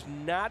Curry's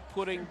not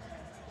putting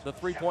the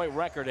three-point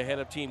record ahead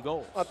of team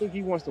goals. I think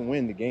he wants to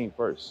win the game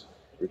first.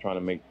 We're trying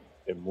to make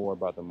it more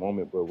about the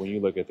moment, but when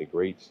you look at the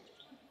greats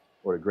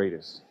or the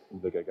greatest, you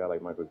look at a guy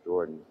like Michael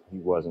Jordan, he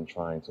wasn't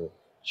trying to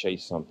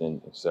chase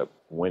something except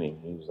winning.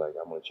 He was like,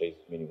 I'm going to chase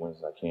as many wins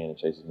as I can and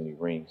chase as many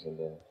rings. And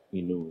then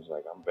he knew, it was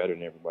like, I'm better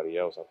than everybody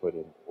else. I put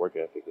in work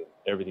ethic and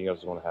everything else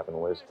is going to happen the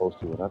way it's supposed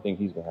to. And I think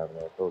he's been having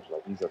that approach.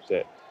 Like, he's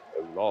upset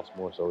that we lost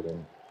more so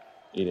than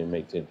he didn't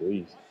make 10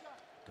 threes.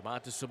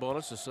 Domantas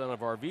Sabonis, the son of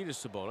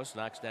Arvydas Sabonis,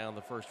 knocks down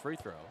the first free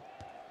throw.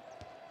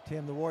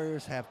 Tim, the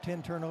Warriors have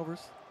 10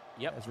 turnovers.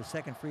 Yep. As the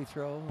second free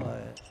throw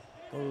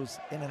goes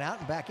in and out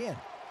and back in.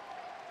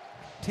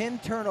 10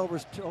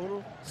 turnovers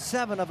total,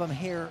 7 of them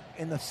here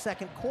in the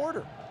second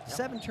quarter. Yep.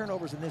 7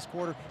 turnovers in this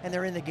quarter, and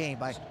they're in the game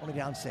by only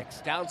down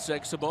 6. Down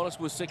 6, Sabonis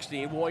with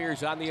 16.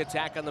 Warriors on the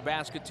attack on the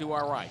basket to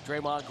our right.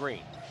 Draymond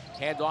Green,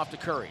 hand off to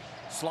Curry.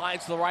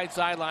 Slides to the right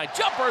sideline.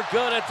 Jumper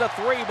good. It's a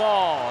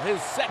 3-ball.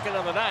 His second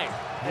of the night.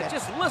 And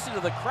just listen to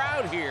the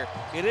crowd here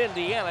in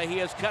Indiana. He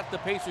has cut the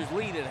Pacers'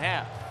 lead in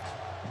half.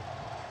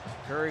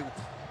 Curry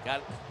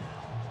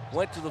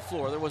went to the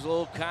floor. There was a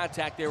little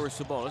contact there with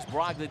Sabonis.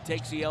 Brogdon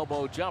takes the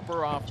elbow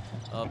jumper off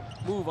a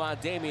move on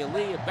Damian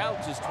Lee. It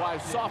bounces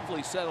twice,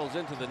 softly settles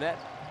into the net.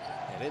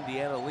 And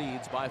Indiana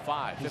leads by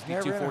 5,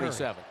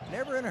 52-47.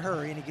 Never in a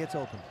hurry, and he gets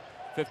open.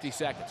 50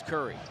 seconds.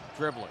 Curry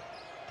dribbling,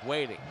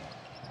 waiting,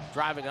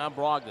 driving on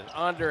Brogdon.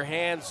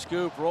 Underhand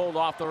scoop, rolled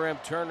off the rim.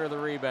 Turner the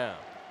rebound.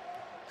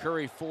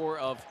 Curry 4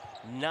 of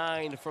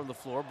 9 from the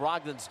floor.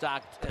 Brogdon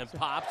stopped and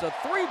pops. A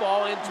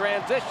 3-ball in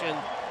transition.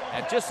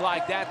 And just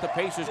like that, the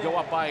Pacers go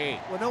up by 8.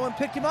 Well, no one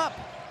picked him up.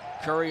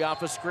 Curry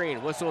off a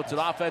screen. Whistle, it's an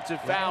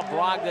offensive foul.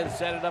 Brogdon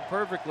set it up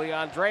perfectly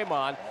on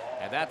Draymond.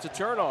 And that's a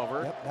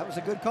turnover. Yep, that was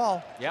a good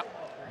call. Yep.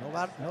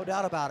 No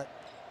doubt about it.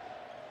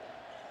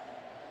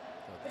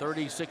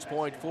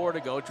 36.4 to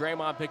go.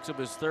 Draymond picks up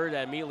his third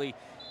and immediately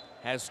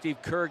has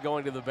Steve Kerr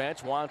going to the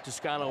bench. Juan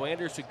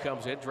Toscano-Anderson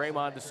comes in.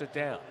 Draymond to sit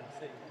down.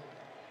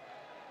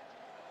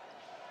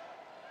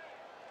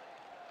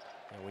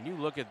 And when you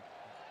look at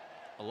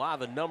a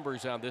lot of the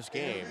numbers on this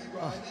game,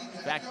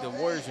 in fact, the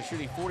Warriors are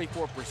shooting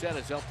 44%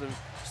 has helped them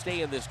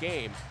stay in this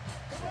game.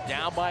 They're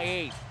down by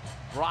 8.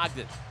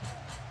 Brogdon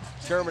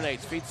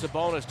terminates, feeds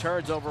Sabonis,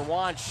 turns over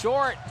Juan,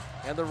 short,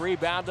 and the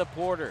rebound to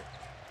Porter.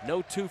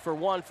 No 2 for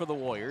 1 for the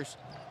Warriors.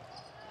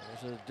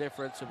 There's a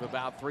difference of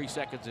about 3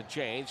 seconds and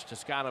change.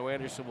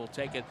 Toscano-Anderson will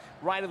take it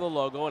right of the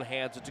logo and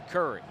hands it to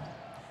Curry.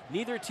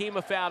 Neither team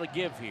a foul to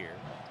give here.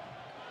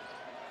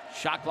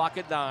 Shot clock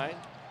at 9.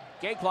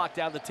 Game clock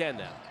down to 10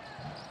 now.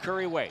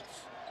 Curry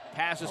waits.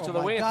 Passes to the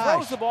wing and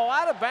throws the ball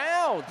out of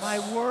bounds. My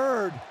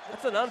word.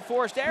 That's an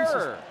unforced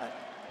error.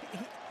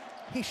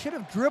 He should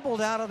have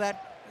dribbled out of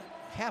that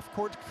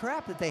half-court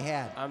trap that they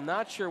had. I'm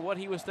not sure what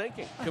he was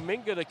thinking.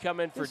 Kuminga to come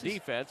in for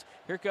defense.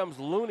 Here comes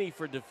Looney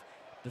for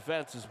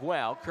defense as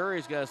well.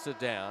 Curry's got to sit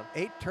down.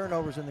 8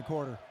 turnovers in the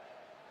quarter.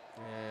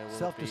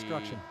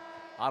 Self-destruction.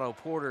 Otto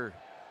Porter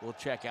will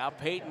check out.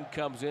 Payton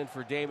comes in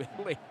for Damian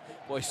Lee.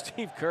 Boy,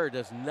 Steve Kerr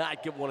does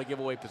not want to give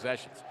away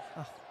possessions.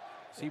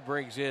 He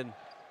brings in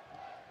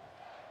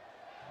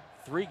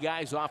 3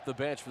 guys off the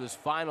bench for this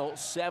final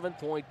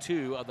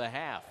 7.2 of the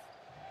half.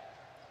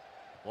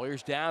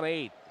 Warriors down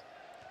 8.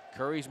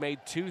 Curry's made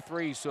 2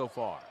 threes so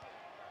far.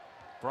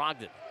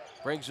 Brogdon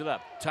brings it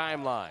up.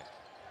 Timeline.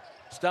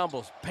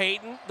 Stumbles.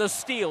 Payton, the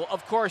steal.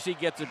 Of course he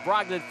gets it.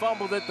 Brogdon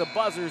fumbled it. The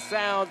buzzer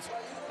sounds,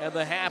 and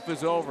the half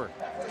is over.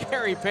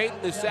 Gary Payton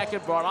II,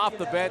 brought off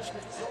the bench,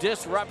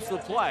 disrupts the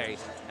play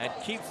and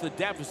keeps the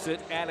deficit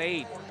at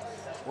 8.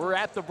 We're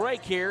at the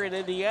break here in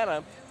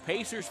Indiana.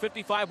 Pacers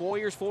 55,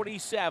 Warriors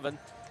 47.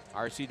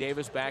 R.C.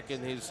 Davis back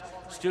in his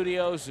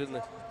studios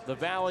in the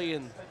Valley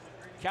in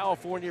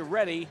California,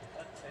 ready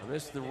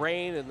amidst the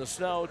rain and the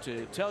snow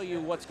to tell you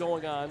what's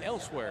going on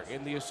elsewhere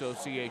in the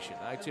association.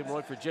 I'm Tim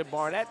Roy for Jim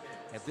Barnett,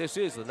 and this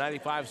is the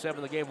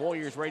 95.7 The Game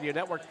Warriors Radio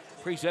Network,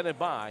 presented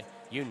by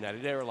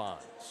United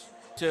Airlines.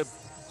 To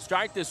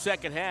start this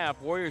second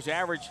half, Warriors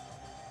average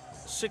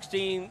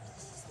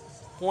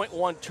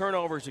 16.1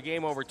 turnovers a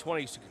game over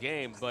 26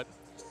 games, but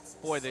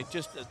boy, they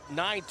just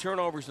 9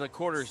 turnovers in the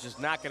quarter is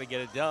just not going to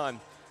get it done.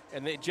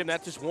 And Jim,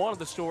 that's just one of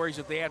the stories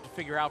that they have to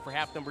figure out for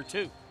half number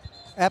 2.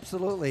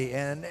 Absolutely,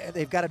 and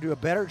they've got to do a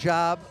better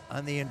job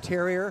on the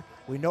interior.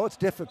 We know it's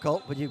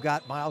difficult when you've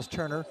got Miles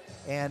Turner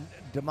and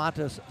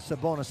Domantas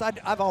Sabonis.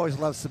 I've always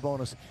loved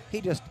Sabonis.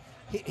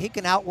 He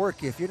can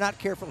outwork you. If you're not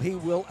careful, he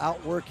will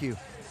outwork you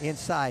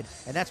inside,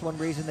 and that's one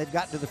reason they've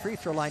gotten to the free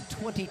throw line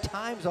 20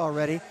 times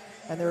already,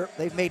 and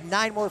they've made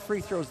 9 more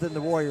free throws than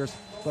the Warriors,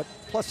 but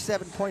plus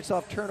 7 points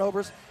off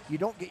turnovers. You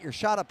don't get your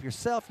shot up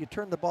yourself. You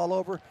turn the ball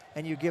over,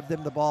 and you give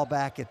them the ball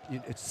back.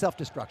 It's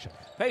self-destruction.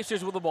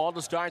 Pacers with the ball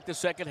to start the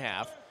second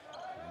half.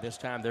 This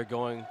time they're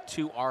going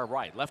to our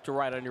right, left to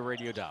right on your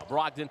radio dial.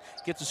 Brogdon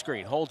gets a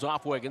screen, holds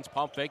off Wiggins,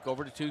 pump fake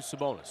over to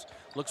Sabonis.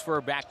 Looks for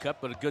a back cut,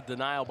 but a good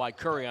denial by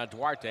Curry on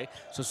Duarte.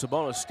 So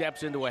Sabonis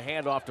steps into a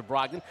handoff to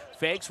Brogdon,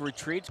 fakes,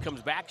 retreats,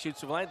 comes back,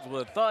 shoots the lens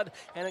with a thud,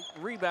 and it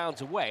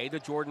rebounds away to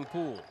Jordan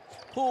Poole.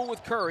 Poole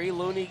with Curry,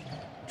 Looney,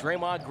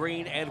 Draymond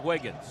Green, and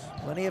Wiggins.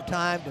 Plenty of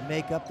time to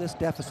make up this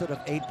deficit of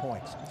 8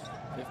 points.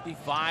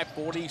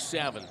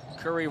 55-47.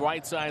 Curry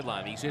right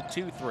sideline. He's hit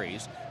 2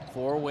 threes.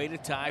 4 away to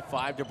tie,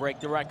 5 to break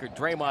the record.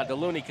 Draymond to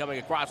Looney coming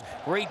across,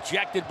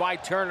 rejected by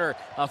Turner.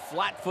 A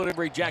flat-footed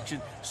rejection.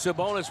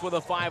 Sabonis with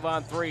a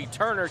 5-on-3.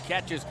 Turner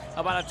catches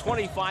about a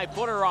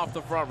 25-footer off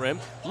the front rim.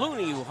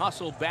 Looney, who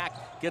hustled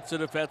back, gets a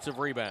defensive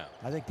rebound.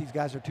 I think these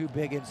guys are too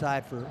big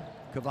inside for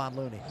Kevon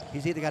Looney.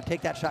 He's either got to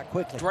take that shot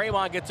quickly.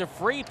 Draymond gets a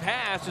free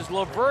pass as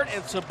LeVert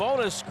and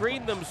Sabonis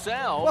screen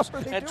themselves,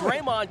 and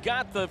Draymond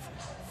got the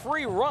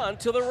free run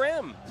to the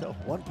rim. So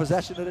 1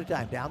 possession at a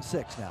time, down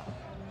 6 now.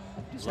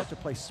 You just have to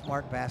play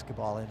smart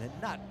basketball and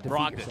not defeat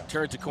Brogdon yourself.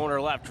 turns the corner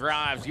left,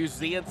 drives, uses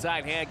the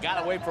inside hand,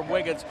 got away from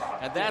Wiggins,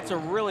 and that's a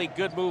really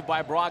good move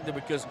by Brogdon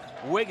because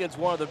Wiggins,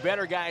 one of the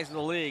better guys in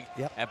the league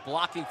at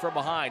blocking from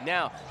behind.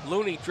 Now,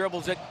 Looney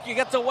dribbles it, he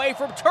gets away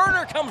from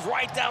Turner, comes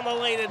right down the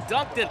lane and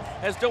dunked it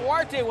as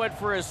Duarte went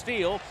for a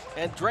steal,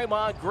 and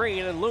Draymond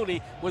Green and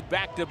Looney with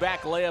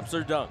back-to-back layups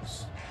or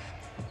dunks.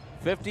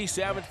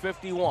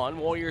 57-51,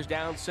 Warriors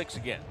down 6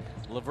 again.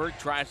 LeVert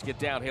tries to get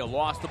downhill,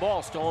 lost the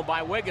ball, stolen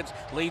by Wiggins,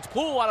 leads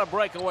Poole on a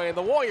breakaway, and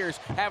the Warriors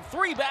have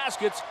 3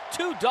 baskets,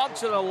 2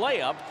 dunks, and a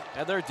layup,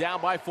 and they're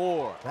down by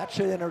 4. That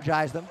should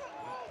energize them.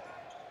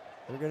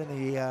 They're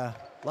getting the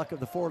luck of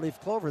the 4-leaf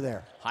clover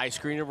there. High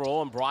screen and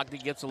roll, and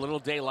Brogdon gets a little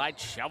daylight,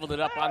 shoveled it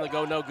up on the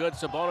go, no good.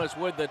 Sabonis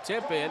with the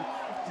tip in.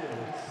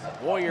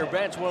 Warrior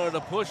bench wanted to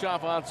push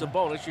off on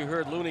Sabonis. You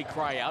heard Looney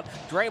cry out.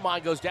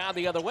 Draymond goes down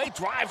the other way,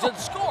 drives and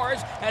scores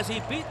as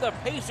he beat the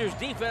Pacers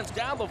defense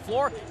down the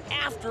floor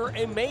after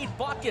a made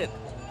bucket.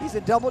 He's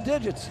in double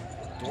digits.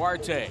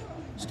 Duarte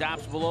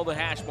stops below the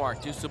hash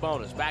mark to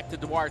Sabonis. Back to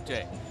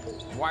Duarte.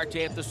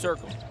 Duarte at the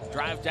circle.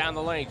 Drives down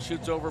the lane,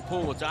 shoots over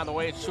Poole. It's on the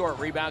way, it's short.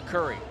 Rebound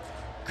Curry.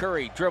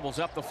 Curry dribbles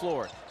up the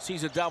floor,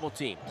 sees a double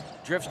team,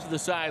 drifts to the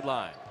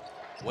sideline,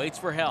 waits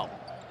for help.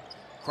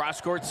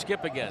 Cross-court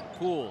skip again.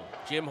 Poole,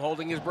 Jim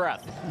holding his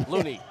breath.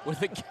 Looney with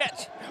the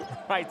catch,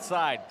 right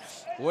side,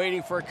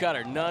 waiting for a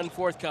cutter. None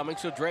forthcoming,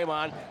 so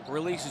Draymond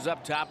releases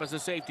up top as a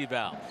safety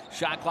valve.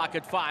 Shot clock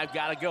at 5,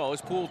 gotta go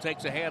as Poole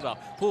takes a handoff.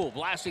 Poole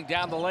blasting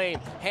down the lane,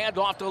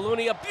 handoff to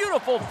Looney. A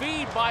beautiful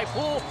feed by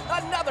Poole.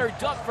 Another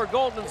dunk for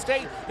Golden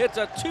State. It's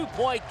a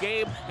 2-point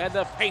game, and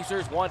the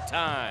Pacers want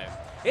time.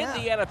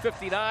 Indiana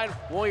 59,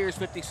 Warriors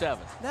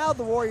 57. Now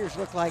the Warriors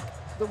look like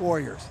the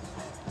Warriors.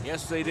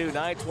 Yes, they do.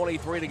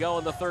 9:23 to go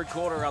in the third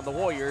quarter on the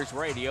Warriors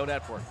Radio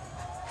Network.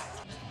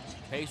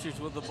 Pacers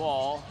with the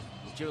ball.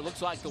 It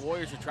looks like the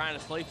Warriors are trying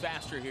to play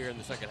faster here in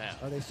the second half.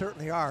 Oh, they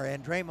certainly are.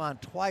 And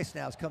Draymond twice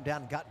now has come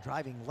down and got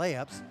driving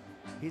layups.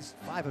 He's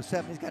 5 of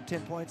 7. He's got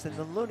 10 points. And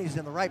then Looney's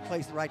in the right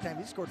place at the right time.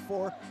 He scored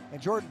 4.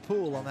 And Jordan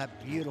Poole on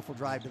that beautiful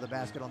drive to the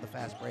basket on the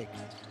fast break.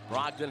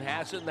 Brogdon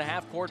has it in the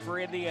half court for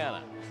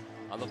Indiana.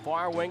 On the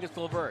far wing, it's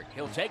LeVert.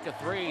 He'll take a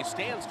 3.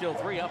 Standstill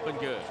 3 up and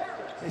good.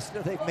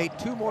 They've made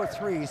 2 more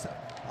threes,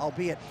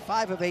 albeit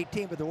 5 of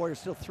 18, but the Warriors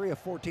still 3 of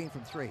 14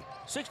 from 3.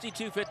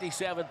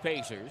 62-57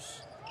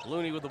 Pacers.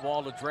 Looney with the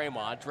ball to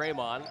Draymond.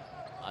 Draymond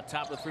on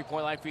top of the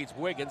three-point line feeds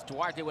Wiggins.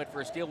 Duarte went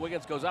for a steal.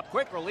 Wiggins goes up.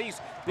 Quick release.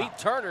 Beat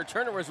Turner.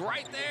 Turner was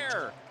right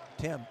there.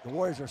 Tim, the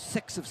Warriors are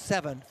 6 of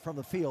 7 from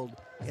the field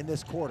in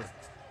this quarter.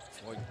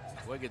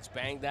 Wiggins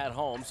banged that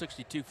home.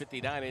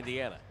 62-59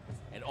 Indiana.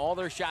 And all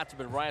their shots have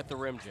been right at the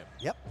rim, Jim.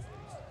 Yep.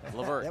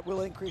 LeVert. That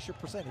will increase your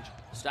percentage.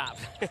 Stop.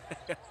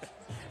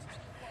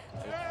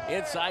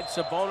 Inside,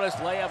 Sabonis,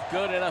 layup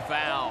good and a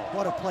foul.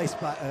 What a place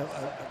by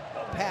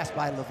pass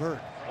by LeVert.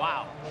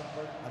 Wow.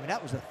 I mean,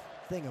 that was a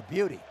thing of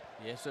beauty.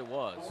 Yes, it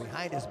was.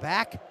 Behind his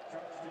back,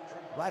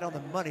 right on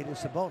the money to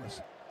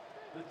Sabonis.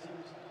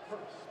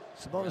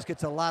 Sabonis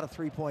gets a lot of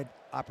three-point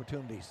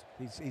opportunities.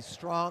 He's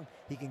strong.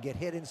 He can get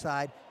hit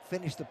inside,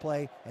 finish the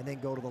play, and then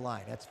go to the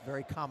line. That's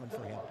very common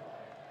for him.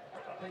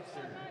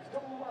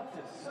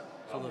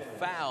 So the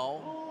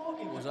foul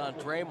was on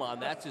Draymond.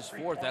 That's his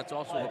 4th. That's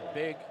also a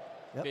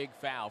big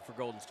foul for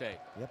Golden State.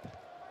 Yep.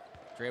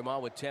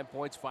 Draymond with 10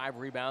 points, 5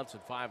 rebounds,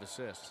 and 5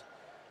 assists.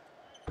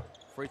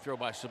 Free throw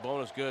by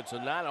Sabonis good. So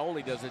not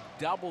only does it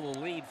double the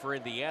lead for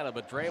Indiana,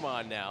 but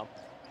Draymond now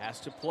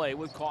has to play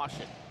with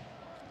caution.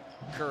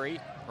 Curry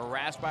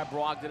harassed by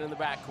Brogdon in the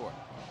backcourt.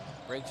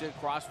 Brings it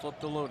across, flip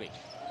to Looney.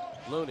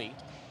 Looney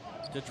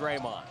to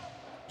Draymond.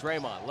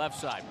 Draymond, left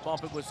side,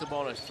 bump it with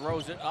Sabonis,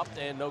 throws it up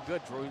and no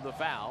good, drew the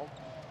foul.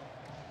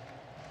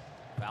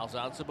 Foul's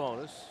on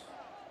Sabonis,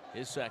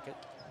 his second.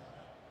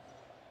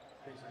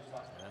 And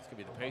that's going to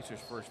be the Pacers'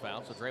 first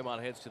foul, so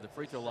Draymond heads to the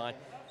free throw line.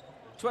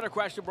 Twitter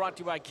question brought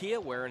to you by Kia.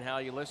 Where and how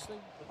are you listening?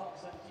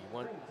 You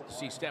want to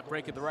see Steph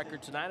breaking the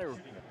record tonight, or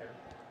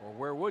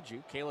where would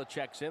you? Kayla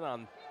checks in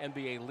on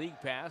NBA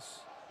League Pass.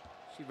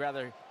 She'd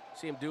rather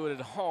see him do it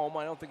at home.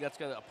 I don't think that's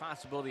a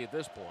possibility at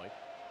this point.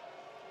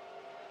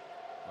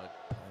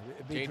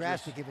 It'd be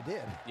drastic if it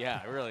did.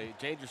 Yeah, really.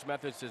 Dangerous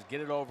Method says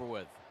get it over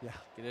with. Yeah.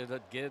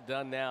 Get it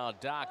done now.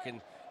 Doc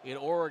in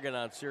Oregon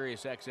on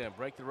Sirius XM.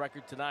 Break the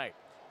record tonight.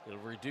 It'll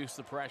reduce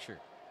the pressure.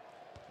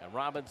 And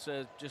Robin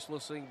says just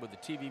listening with the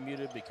TV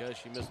muted because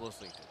she missed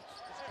listening to us.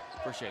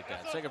 Appreciate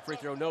that. Second free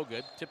throw, no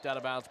good. Tipped out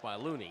of bounds by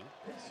Looney.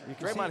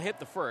 Draymond hit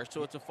the first,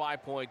 so it's a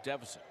 5-point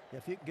deficit.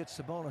 If you can get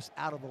Sabonis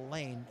out of the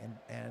lane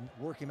and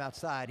work him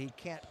outside, he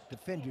can't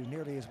defend you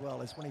nearly as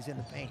well as when he's in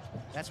the paint.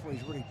 That's where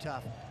he's really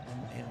tough,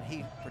 and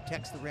he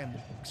protects the rim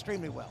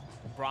extremely well.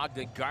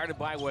 Brogdon guarded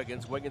by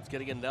Wiggins. Wiggins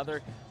getting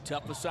another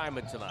tough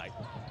assignment tonight,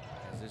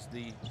 as is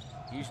the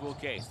usual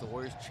case. The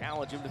Warriors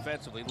challenge him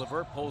defensively.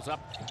 LeVert pulls up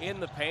in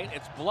the paint.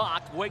 It's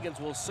blocked. Wiggins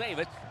will save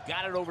it.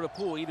 Got it over to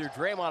Poole. Either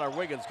Draymond or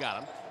Wiggins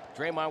got him.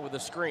 Draymond with a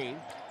screen.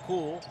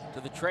 Poole to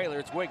the trailer.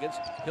 It's Wiggins.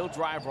 He'll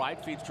drive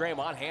right. Feeds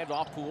Draymond. Hand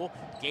off Poole.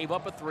 Gave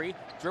up a 3.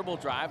 Dribble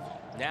drive.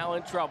 Now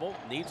in trouble.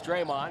 Needs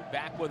Draymond.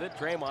 Back with it.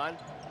 Draymond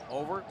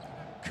over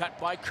Cut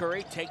by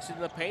Curry, takes it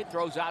in the paint,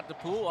 throws out to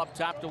Poole, up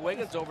top to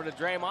Wiggins, over to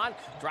Draymond,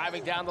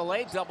 driving down the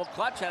lane, double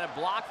clutch, had it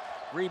blocked.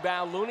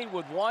 Rebound Looney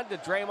with one to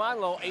Draymond,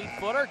 little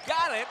 8-footer,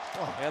 got it.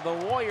 And the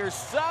Warriors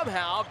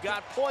somehow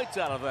got points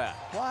out of that.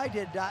 Why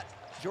did not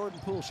Jordan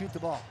Poole shoot the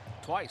ball?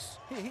 Twice.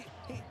 He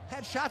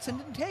had shots and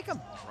didn't take them.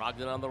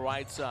 Brogdon on the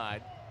right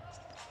side.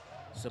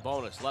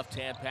 Sabonis,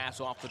 left-hand pass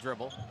off the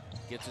dribble.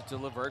 Gets it to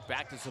LeVert,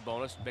 back to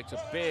Sabonis, makes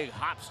a big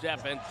hop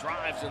step and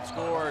drives and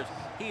scores.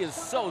 He is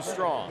so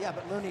strong. Yeah,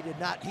 but Looney did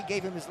not. He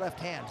gave him his left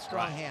hand,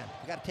 strong hand.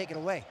 You got to take it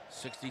away.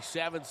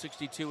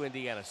 67-62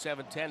 Indiana,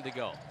 7:10 to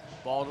go.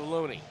 Ball to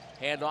Looney,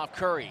 hand off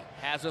Curry,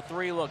 has a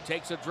three look,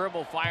 takes a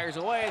dribble, fires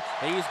away,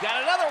 and he's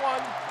got another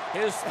one.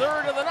 His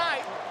third of the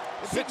night.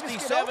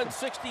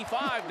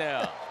 67-65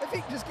 now. If he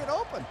can just get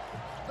open.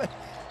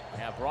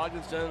 Yeah,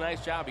 Brogdon's done a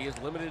nice job. He has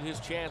limited his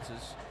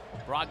chances.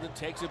 Brogdon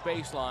takes a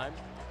baseline.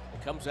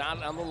 Comes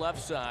out on the left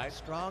side.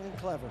 Strong and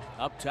clever.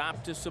 Up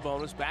top to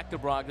Sabonis, back to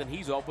Brogdon.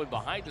 He's open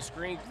behind the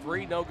screen.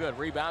 Three, no good.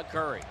 Rebound,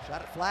 Curry.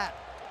 Shot it flat.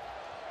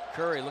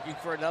 Curry looking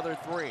for another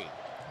three.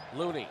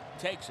 Looney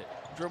takes it.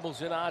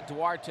 Dribbles in on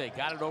Duarte.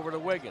 Got it over to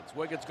Wiggins.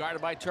 Wiggins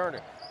guarded by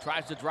Turner.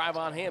 Tries to drive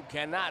on him.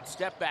 Cannot.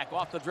 Step back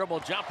off the dribble.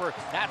 Jumper.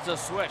 That's a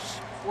swish.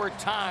 We're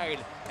tied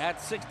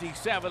at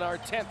 67. Our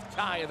 10th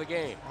tie of the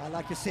game. I'd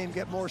like to see him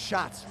get more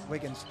shots,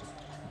 Wiggins.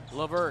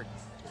 LeVert.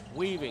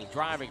 Weaving,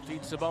 driving,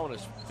 feeds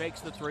Sabonis, fakes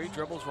the three,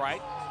 dribbles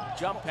right,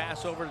 jump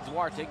pass over to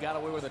Duarte, got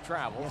away with a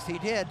travel. Yes, he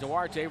did.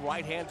 Duarte,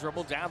 right-hand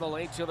dribble down the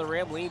lane to the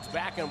rim, leans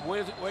back, and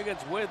Wiggins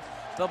with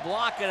the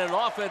block and an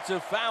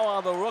offensive foul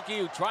on the rookie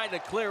who tried to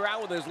clear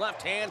out with his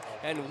left hand,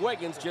 and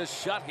Wiggins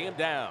just shut him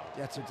down.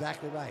 That's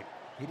exactly right.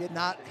 He did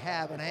not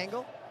have an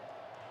angle.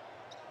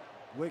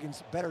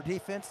 Wiggins better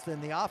defense than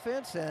the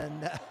offense,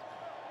 and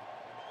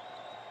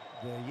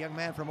the young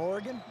man from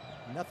Oregon,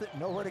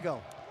 nowhere to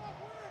go.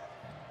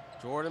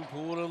 Jordan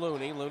Poole to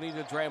Looney. Looney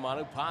to Draymond,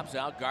 who pops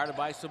out, guarded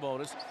by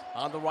Sabonis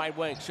on the right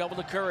wing. Shovel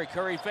to Curry.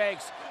 Curry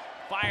fakes,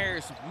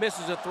 fires,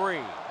 misses a three.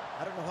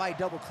 I don't know why he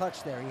double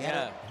clutched there. He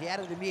had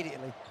it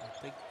immediately.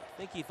 I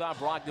think he thought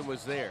Brogdon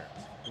was there.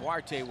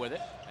 Duarte with it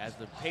as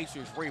the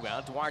Pacers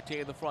rebound. Duarte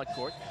in the front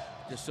court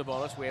to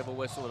Sabonis. We have a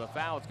whistle and a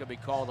foul. It's going to be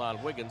called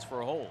on Wiggins for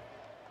a hold.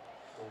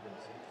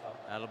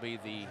 That'll be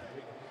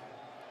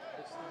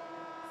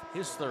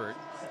his third,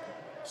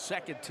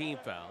 second team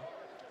foul.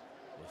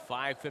 With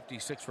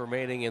 5:56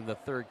 remaining in the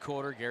third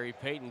quarter, Gary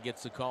Payton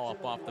gets the call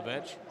up off the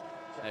bench.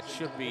 That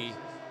should be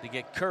to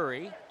get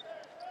Curry.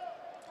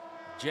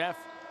 Jeff,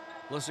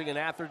 listening in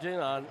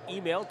Atherton on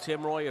email,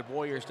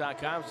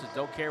 timroy@warriors.com, says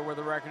don't care where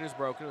the record is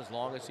broken as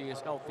long as he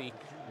is healthy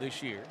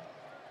this year.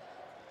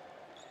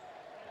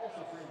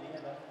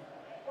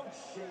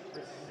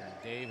 And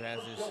Dave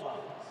has his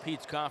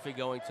Pete's Coffee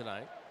going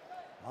tonight.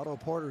 Otto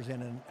Porter's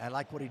in, and I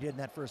like what he did in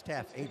that first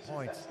half. 8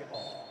 points.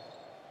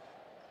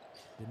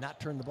 Did not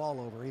turn the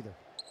ball over either.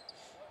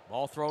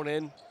 Ball thrown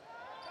in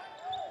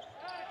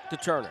to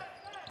Turner.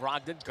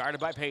 Brogdon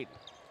guarded by Payton.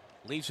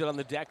 Leaves it on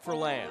the deck for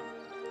Lamb.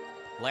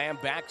 Lamb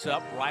backs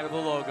up right of the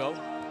logo.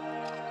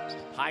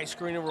 High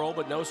screen and roll,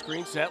 but no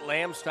screen set.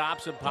 Lamb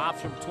stops and pops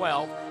from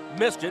 12.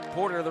 Missed it.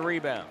 Porter the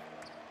rebound.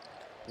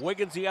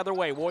 Wiggins the other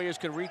way. Warriors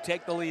can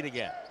retake the lead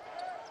again.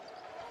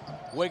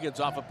 Wiggins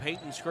off a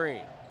Payton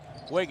screen.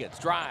 Wiggins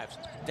drives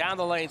down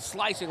the lane,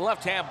 slicing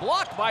left hand,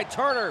 blocked by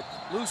Turner.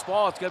 Loose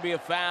ball. It's going to be a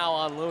foul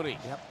on Looney.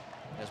 Yep.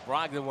 As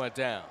Brogdon went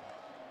down.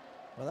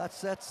 Well,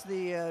 that's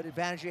the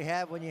advantage you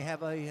have when you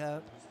have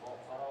a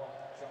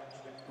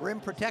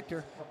rim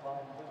protector.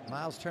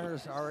 Miles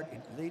Turner's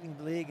already leading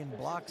the league in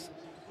blocks,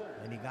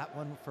 and he got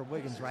one for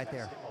Wiggins right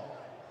there.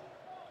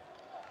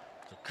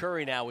 So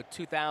Curry now with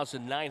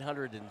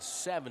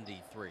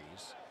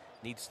 2,973s.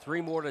 Needs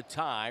 3 more to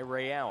tie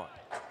Ray Allen.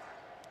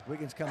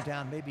 Wiggins come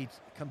down, maybe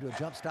come to a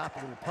jump stop, a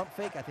little pump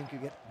fake. I think you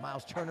get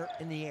Miles Turner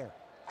in the air.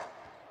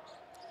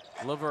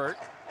 LeVert.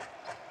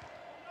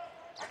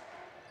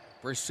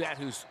 Brissett,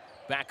 who's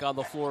back on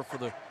the floor for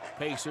the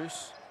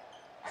Pacers.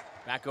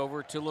 Back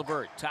over to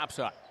LeVert, top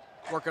side.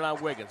 Working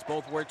on Wiggins,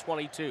 both wear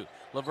 22.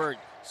 LeVert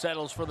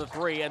settles for the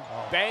three and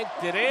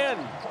banked it in.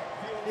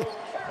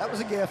 That was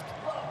a gift.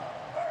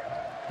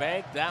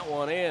 Banked that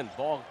one in.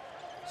 Ball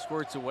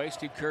squirts away.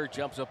 Steve Kerr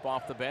jumps up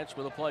off the bench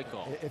with a play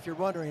call. If you're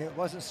wondering, it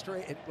wasn't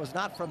straight. It was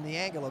not from the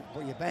angle of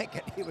where you bank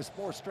it. It was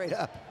more straight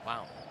up.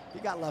 Wow. He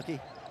got lucky.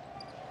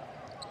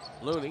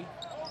 Looney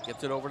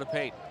gets it over to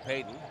Payton.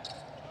 Payton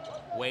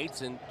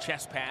waits and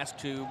chest pass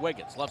to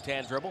Wiggins.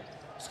 Left-hand dribble.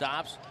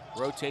 Stops.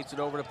 Rotates it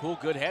over to Poole.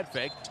 Good head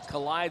fake.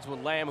 Collides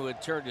with Lamb, who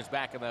had turned his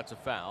back, and that's a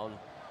foul. And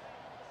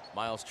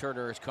Miles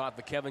Turner has caught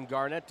the Kevin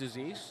Garnett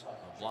disease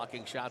of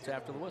blocking shots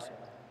after the whistle.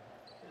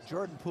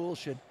 Jordan Poole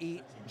should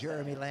eat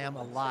Jeremy Lamb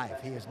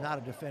alive. He is not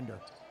a defender.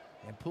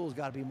 And Poole's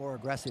got to be more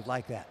aggressive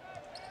like that.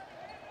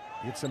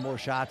 Get some more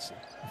shots.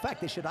 In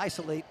fact, they should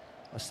isolate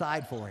a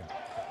side for him.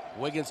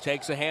 Wiggins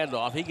takes a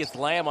handoff. He gets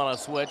Lamb on a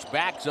switch,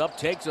 backs up,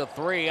 takes a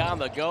three on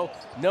the go.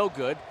 No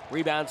good.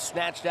 Rebound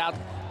snatched out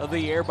of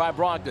the air by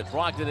Brogdon.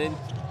 Brogdon in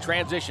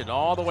Transition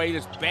all the way,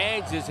 just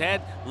bangs his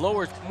head,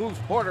 moves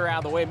Porter out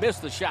of the way,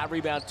 missed the shot,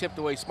 rebound tipped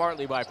away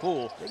smartly by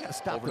Poole. They got to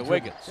stop over the to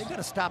Wiggins. They got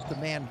to stop the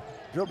man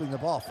dribbling the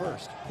ball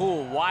first.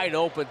 Poole wide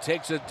open,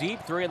 takes a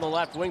deep three in the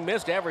left wing,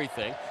 missed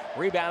everything.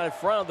 Rebound in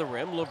front of the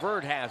rim,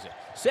 LeVert has it.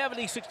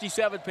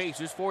 70-67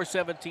 Pacers,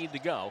 4:17 to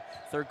go,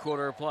 third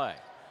quarter of play.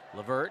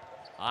 LeVert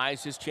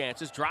eyes his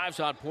chances, drives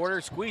on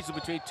Porter, squeezes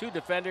between two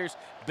defenders,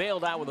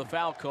 bailed out with a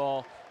foul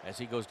call as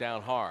he goes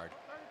down hard.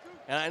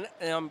 And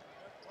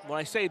when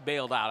I say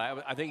bailed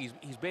out, I think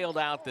he's bailed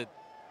out that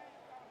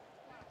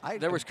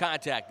there was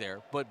contact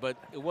there, but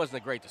it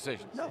wasn't a great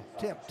decision. No,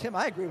 Tim,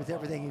 I agree with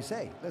everything you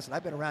say. Listen,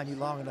 I've been around you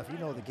long enough. You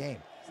know the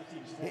game.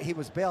 He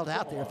was bailed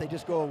out there. If they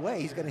just go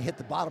away, he's going to hit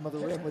the bottom of the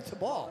rim with the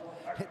ball.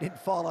 It didn't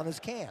fall on his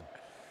can.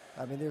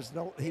 I mean,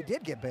 he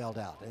did get bailed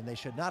out, and they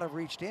should not have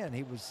reached in.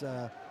 He was,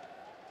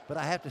 but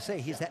I have to say,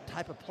 he's that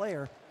type of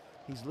player.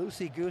 He's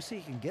loosey-goosey.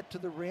 He can get to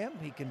the rim.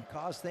 He can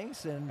cause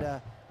things,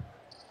 and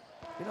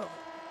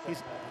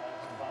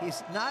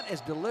he's not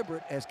as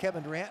deliberate as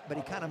Kevin Durant, but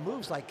he kind of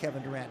moves like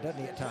Kevin Durant,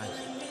 doesn't he, at times?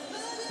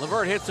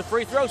 LeVert hits the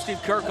free throw.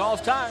 Steve Kerr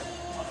calls time.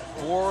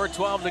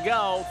 4:12 to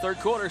go, third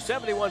quarter,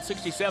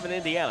 71-67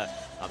 Indiana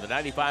on the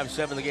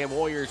 95.7 The Game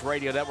Warriors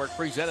Radio Network,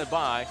 presented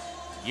by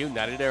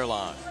United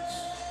Airlines.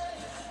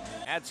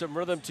 Add some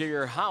rhythm to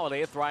your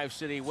holiday at Thrive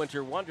City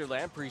Winter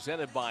Wonderland,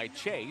 presented by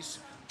Chase.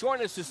 Join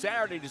us this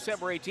Saturday,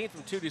 December 18th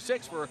from 2 to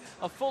 6 for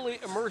a fully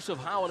immersive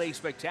holiday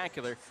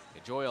spectacular.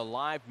 Enjoy a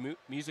live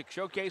music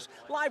showcase,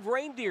 live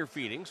reindeer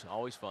feedings,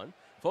 always fun,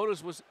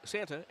 photos with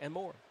Santa, and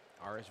more.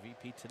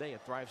 RSVP today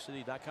at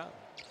thrivecity.com.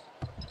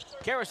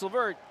 Karis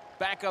LeVert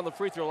back on the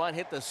free throw line,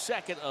 hit the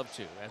second of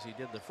two as he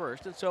did the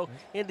first. And so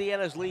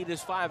Indiana's lead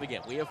is 5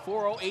 again. We have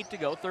 4:08 to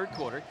go, third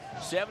quarter,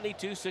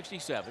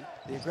 72-67.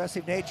 The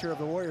aggressive nature of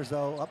the Warriors,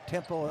 though,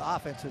 up-tempo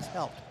offense has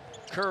helped.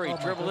 Curry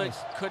dribbled it,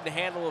 couldn't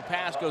handle the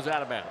pass, goes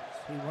out of bounds.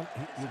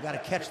 You've got to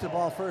catch the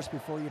ball first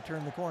before you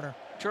turn the corner.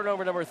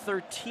 Turnover number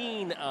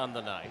 13 on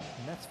the night.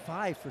 And that's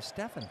 5 for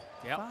Stephen.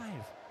 Yep. 5.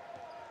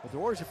 But the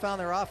Warriors have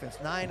found their offense,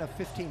 9 of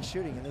 15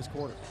 shooting in this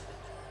quarter.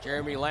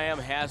 Jeremy Lamb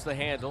has the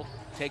handle,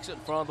 takes it in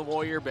front of the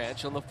Warrior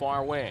bench on the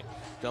far wing.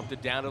 Dumped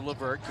it down to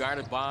LeVert,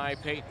 guarded by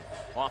Payton.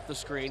 Off the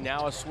screen,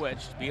 now a switch.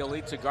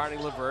 Bielitsa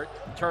guarding LeVert.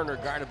 Turner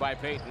guarded by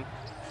Payton.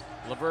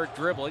 LeVert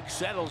dribbling,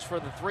 settles for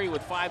the three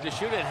with 5 to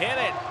shoot and hit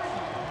it.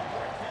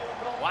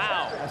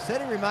 Wow. I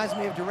said he reminds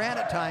me of Durant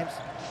at times.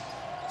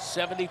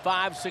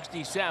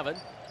 75-67.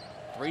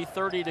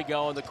 3:30 to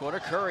go in the quarter.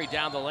 Curry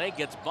down the lane,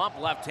 gets bumped,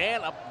 left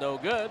hand, up, no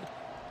good.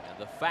 And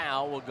the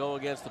foul will go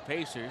against the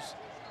Pacers.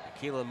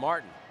 Keelan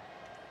Martin.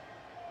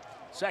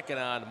 Second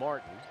on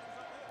Martin.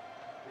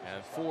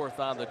 And fourth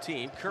on the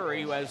team.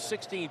 Curry, who has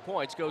 16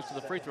 points, goes to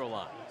the free throw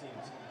line.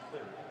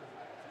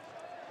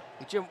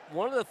 Jim,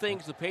 one of the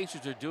things the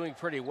Pacers are doing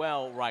pretty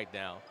well right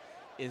now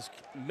is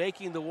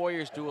making the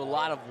Warriors do a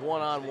lot of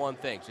one-on-one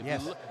things. If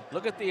you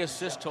look at the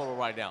assist total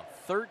right now,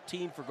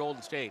 13 for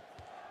Golden State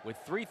with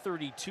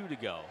 3:32 to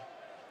go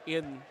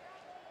in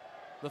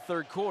the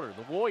third quarter.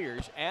 The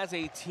Warriors, as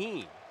a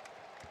team,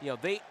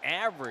 they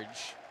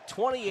average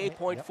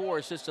 28.4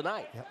 assists a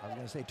night. Yep, I was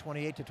going to say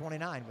 28 to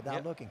 29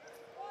 without looking.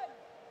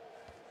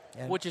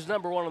 And which is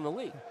number one in the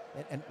league.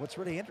 And what's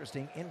really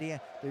interesting,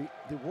 Indiana,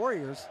 the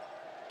Warriors,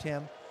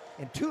 Tim,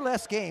 in 2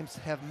 less games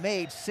have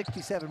made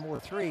 67 more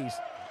threes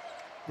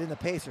than the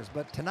Pacers.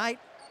 But tonight,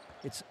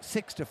 it's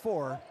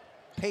 6-4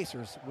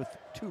 Pacers with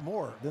 2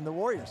 more than the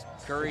Warriors.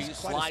 Curry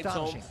slides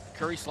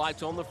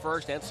home the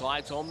first and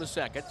slides home the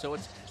second. So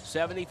it's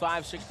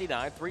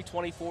 75-69,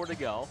 3:24 to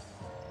go.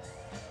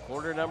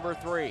 Quarter number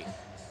 3.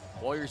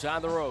 Warriors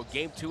on the road.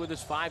 Game 2 of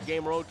this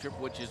 5-game road trip,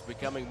 which is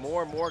becoming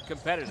more and more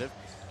competitive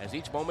as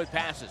each moment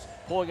passes.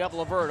 Pulling up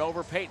LeVert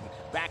over Payton.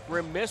 Back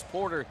rim miss.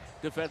 Porter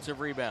defensive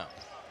rebound.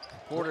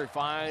 Porter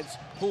finds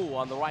Poole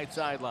on the right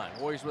sideline.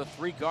 Warriors with a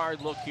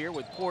 3-guard look here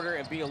with Porter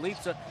and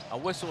Bielitsa. A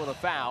whistle and a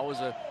foul. It was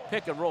a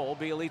pick and roll.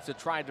 Bielitsa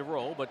tried to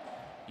roll, but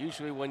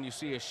usually when you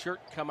see a shirt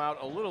come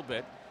out a little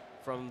bit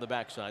from the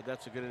backside,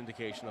 that's a good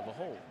indication of a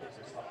hold.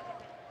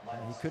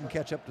 And he couldn't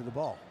catch up to the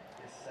ball.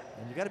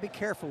 And you got to be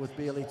careful with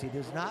Bielitsa. He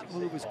does not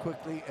move as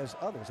quickly as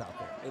others out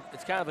there.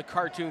 It's kind of the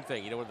cartoon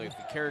thing, where the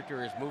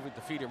character is moving,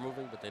 the feet are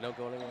moving, but they don't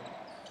go anywhere.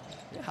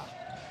 Yeah.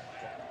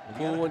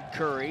 Poole and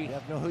Curry. You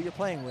have to know who you're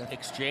playing with.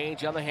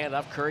 Exchange on the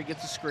handoff. Curry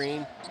gets a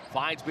screen.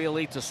 Finds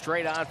Bielitsa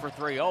straight on for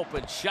 3.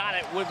 Open. Shot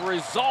it with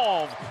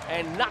resolve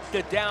and knocked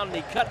it down. And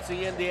he cuts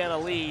the Indiana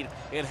lead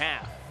in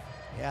half.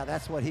 Yeah,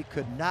 that's what he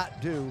could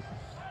not do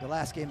the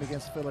last game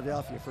against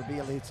Philadelphia for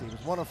Bielitsa. He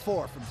was 1 of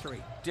 4 from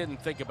 3.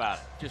 Didn't think about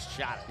it. Just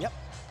shot it. Yep.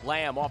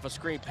 Lamb off a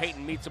screen.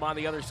 Payton meets him on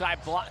the other side.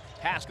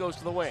 Pass goes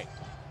to the wing.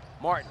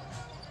 Martin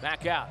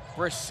back out.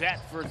 Brissett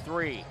for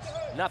 3.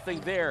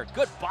 Nothing there.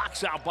 Good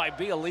box out by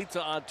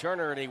Bielitsa on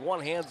Turner, and he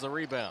one-hands the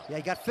rebound. Yeah,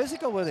 he got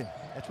physical with him.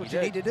 That's what you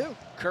need to do.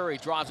 Curry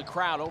draws a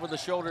crowd over the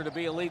shoulder to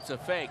Bielitsa.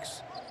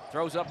 Fakes.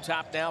 Throws up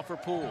top now for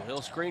Poole.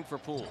 He'll screen for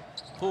Poole.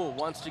 Poole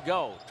wants to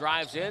go.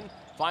 Drives in.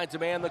 Finds a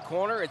man in the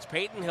corner. It's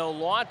Payton. He'll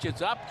launch.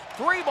 It's up.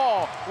 3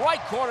 ball. Right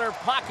corner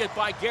pocket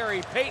by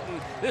Gary Payton.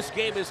 This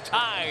game is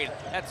tied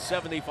at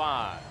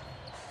 75.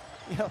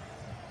 You know,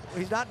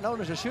 he's not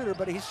known as a shooter,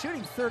 but he's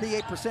shooting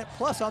 38%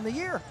 plus on the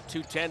year.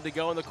 2:10 to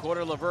go in the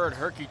quarter. Laverne,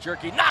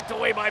 herky-jerky, knocked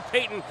away by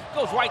Payton.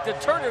 Goes right to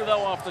Turner,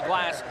 though, off the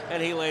glass,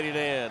 and he laid it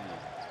in.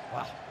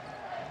 Wow.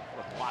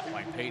 What a block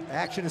by Payton.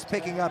 Action is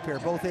picking up here,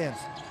 both ends.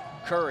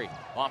 Curry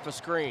off a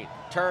screen.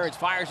 Turns,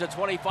 fires a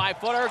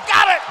 25-footer.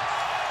 Got it!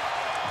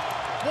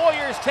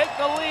 Warriors take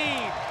the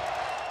lead.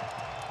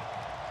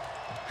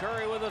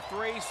 Curry with a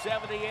 3,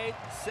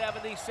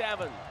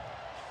 78-77.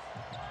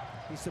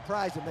 He's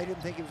surprised them. They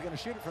didn't think he was going to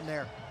shoot it from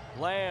there.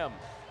 Lamb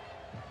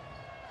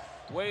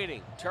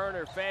waiting.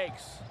 Turner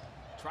fakes.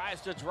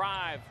 Tries to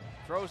drive.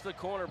 Throws the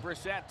corner.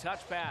 Brissett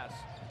touch pass.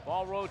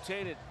 Ball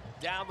rotated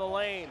down the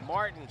lane.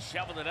 Martin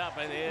shoveled it up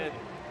and in.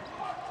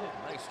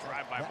 Nice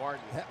drive by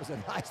Martin. That was a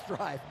nice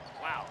drive.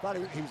 Wow. Thought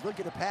he was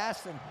looking to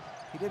pass, and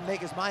he didn't make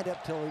his mind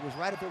up till he was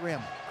right at the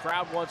rim.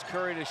 Crowd wants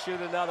Curry to shoot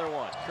another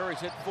one. Curry's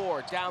hit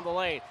 4 down the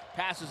lane.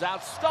 Passes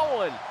out,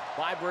 stolen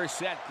by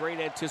Brissett. Great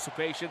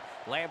anticipation.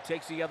 Lamb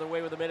takes the other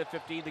way with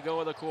 1:15 to go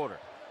in the quarter.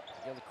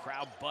 Again, the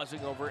crowd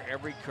buzzing over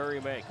every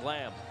Curry make.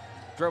 Lamb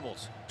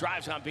dribbles,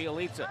 drives on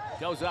Bielitsa,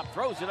 goes up,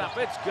 throws it up.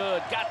 It's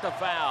good. Got the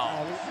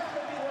foul.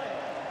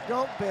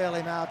 Don't bail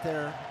him out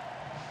there,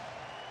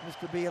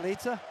 Mr.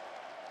 Bielitsa.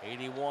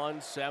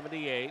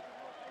 81-78.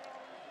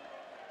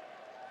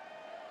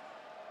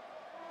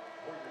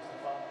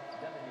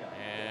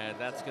 And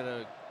that's going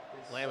to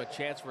Lamb a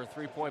chance for a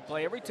 3-point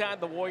play. Every time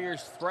the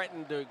Warriors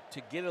threaten to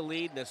get a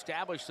lead and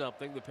establish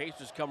something, the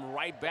Pacers come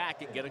right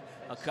back and get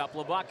a couple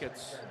of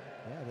buckets.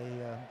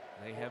 Yeah,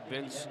 they have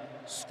been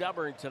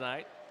stubborn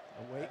tonight.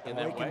 Awaken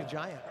the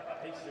giant.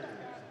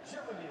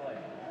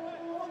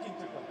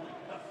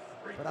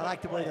 But I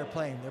like the way they're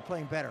playing. They're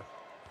playing better.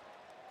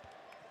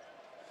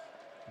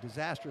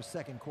 Disastrous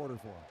second quarter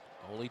for them.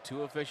 Only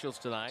 2 officials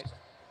tonight.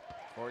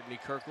 Courtney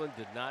Kirkland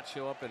did not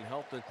show up and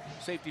help the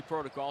safety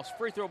protocols.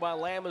 Free throw by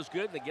Lamb is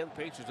good. And again,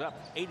 Pacers up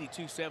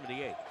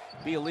 82-78.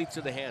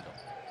 Bielitsa the handle.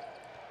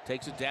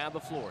 Takes it down the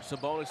floor.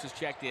 Sabonis is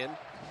checked in.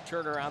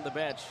 Turner on the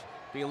bench.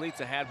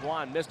 Bielitsa had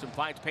one, missed him,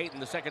 finds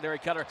Payton, the secondary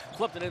cutter,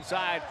 flipped it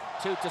inside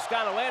to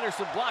Toscano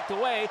Anderson, blocked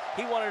away.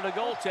 He wanted a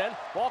goaltend.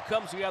 Ball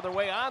comes the other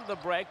way on the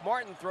break.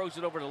 Martin throws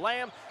it over to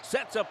Lamb,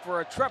 sets up for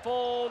a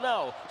triple.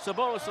 No.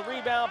 Sabonis the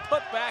rebound,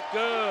 put back,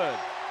 good.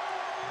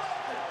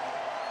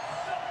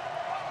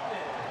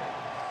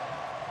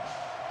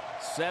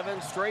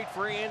 Seven straight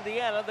for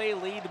Indiana. They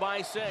lead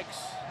by 6.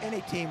 Any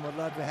team would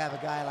love to have a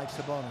guy like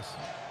Sabonis.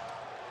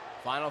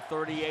 Final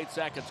 38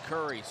 seconds.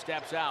 Curry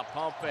steps out,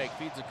 pump fake,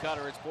 feeds a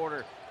cutter. It's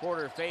Porter.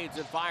 Porter fades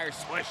and fires.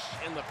 Swish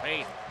in the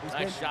paint.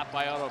 Nice shot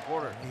by Otto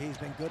Porter. He's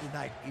been good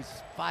tonight. He's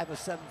 5 of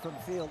 7 from the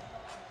field.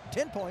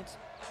 10 points.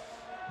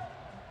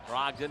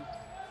 Brogdon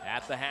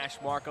at the hash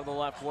mark on the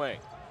left wing.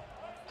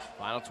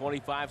 Final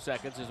 25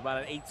 seconds. There's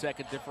about an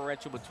 8-second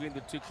differential between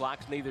the 2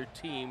 clocks. Neither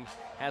team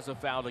has a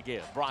foul to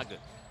give. Brogdon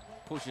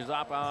pushes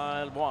up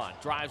on Juan.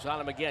 Drives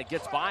on him again.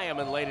 Gets by him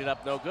and laid it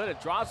up no good.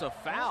 It draws a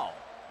foul.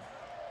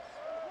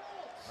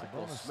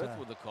 Michael Smith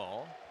with the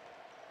call.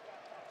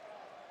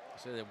 He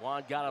said that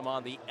Juan got him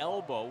on the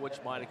elbow,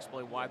 which might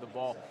explain why the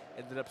ball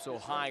ended up so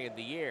high in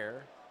the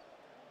air.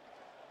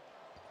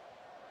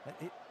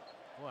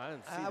 Well, I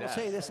didn't see that. I will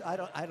say this, I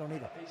don't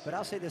either, but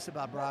I'll say this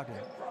about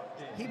Brogdon.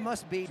 He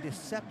must be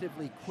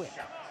deceptively quick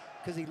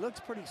because he looks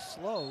pretty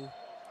slow,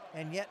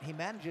 and yet he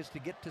manages to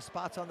get to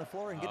spots on the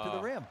floor and get to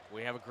the rim.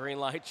 We have a green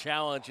light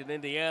challenge in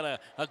Indiana.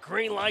 A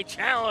green light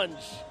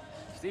challenge.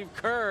 Steve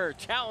Kerr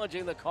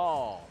challenging the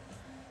call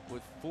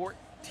with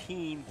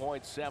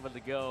 14.7 to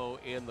go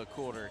in the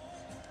quarter.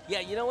 Yeah,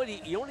 you know what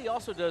he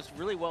also does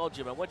really well,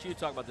 Jim. I want you to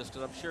talk about this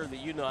because I'm sure that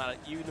you knew how to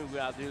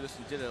do this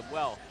and did it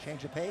well.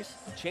 Change of pace?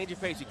 Change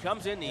of pace. He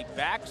comes in, he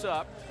backs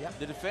up. Yep.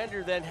 The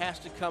defender then has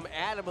to come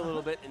at him a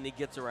little bit, and he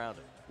gets around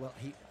it. Well,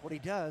 what he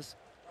does,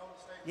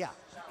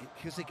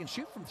 because he can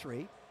shoot from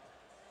 3,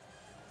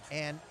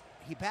 and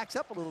he backs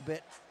up a little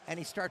bit, and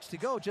he starts to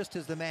go just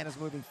as the man is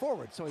moving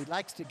forward. So he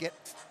likes to get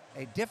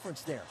a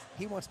difference there.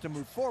 He wants to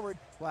move forward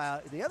while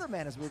the other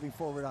man is moving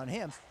forward on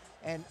him,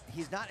 and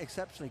he's not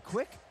exceptionally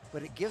quick,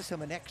 but it gives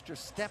him an extra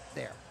step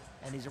there,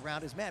 and he's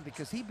around his man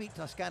because he beat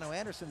Toscano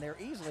Anderson there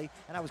easily,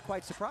 and I was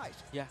quite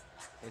surprised. Yeah,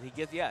 and he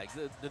gets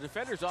the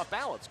defender's off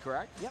balance,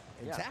 correct? Yep,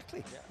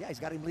 exactly. Yeah, he's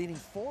got him leaning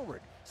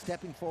forward,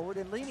 stepping forward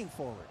and leaning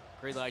forward.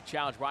 Green light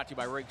challenge brought to you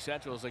by Ring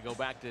Central as they go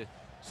back to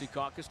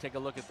Secaucus. Take a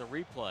look at the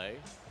replay.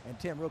 And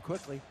Tim, real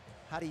quickly,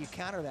 how do you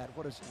counter that?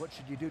 What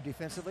should you do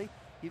defensively?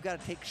 You've got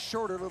to take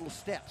shorter little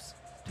steps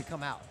to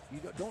come out.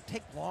 You don't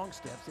take long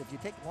steps. If you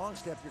take long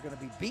steps, you're going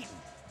to be beaten.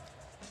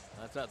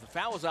 The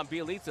foul was on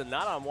Bielitsa,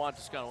 not on Juan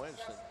Toscano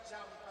Anderson.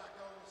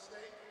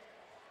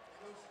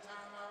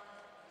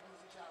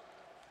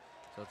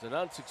 So it's an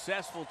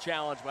unsuccessful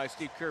challenge by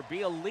Steve Kerr.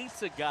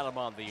 Bielitsa got him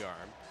on the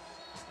arm,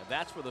 and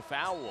that's where the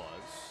foul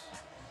was.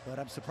 But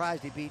I'm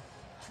surprised he beat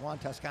Juan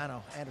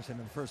Toscano Anderson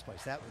in the first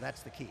place.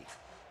 That's the key.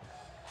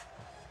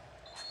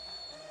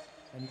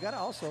 And you got to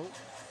also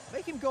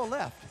make him go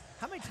left.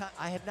 How many times?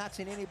 I have not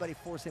seen anybody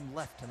force him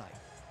left tonight.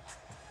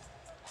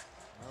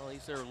 Well,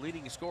 he's their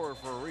leading scorer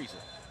for a reason.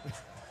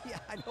 Yeah,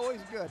 I know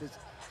he's good.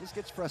 This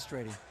gets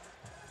frustrating.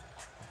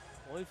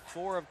 Only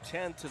 4 of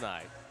 10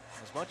 tonight.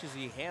 As much as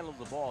he handled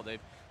the ball, they've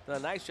done a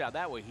nice job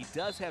that way. He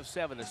does have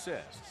 7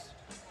 assists.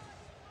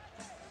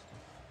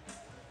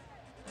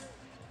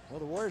 Well,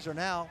 the Warriors are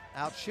now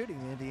out shooting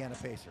the Indiana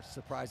Pacers.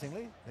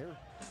 Surprisingly, they're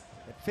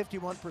at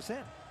 51%.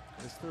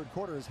 This third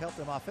quarter has helped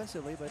them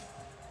offensively, but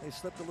they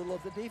slipped a little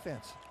of the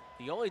defense.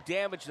 The only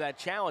damage to that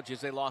challenge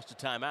is they lost a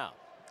timeout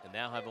and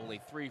now have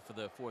only 3 for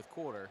the fourth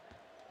quarter.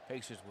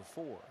 Pacers with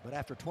 4. But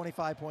after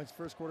 25 points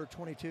first quarter,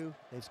 22,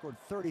 they've scored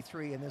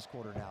 33 in this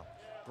quarter now.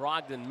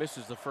 Brogdon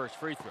misses the first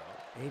free throw.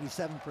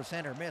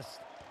 87% are missed.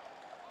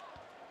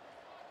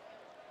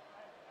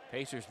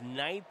 Pacers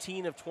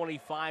 19 of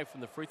 25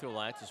 from the free throw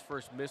line. It's his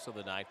first miss of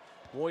the night.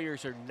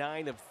 Warriors are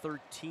 9 of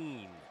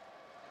 13.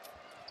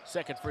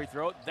 Second free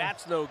throw,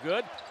 that's no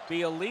good.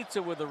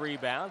 Bjelica with the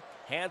rebound,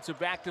 hands it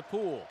back to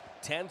Poole.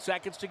 10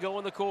 seconds to go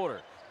in the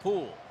quarter.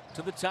 Poole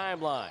to the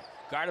timeline,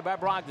 guarded by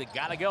Brogdon.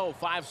 Gotta go,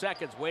 5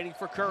 seconds, waiting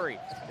for Curry.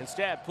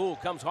 Instead, Poole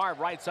comes hard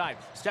right side,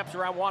 steps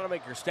around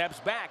Wanamaker, steps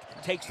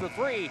back, takes the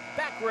 3,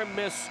 back rim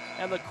miss,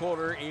 and the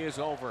quarter is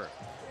over.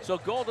 So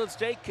Golden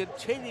State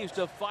continues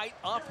to fight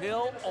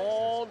uphill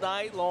all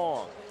night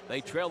long.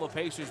 They trail the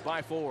Pacers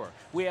by 4.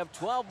 We have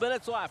 12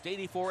 minutes left,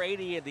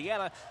 84-80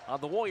 Indiana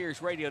on the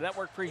Warriors Radio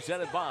Network,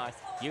 presented by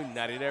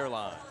United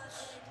Airlines.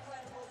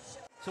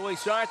 So we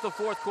start the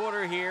fourth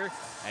quarter here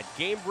at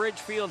Gamebridge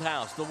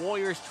Fieldhouse. The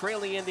Warriors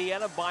trailing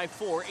Indiana by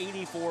 4,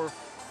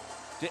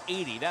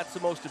 84-80. That's the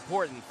most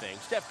important thing.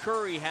 Steph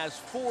Curry has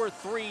 4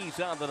 threes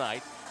on the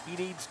night. He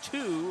needs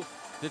 2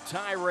 to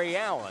tie Ray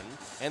Allen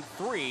and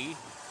 3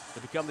 to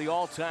become the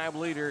all-time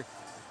leader in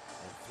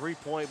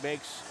three-point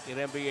makes in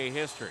NBA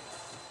history.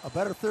 A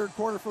better third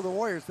quarter for the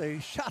Warriors. They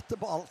shot the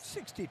ball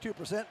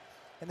 62%,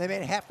 and they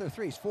made half their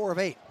threes, 4 of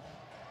 8.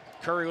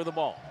 Curry with the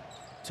ball.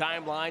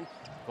 Timeline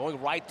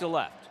going right to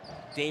left.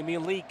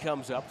 Damian Lee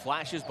comes up,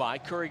 flashes by.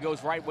 Curry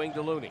goes right wing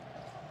to Looney.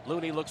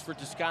 Looney looks for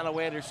Toscano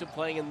Anderson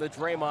playing in the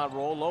Draymond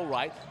role, low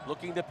right,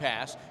 looking to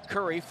pass.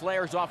 Curry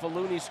flares off a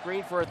Looney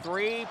screen for a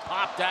 3,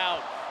 popped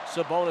out.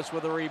 Sabonis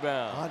with a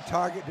rebound. On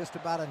target, just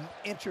about an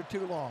inch or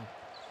 2 long.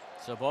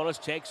 Sabonis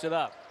takes it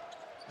up.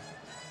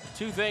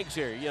 2 things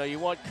here. You know, you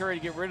want Curry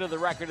to get rid of the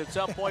record at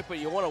some point, but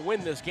you want to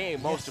win this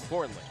game, most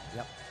importantly.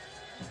 Yep.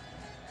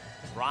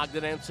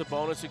 Brogdon and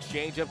Sabonis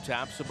exchange up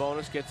top.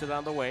 Sabonis gets it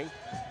on the wing.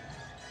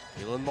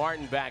 Keelan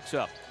Martin backs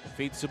up.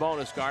 Feeds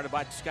Sabonis, guarded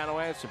by Toscano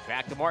Anderson.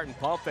 Back to Martin.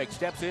 Pump fake,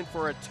 steps in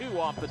for a 2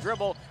 off the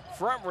dribble.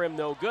 Front rim,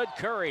 no good.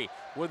 Curry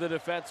with a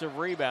defensive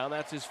rebound.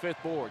 That's his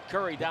 5th board.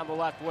 Curry down the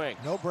left wing.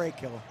 No break,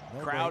 Killer. No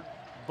Crowd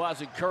break.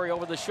 buzzing. Curry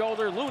over the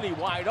shoulder. Looney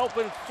wide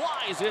open.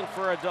 Flies in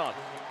for a dunk.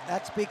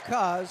 That's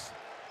because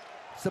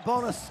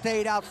Sabonis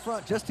stayed out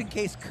front just in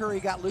case Curry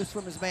got loose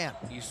from his man.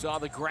 You saw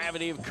the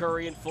gravity of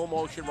Curry in full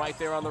motion right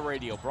there on the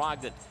radio.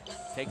 Brogdon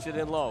takes it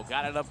in low.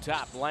 Got it up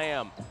top.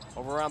 Lamb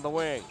over on the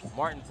wing.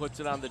 Martin puts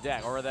it on the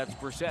deck. Or that's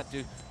Brissett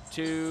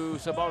to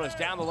Sabonis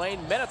down the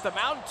lane. Met at the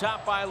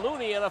mountaintop by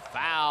Looney, and a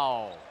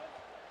foul.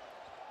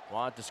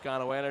 Juan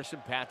Toscano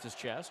Anderson pats his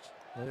chest,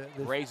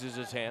 raises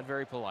his hand,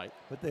 very polite.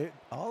 But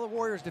all the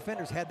Warriors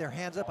defenders had their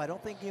hands up. I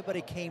don't think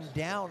anybody came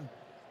down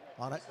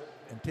on it.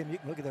 And Tim, you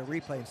can look at the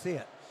replay and see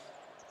it.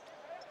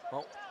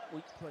 Well,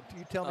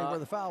 you tell me where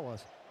the foul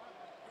was.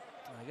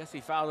 I guess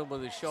he fouled him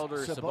with his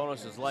shoulder.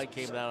 Sabonis' leg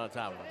came down on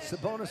top of him.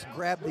 Sabonis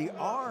grabbed the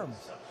arms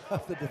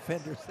of the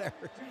defenders there.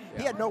 Yeah.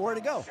 He had nowhere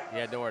to go. He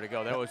had nowhere to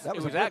go. It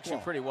was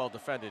actually pretty well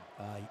defended.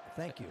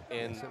 Thank you.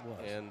 And, yes, it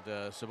was. And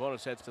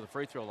Sabonis heads to the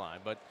free throw line.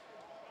 But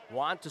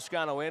Juan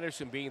Toscano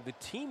Anderson, being the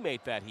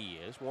teammate that he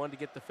is, wanted to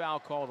get the foul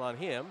called on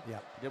him.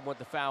 Yep. He didn't want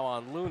the foul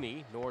on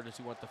Looney, nor does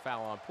he want the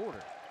foul on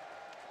Porter.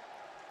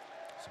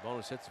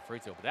 Sabonis hits the free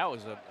throw. But that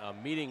was a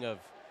meeting of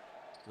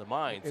the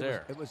minds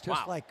there. It was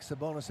just like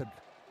Sabonis had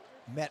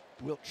met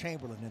Wilt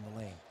Chamberlain in the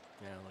lane.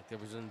 Yeah, like there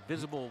was an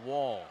invisible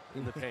wall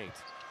in the paint.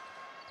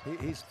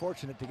 He's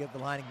fortunate to get the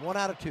lining. 1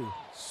 out of 2.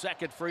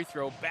 Second free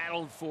throw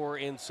battled for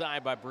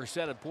inside by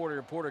Brissett and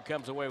Porter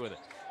comes away with it.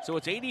 So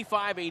it's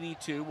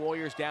 85-82,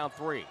 Warriors down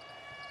 3.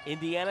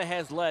 Indiana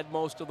has led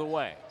most of the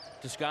way.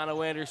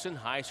 Toscano Anderson,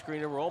 high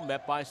screen and roll,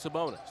 met by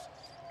Sabonis.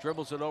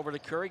 Dribbles it over to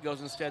Curry,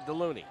 goes instead to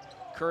Looney.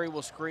 Curry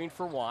will screen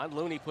for Juan.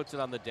 Looney puts it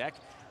on the deck.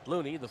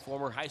 Looney, the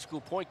former high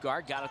school point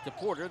guard, got it to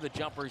Porter. The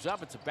jumper's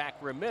up. It's a back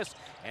rim miss.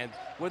 And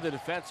with a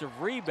defensive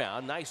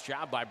rebound, nice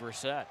job by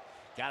Brissett.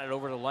 Got it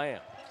over to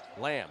Lamb.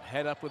 Lamb,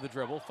 head up with the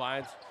dribble,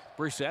 finds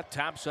Brissett,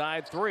 top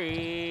side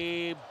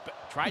 3.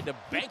 Tried to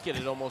bank it.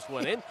 It almost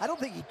went in. I don't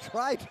think he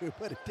tried to,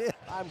 but it did.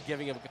 I'm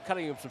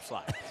cutting him some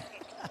slack.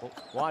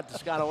 Juan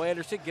Toscano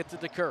Anderson gets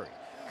it to Curry.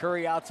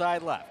 Curry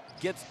outside left.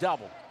 Gets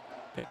doubled.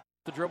 Picks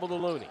the dribble to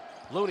Looney.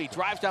 Looney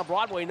drives down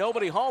Broadway,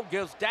 nobody home,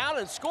 goes down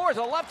and scores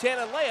a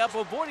left-handed layup,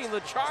 avoiding the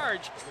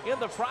charge in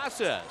the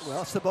process.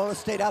 Well, Sabonis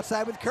stayed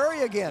outside with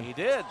Curry again. He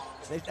did.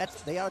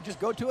 They ought to just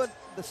go to it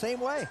the same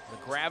way.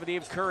 The gravity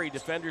of Curry,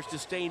 defenders to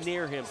stay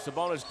near him.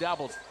 Sabonis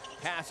doubled,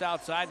 pass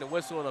outside, and a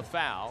whistle and a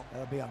foul.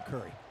 That'll be on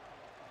Curry.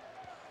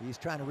 He's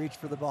trying to reach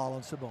for the ball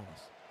on Sabonis.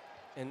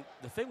 And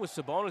the thing with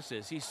Sabonis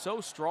is he's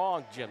so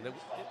strong, Jim,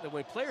 that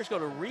when players go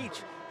to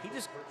reach,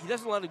 he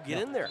doesn't let them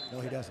get in there. No,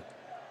 he doesn't.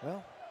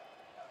 Well,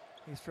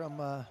 he's from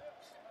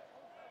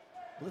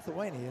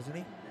Lithuania, isn't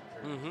he?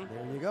 Mm-hmm.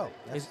 There you go.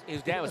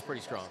 His dad was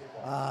pretty strong.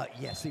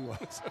 Yes, he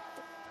was.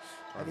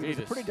 And he was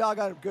a pretty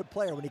doggone good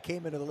player when he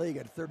came into the league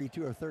at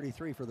 32 or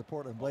 33 for the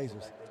Portland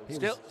Blazers.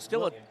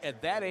 Still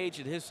at that age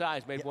and his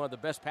size, made one of the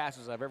best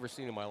passes I've ever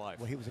seen in my life.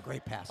 Well, he was a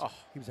great passer. Oh.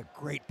 He was a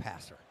great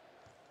passer.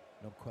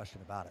 No question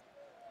about it.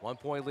 1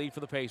 point lead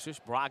for the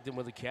Pacers. Brogdon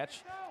with a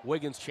catch.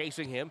 Wiggins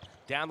chasing him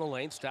down the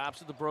lane,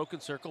 stops at the broken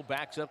circle,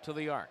 backs up to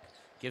the arc.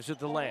 Gives it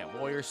to Lamb.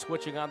 Warriors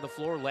switching on the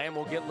floor. Lamb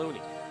will get Looney.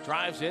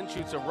 Drives in,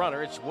 shoots a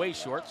runner. It's way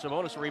short.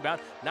 Sabonis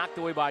rebound, knocked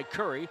away by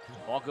Curry.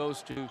 Ball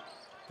goes to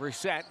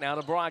Brissett, now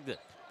to Brogdon.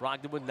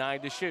 Brogdon with 9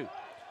 to shoot.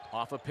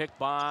 Off a pick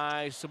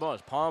by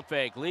Sabonis. Palm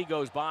fake. Lee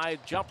goes by,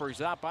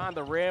 jumpers up on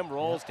the rim,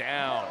 rolls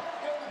down.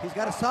 He's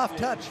got a soft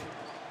touch.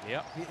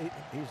 Yep.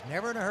 He's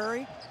never in a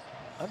hurry.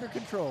 Under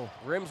control.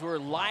 Rims were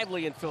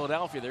lively in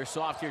Philadelphia. They're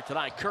soft here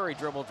tonight. Curry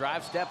dribble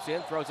drive, steps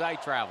in, throws eye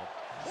travel.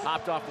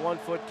 Hopped off 1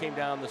 foot, came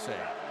down the same.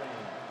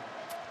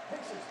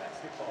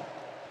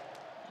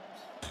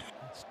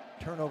 It's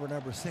turnover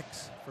number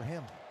 6 for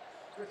him.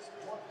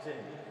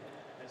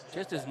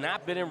 Just has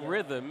not been in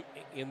rhythm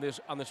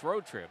on this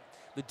road trip.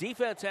 The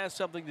defense has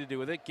something to do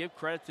with it. Give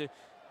credit to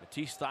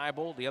Matisse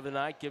Thybulle the other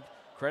night. Give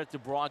credit to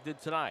Brogdon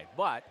tonight.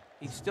 But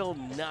he's still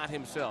not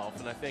himself.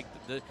 And I think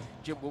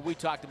Jim, what we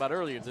talked about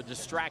earlier, the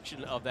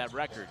distraction of that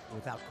record,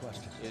 without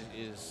question,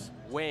 is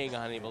weighing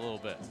on him a little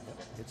bit.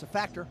 It's a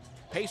factor.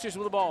 Pacers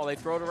with the ball. They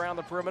throw it around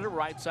the perimeter,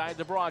 right side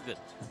to Brogdon.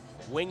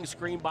 Wing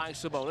screen by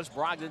Sabonis.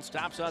 Brogdon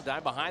stops on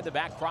dime, behind the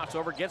back,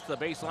 crossover, gets to the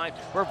baseline,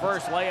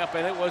 reverse layup,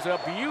 and it was a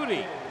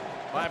beauty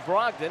by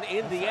Brogdon.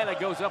 Indiana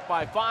goes up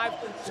by 5.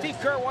 Steve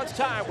Kerr wants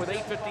time with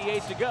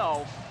 8:58 to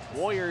go.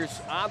 Warriors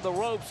on the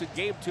ropes in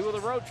game 2 of the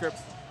road trip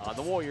on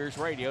the Warriors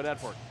Radio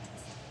Network.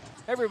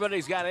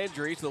 Everybody's got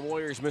injuries. The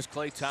Warriors miss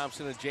Klay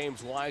Thompson and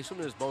James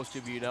Wiseman, as most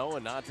of you know,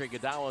 and Andre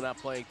Iguodala not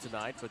playing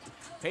tonight. But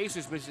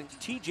Pacers missing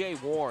T.J.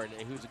 Warren,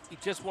 who's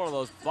just one of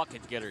those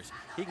bucket getters.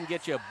 He can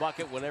get you a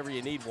bucket whenever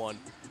you need one.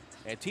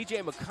 And T.J.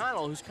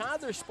 McConnell, who's kind of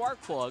their spark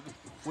plug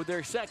with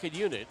their second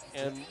unit,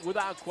 and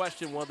without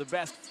question one of the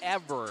best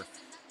ever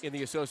in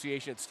the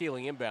association at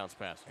stealing inbounds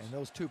passes. And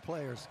those two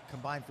players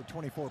combined for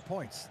 24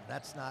 points.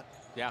 That's not,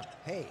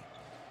 hey.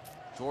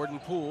 Jordan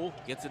Poole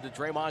gets it to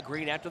Draymond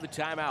Green after the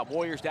timeout.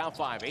 Warriors down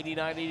 5,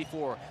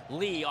 89-84.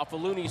 Lee off a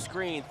Looney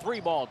screen.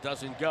 3-ball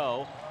doesn't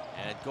go.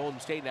 And Golden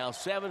State now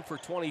 7 for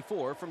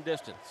 24 from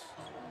distance.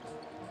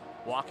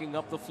 Walking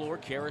up the floor,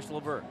 Karis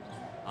LeVert.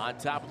 On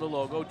top of the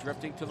logo,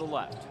 drifting to the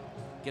left.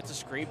 Gets a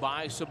screen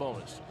by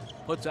Sabonis.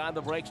 Puts on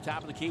the brakes,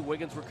 top of the key.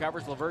 Wiggins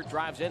recovers. LeVert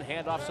drives in,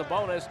 handoff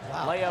Sabonis.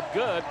 Wow. Layup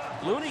good.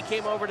 Looney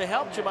came over to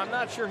help him. I'm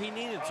not sure he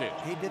needed to.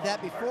 He did that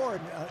before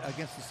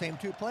against the same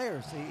two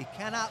players. He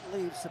cannot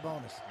leave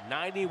Sabonis.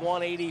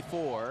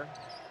 91-84.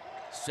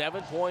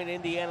 7-point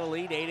Indiana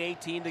lead,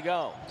 8:18 to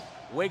go.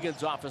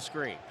 Wiggins off a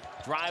screen.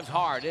 Drives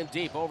hard and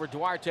deep over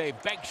Duarte.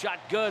 Bank shot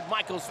good.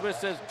 Michael Smith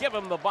says, give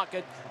him the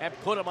bucket and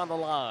put him on the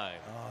line.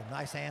 Oh,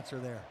 nice answer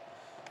there.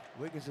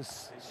 Wiggins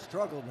has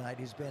struggled tonight.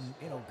 He's been,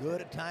 good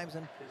at times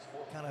and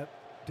kind of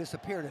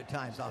disappeared at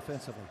times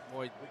offensively.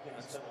 Boy,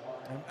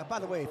 and by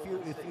the way, if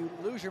you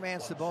lose your man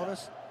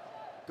Sabonis,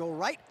 go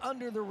right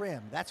under the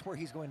rim. That's where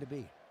he's going to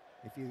be.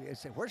 If you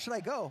say, where should I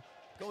go?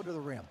 Go to the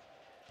rim.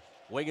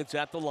 Wiggins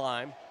at the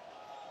line.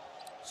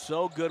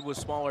 So good with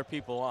smaller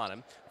people on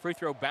him. Free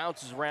throw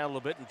bounces around a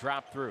little bit and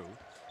dropped through.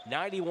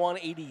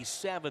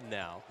 91-87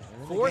 now.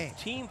 4th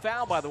team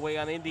foul, by the way,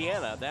 on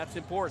Indiana. That's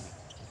important.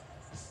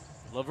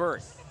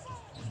 LeVert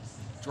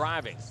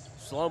driving.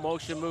 Slow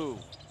motion move.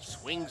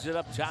 Swings it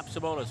up top.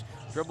 Sabonis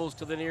dribbles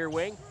to the near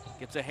wing.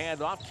 Gets a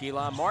handoff.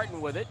 Keelan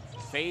Martin with it.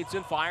 Fades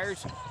and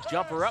fires.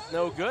 Jumper up.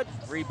 No good.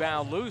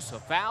 Rebound loose. A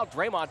foul.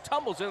 Draymond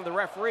tumbles into the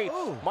referee.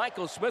 Ooh.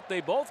 Michael Smith. They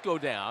both go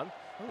down.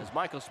 As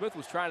Michael Smith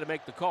was trying to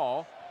make the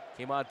call.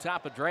 Came on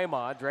top of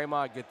Draymond.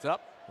 Draymond gets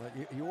up. Well,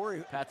 you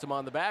worry. Pats him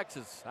on the back.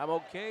 Says, I'm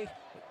okay.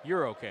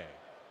 You're okay.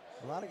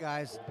 A lot of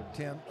guys,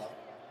 Tim,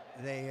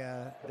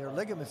 their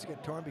ligaments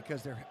get torn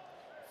because their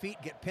feet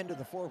get pinned to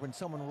the floor when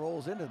someone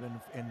rolls into them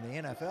in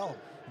the NFL,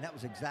 and that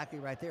was exactly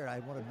right there. I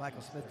wanted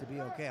Michael Smith to be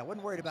okay. I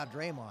wasn't worried about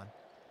Draymond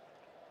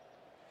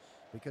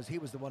because he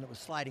was the one that was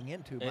sliding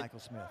into Michael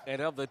Smith.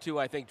 And of the two,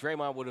 I think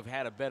Draymond would have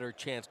had a better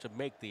chance to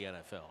make the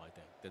NFL,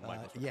 than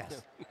Michael Smith.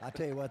 Yes. I'll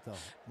tell you what, though.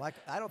 Mike,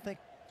 I don't think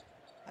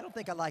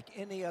I like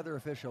any other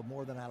official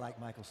more than I like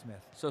Michael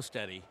Smith. So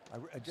steady.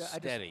 I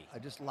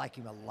just like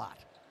him a lot.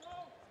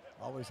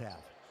 Always have.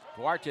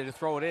 Duarte to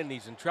throw it in.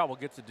 He's in trouble.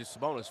 Gets it to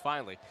Sabonis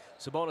finally.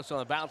 Sabonis on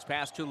the bounce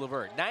pass to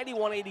LeVert.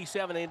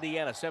 91-87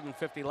 Indiana.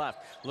 7:50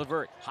 left.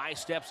 LeVert high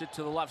steps it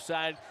to the left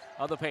side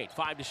of the paint.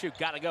 5 to shoot.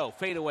 Got to go.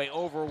 Fadeaway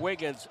over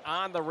Wiggins.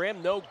 On the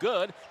rim. No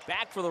good.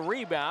 Back for the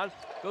rebound.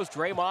 Goes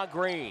Draymond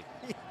Green.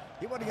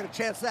 He wasn't going to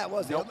chance that,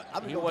 was he? Nope.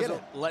 I'm He gonna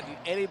wasn't letting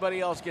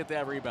anybody else get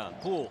that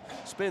rebound. Poole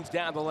spins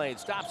down the lane.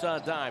 Stops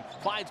on a dime.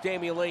 Finds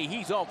Damian Lee.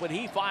 He's open.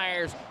 He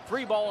fires.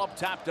 3-ball up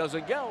top.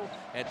 Doesn't go.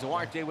 And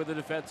Duarte with a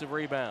defensive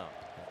rebound.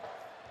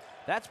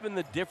 That's been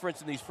the difference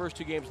in these first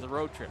 2 games of the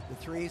road trip. The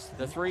threes?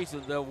 The threes,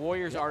 the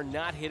Warriors are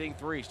not hitting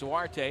threes.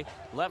 Duarte,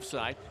 left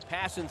side,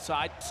 pass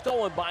inside,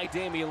 stolen by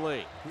Damian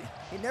Lee.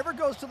 He never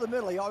goes to the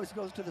middle. He always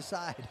goes to the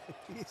side.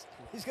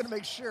 He's going to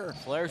make sure.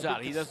 Flares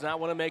out. He does not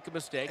want to make a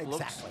mistake. Exactly.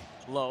 Looks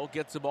low,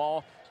 gets the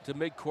ball to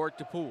midcourt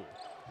to Poole.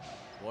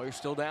 Warriors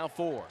still down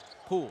 4.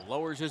 Poole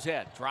lowers his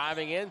head,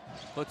 driving in,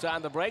 puts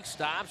on the brakes,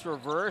 stops,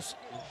 reverse,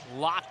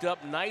 locked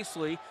up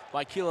nicely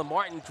by Keelan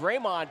Martin.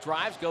 Draymond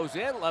drives, goes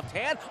in, left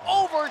hand,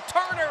 over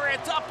Turner,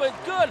 it's up and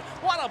good.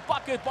 What a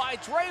bucket by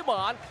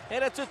Draymond,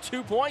 and it's a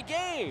 2-point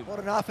game. What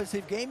an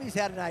offensive game he's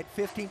had tonight.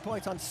 15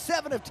 points on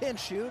 7 of 10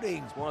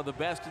 shooting. One of the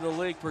best in the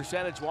league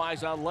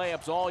percentage-wise on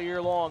layups all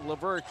year long.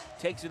 LeVert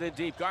takes it in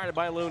deep, guarded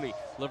by Looney.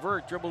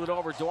 LeVert dribbled it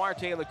over,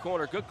 Duarte in the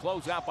corner. Good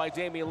closeout by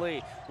Damian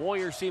Lee.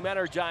 Warriors seem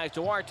energized.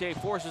 Duarte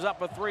forces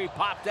up a 3,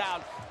 popped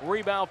out.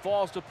 Rebound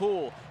falls to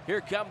Poole.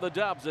 Here come the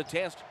Dubs, a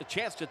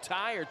chance to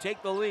tie or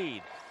take the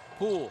lead.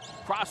 Poole,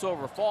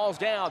 crossover, falls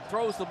down,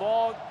 throws the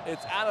ball.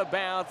 It's out of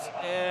bounds,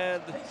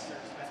 and it's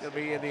going to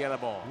be Indiana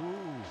ball.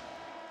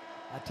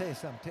 Ooh. I tell you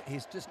something,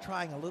 he's just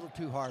trying a little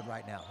too hard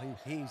right now.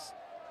 He's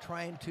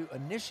trying to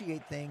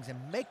initiate things and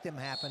make them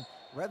happen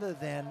rather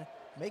than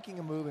making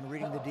a move and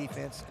reading the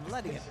defense and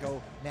letting it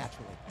go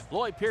naturally.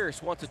 Lloyd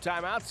Pierce wants a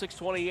timeout,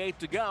 6:28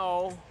 to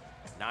go.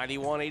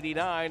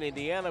 91-89,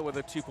 Indiana with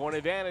a 2-point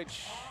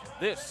advantage.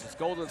 This is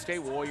Golden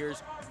State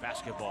Warriors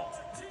basketball.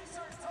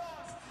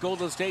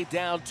 Golden State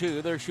down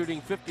 2. They're shooting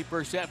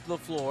 50% from the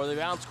floor. They've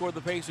outscored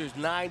the Pacers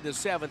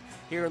 9-7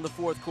 here in the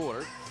fourth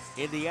quarter.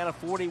 Indiana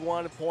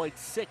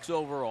 41.6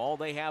 overall.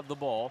 They have the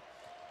ball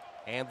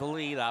and the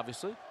lead,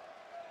 obviously.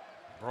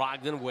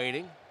 Brogdon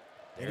waiting.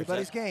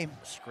 Everybody's game.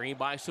 Screen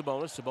by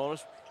Sabonis.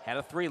 Sabonis had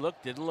a 3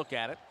 look, didn't look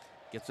at it.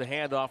 Gets a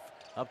handoff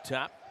up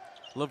top.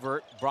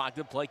 LeVert,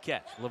 Brogdon play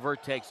catch.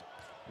 LeVert takes it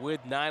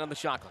with 9 on the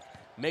shot clock.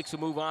 Makes a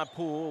move on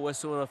Poole,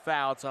 whistle and a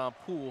foul. It's on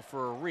Poole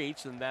for a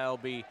reach, and that'll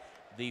be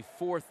the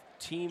 4th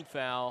team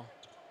foul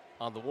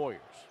on the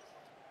Warriors.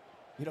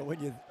 You know,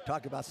 when you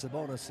talk about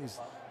Sabonis, he's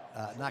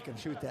not going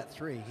to shoot that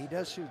 3. He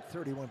does shoot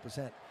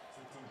 31%,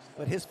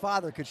 but his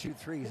father could shoot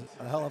threes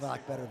a hell of a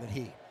lot better than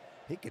he.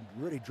 He could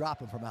really drop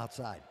them from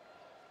outside.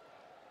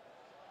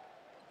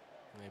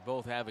 They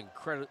both have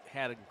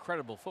had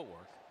incredible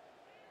footwork.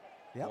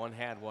 Yep. One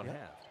had, one yep.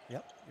 half.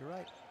 Yep, you're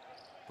right.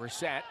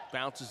 Brissett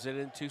bounces it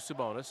into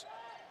Sabonis.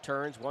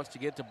 Turns, wants to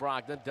get to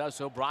Brogdon. Does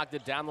so.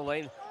 Brogdon down the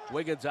lane.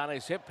 Wiggins on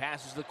his hip.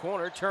 Passes the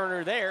corner.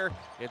 Turner there.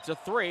 It's a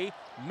 3.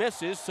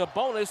 Misses.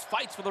 Sabonis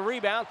fights for the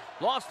rebound.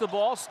 Lost the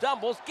ball.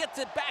 Stumbles. Gets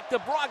it back to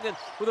Brogdon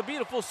with a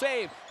beautiful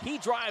save. He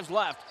drives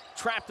left.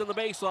 Trapped on the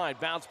baseline.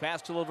 Bounce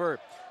pass to LeVert.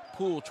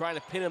 Poole trying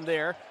to pin him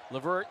there.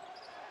 LeVert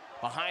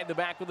behind the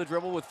back with a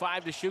dribble with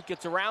 5 to shoot.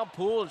 Gets around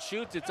Poole and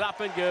shoots. It's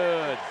up and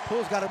good.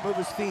 Poole's got to move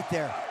his feet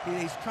there.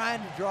 He's trying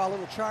to draw a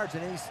little charge,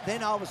 and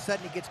then all of a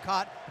sudden he gets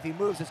caught. If he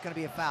moves, it's going to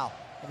be a foul.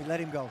 And he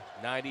let him go.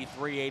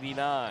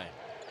 93-89.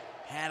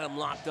 Had him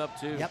locked up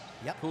too.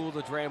 Yep. Poole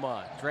to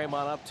Draymond.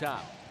 Draymond up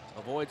top.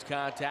 Avoids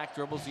contact,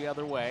 dribbles the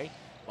other way.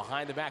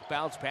 Behind the back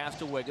bounce pass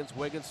to Wiggins.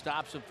 Wiggins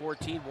stops at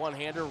 14.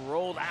 One-hander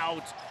rolled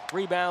out.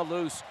 Rebound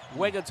loose.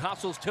 Wiggins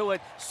hustles to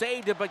it.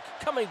 Saved it, but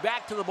coming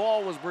back to the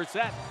ball was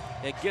Brissett.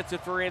 And gets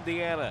it for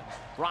Indiana.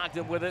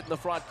 Brogdon with it in the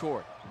front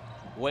court.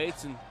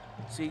 Waits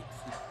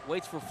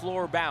for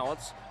floor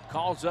balance.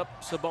 Calls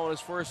up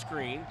Sabonis for a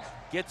screen.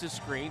 Gets a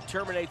screen.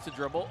 Terminates the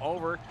dribble.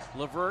 Over.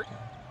 LeVert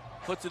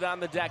puts it on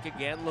the deck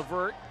again.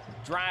 LeVert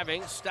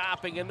driving.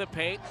 Stopping in the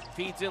paint.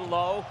 Feeds in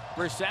low.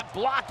 Brissett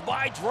blocked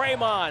by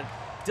Draymond.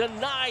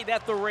 Denied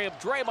at the rim.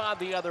 Draymond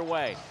the other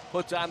way.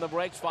 Puts on the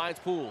brakes. Finds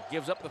Poole.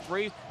 Gives up the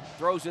 3.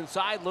 Throws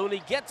inside.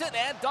 Looney gets it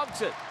and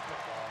dunks it.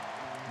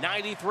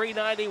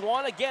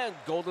 93-91. Again,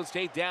 Golden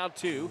State down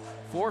 2.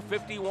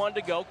 4:51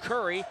 to go.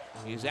 Curry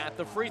is at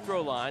the free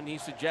throw line.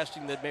 He's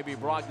suggesting that maybe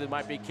Brogdon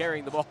might be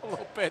carrying the ball a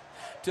little bit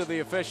to the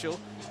official.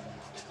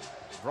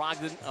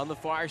 Brogdon on the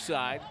far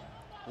side.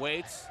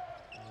 Waits.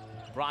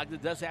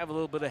 Brogdon does have a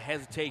little bit of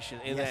hesitation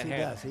in that hand.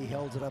 Yes, he does. He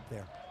holds it up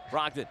there.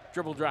 Brogdon,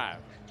 dribble drive.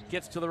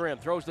 Gets to the rim,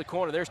 throws the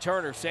corner. There's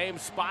Turner. Same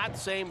spot,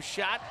 same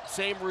shot,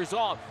 same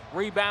result.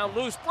 Rebound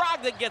loose.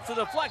 Brogdon gets a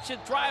deflection,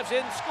 drives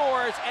in,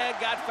 scores, and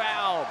got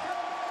fouled.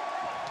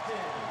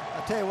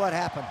 I'll tell you what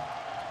happened.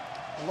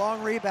 A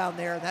long rebound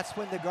there, and that's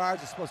when the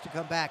guards are supposed to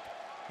come back.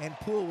 And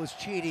Poole was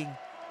cheating.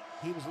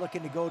 He was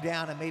looking to go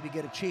down and maybe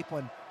get a cheap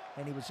one,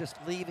 and he was just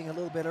leaving a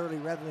little bit early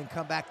rather than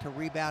come back to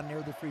rebound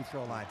near the free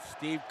throw line.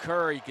 Steve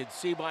Kerr, you can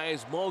see by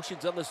his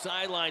motions on the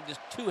sideline, just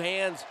 2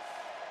 hands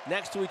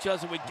next to each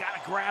other. We got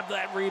to grab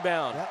that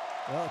rebound. Yep.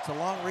 Well, it's a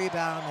long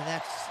rebound, and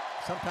that's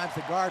sometimes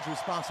the guard's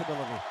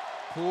responsibility.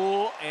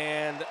 Poole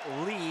and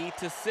Lee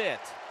to sit.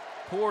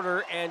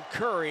 Porter and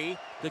Curry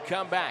to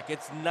come back.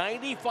 It's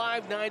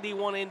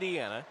 95-91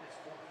 Indiana.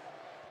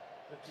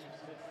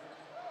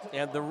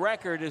 And the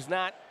record is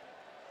not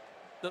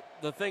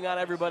the thing on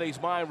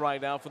everybody's mind right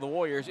now for the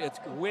Warriors. It's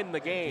win the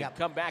game. Yep.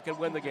 Come back and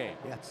win the game.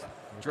 Yes.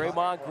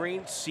 Draymond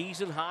Green,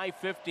 season high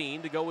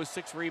 15 to go with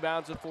 6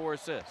 rebounds and 4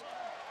 assists.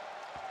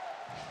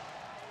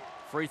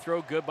 Free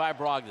throw good by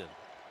Brogdon.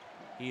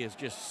 He is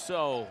just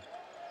so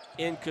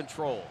in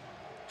control.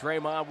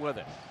 Draymond with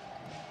it.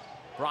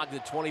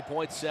 Brogdon 20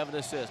 points, 7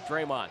 assists.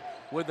 Draymond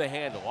with the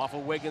handle off a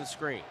Wiggins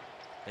screen.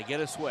 They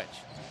get a switch.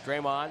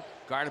 Draymond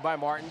guarded by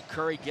Martin.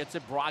 Curry gets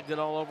it. Brogdon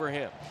all over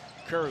him.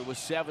 Curry with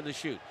 7 to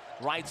shoot.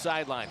 Right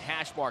sideline,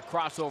 hash mark,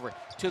 crossover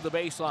to the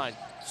baseline.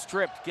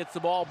 Stripped, gets the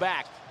ball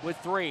back with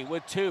 3,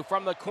 with 2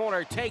 from the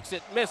corner, takes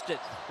it, missed it.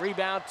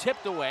 Rebound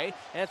tipped away,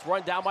 and it's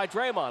run down by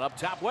Draymond. Up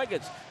top,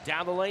 Wiggins.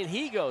 Down the lane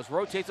he goes,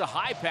 rotates a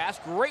high pass.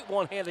 Great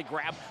one-handed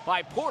grab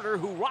by Porter,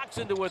 who rocks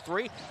into a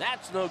 3.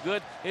 That's no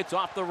good. It's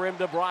off the rim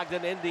to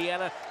Brogdon.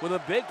 Indiana with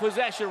a big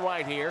possession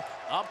right here.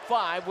 Up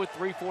 5 with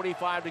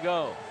 3:45 to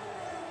go.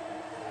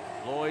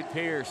 Lloyd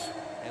Pierce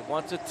and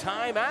wants a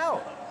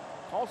timeout.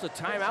 Calls a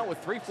timeout with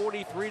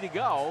 3:43 to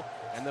go,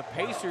 and the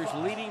Pacers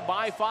leading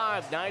by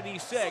 5,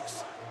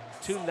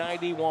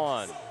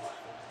 96-91.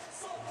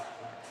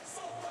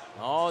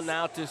 All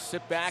now to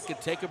sit back and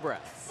take a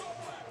breath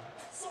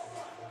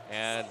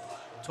and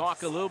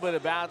talk a little bit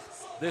about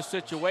this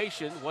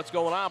situation, what's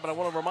going on. But I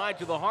want to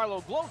remind you, the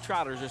Harlow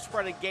Globetrotters are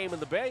spreading game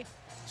in the Bay.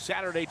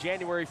 Saturday,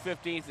 January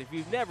 15th. If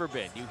you've never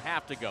been, you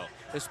have to go,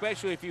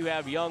 especially if you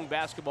have young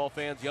basketball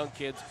fans, young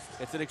kids.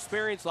 It's an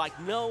experience like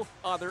no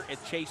other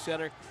at Chase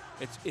Center.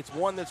 It's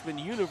one that's been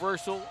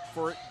universal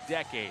for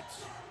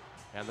decades.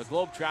 And the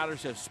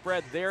Globetrotters have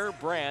spread their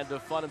brand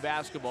of fun and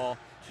basketball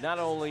not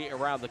only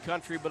around the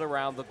country but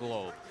around the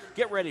globe.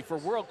 Get ready for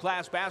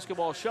world-class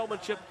basketball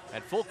showmanship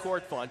and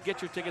full-court fun.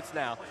 Get your tickets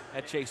now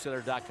at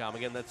chasecenter.com.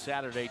 Again, that's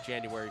Saturday,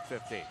 January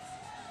 15th.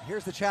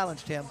 Here's the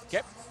challenge, Tim.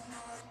 Yep.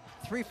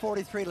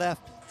 3:43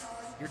 left.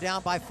 You're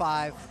down by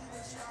 5,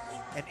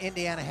 and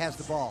Indiana has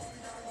the ball.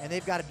 And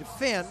they've got to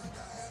defend,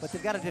 but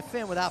they've got to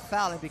defend without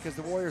fouling because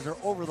the Warriors are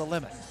over the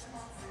limit.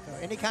 So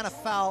any kind of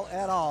foul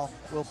at all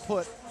will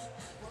put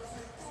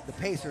the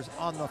Pacers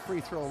on the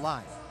free throw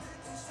line.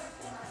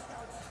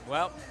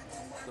 Well,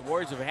 the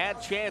Warriors have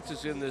had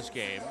chances in this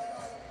game,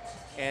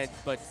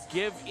 but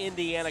give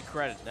Indiana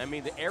credit. I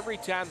mean, every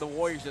time the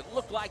Warriors, it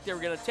looked like they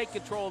were going to take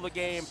control of the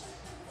game,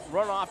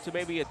 run off to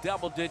maybe a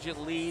double-digit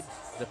lead,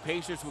 the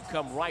Pacers would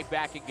come right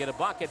back and get a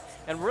bucket.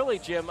 And really,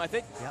 Jim, I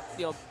think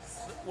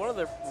one of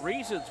the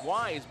reasons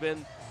why has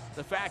been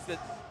the fact that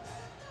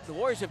the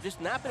Warriors have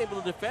just not been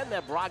able to defend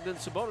that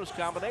Brogdon-Sabonis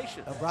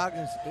combination.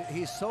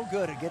 He's so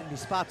good at getting to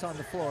spots on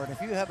the floor. And if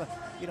you have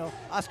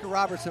Oscar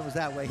Robertson was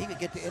that way. He could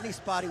get to any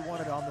spot he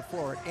wanted on the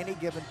floor at any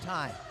given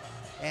time.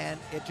 And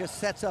it just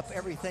sets up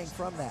everything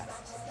from that.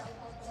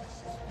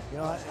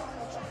 Watch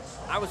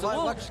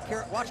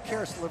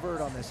Karis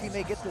LeVert on this. He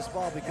may get this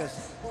ball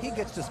because he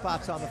gets to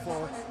spots on the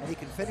floor and he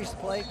can finish the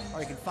play or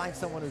he can find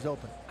someone who's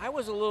open.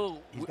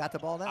 He's got the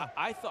ball now.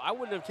 I thought I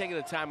wouldn't have taken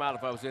a timeout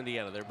if I was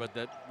Indiana there, but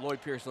that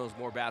Lloyd Pierce knows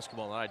more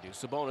basketball than I do.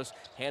 Sabonis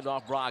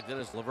handoff Brogdon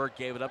as LeVert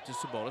gave it up to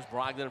Sabonis.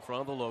 Brogdon in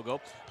front of the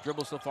logo,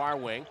 dribbles the far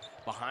wing,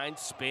 behind,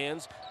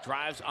 spins,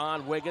 drives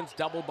on Wiggins,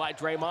 doubled by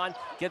Draymond,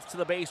 gets to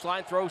the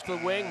baseline, throws to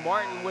the wing.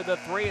 Martin with a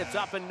 3, it's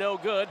up and no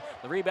good.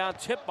 The rebound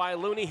tipped by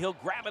Looney. He'll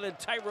grab it and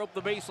tightrope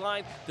the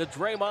baseline to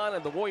Draymond,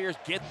 and the Warriors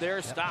get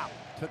their stop.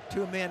 Took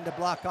 2 men to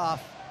block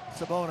off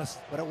Sabonis,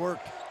 but it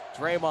worked.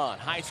 Draymond,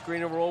 high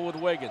screen and roll with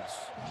Wiggins.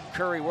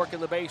 Curry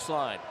working the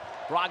baseline.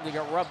 Brogdon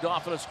got rubbed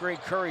off on a screen.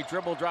 Curry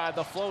dribble drive.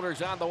 The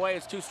floater's on the way.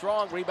 It's too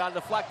strong. Rebound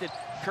deflected.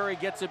 Curry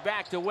gets it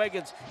back to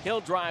Wiggins.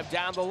 He'll drive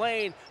down the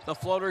lane. The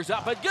floater's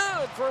up and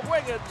good for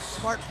Wiggins.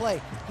 Smart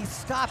play. He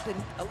stopped in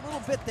a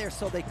little bit there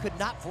so they could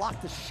not block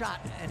the shot,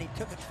 and he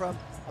took it from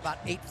about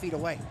 8 feet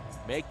away.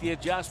 Make the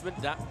adjustment.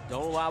 Don't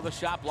allow the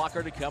shot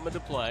blocker to come into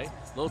play.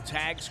 Little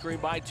tag screen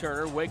by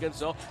Turner. Wiggins,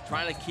 though,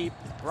 trying to keep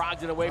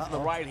Brogdon away from the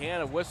right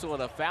hand. A whistle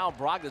and a foul.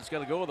 Brogdon's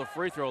going to go to the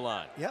free throw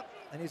line. Yep,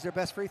 and he's their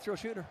best free throw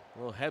shooter. A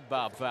little head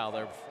bob foul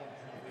there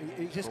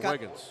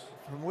Wiggins.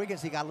 From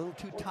Wiggins, he got a little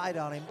too tight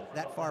on him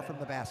that far from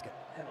the basket.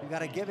 You got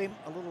to give him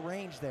a little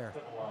range there.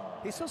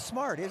 He's so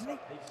smart, isn't he?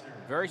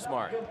 Very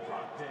smart.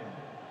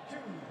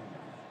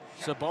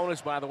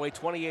 Sabonis, by the way,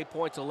 28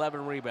 points,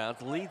 11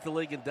 rebounds, leads the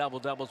league in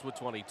double-doubles with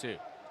 22.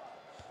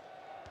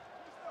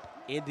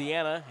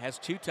 Indiana has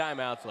 2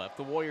 timeouts left.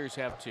 The Warriors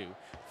have 2.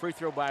 Free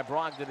throw by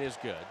Brogdon is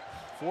good.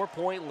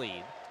 4-point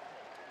lead.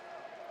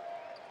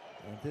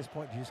 And at this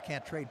point, you just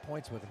can't trade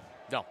points with him.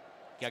 No,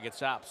 got to get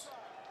stops.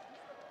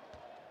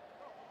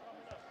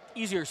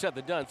 Easier said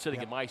than done,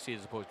 sitting in my seat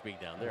as opposed to being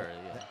down there.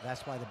 Yeah.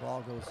 That's why the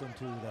ball goes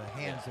into the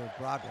hands of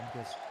Brogdon,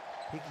 because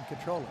he can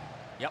control it.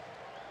 Yep.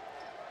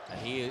 And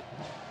he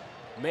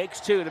makes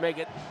 2 to make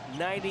it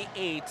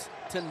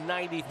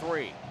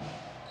 98-93.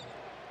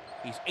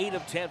 He's 8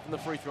 of 10 from the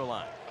free throw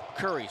line.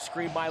 Curry,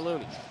 screen by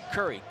Looney.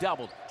 Curry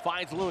doubled,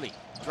 finds Looney.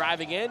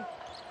 Driving in,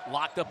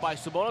 locked up by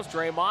Sabonis.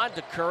 Draymond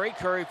to Curry.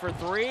 Curry for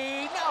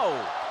three.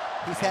 No!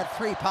 He's had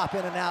 3 pop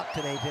in and out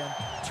today, Tim.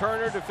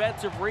 Turner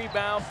defensive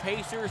rebound.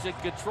 Pacers in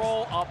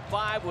control, up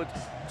 5 with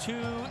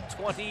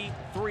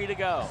 2:23 to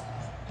go.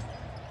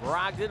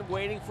 Brogdon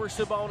waiting for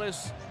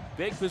Sabonis.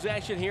 Big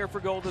possession here for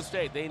Golden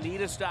State. They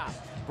need a stop.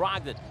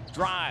 Brogdon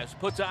drives,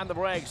 puts on the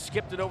brakes,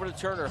 skipped it over to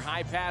Turner.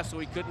 High pass so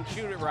he couldn't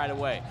shoot it right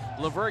away.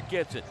 LeVert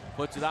gets it,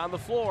 puts it on the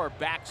floor,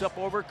 backs up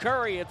over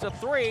Curry. It's a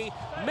 3,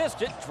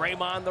 missed it.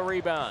 Draymond the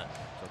rebound.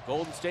 So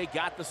Golden State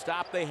got the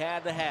stop they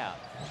had to have.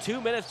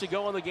 2 minutes to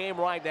go in the game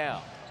right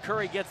now.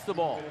 Curry gets the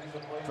ball,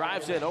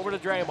 drives in over to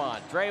Draymond.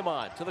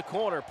 Draymond to the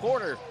corner.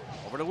 Porter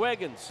over to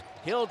Wiggins.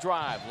 He'll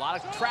drive. A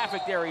lot of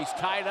traffic there. He's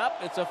tied up.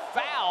 It's a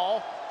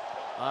foul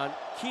on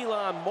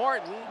Kevon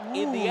Martin. Ooh.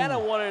 Indiana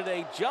wanted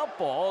a jump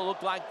ball. It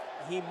looked like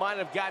he might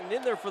have gotten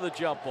in there for the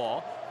jump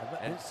ball.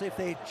 Let's see if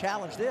they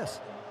challenge this.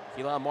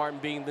 Kevon Martin,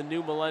 being the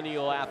new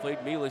millennial athlete,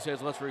 immediately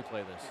says, let's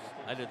replay this.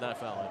 I did not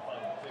foul him.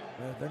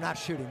 They're not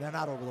shooting. They're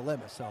not over the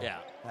limit, so yeah,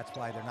 that's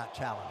why they're not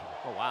challenging.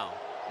 Oh, wow.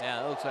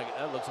 Yeah, that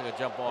looks like a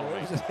jump ball to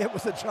me. It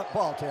was a jump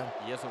ball, Tim.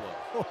 Yes, it was.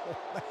 Oh,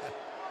 man.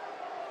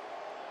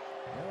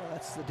 Well,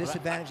 that's the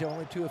disadvantage of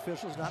only 2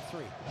 officials, not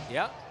 3.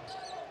 Yeah.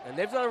 And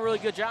they've done a really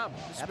good job.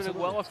 This has been a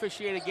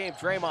well-officiated game.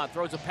 Draymond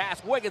throws a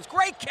pass. Wiggins,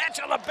 great catch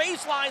on the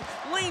baseline.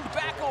 Leaned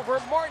back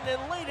over Martin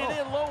and laid it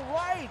in low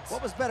right.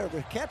 What was better,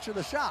 the catch or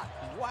the shot?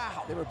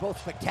 Wow. They were both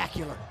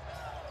spectacular.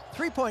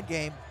 3-point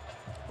game.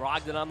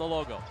 Brogdon on the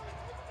logo.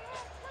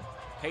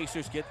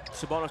 Pacers get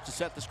Sabonis to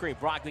set the screen.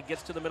 Brogdon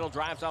gets to the middle,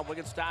 drives on.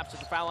 Wiggins stops at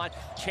the foul line,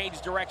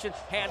 changes direction,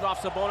 hand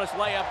off Sabonis,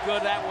 layup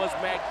good. That was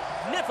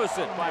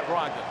magnificent by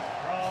Brogdon.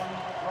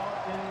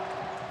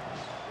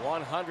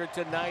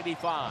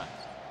 100-95.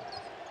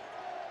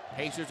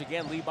 Pacers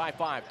again lead by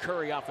 5.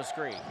 Curry off the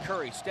screen.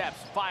 Curry steps,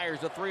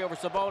 fires a 3 over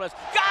Sabonis.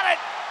 Got it!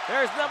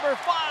 There's number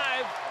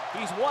 5.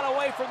 He's 1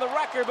 away from the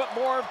record, but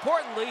more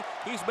importantly,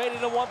 he's made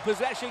it a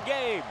 1-possession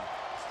game.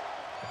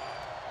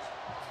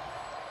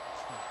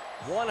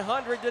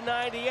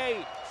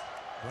 100-98.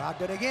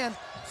 Brogdon again.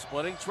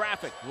 Splitting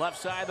traffic. Left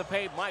side of the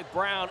paint. Mike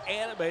Brown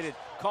animated,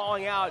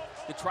 calling out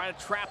to try to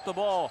trap the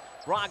ball.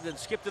 Brogdon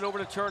skipped it over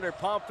to Turner.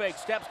 Pump fake.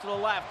 Steps to the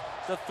left.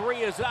 The 3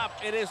 is up.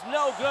 It is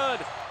no good.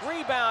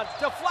 Rebound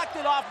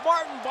deflected off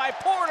Martin by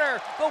Porter.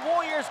 The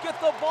Warriors get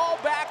the ball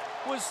back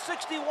with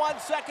 61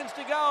 seconds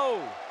to go.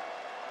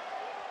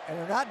 And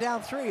they're not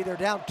down 3. They're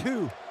down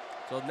 2.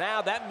 So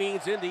now that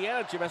means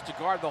Indiana, Jim, has to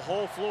guard the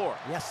whole floor.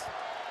 Yes.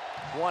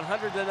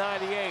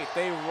 100-98.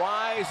 They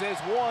rise as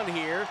 1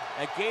 here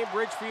at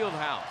Gainbridge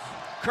Fieldhouse.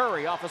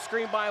 Curry off a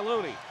screen by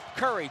Looney.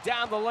 Curry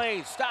down the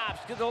lane, stops,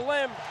 to the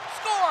limb,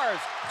 scores!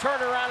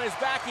 Turner on his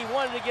back. He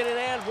wanted to get an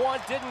and 1,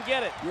 didn't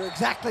get it. You're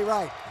exactly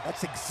right.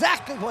 That's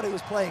exactly what he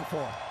was playing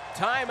for.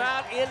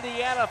 Timeout,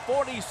 Indiana,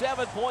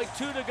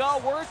 47.2 to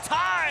go. We're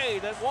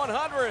tied at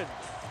 100.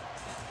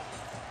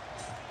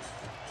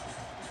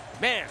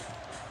 Man,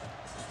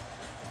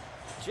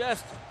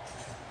 just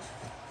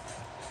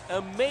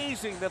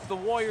amazing that the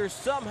Warriors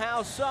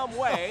somehow, some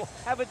way,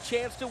 have a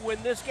chance to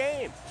win this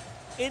game.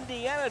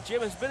 Indiana,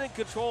 Jim, has been in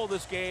control of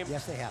this game.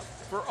 Yes, they have.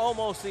 For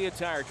almost the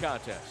entire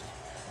contest.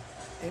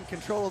 In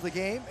control of the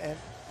game, and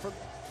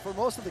for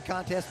most of the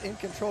contest, in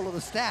control of the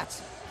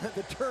stats,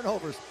 the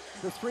turnovers,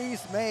 the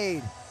 3s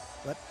made,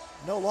 but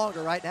no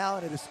longer right now,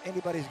 and it is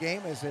anybody's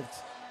game as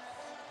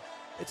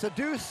it's a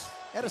deuce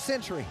at a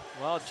century.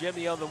 Well, Jim,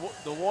 you know,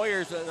 the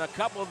Warriors, a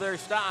couple of their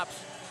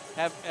stops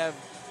have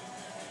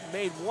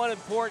made one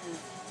important,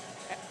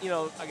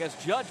 I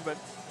guess, judgment.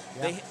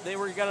 Yeah. They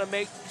were going to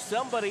make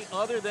somebody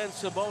other than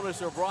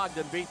Sabonis or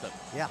Brogdon beat them.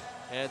 Yeah.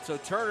 And so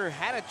Turner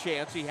had a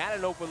chance. He had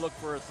an open look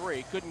for a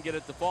 3. Couldn't get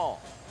it to fall.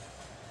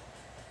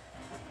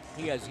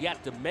 He has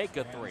yet to make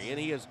a 3, and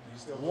he is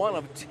 1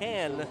 of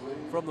 10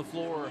 from the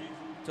floor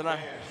tonight.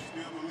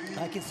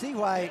 I can see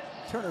why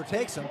Turner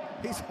takes him.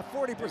 He's a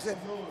 40%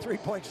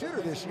 three-point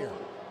shooter this year.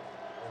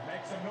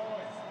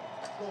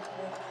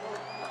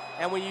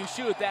 And when you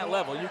shoot at that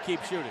level, you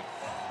keep shooting.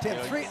 Tim,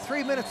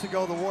 3 minutes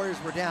ago, the Warriors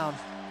were down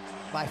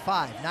by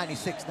 5,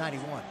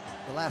 96-91,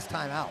 the last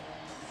time out.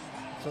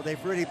 So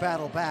they've really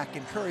battled back,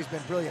 and Curry's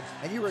been brilliant.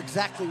 And you were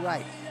exactly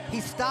right. He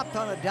stopped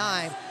on a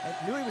dime and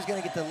knew he was going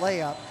to get the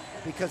layup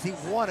because he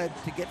wanted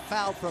to get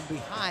fouled from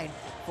behind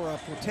for a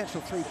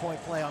potential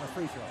 3-point play on a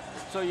free throw.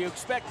 So you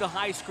expect the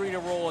high screen to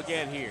roll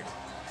again here,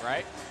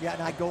 right? Yeah,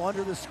 and I'd go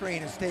under the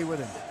screen and stay with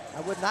him. I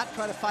would not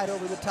try to fight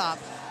over the top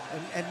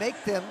and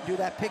make them do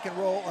that pick and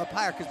roll up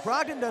higher, because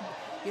Brogdon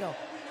doesn't,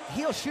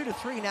 he'll shoot a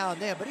 3 now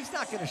and then, but he's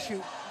not going to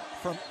shoot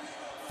from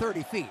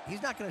 30 feet.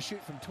 He's not going to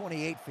shoot from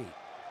 28 feet.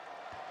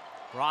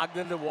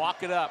 Brogdon to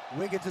walk it up.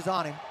 Wiggins is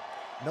on him.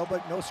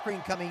 No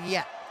screen coming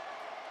yet.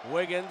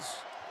 Wiggins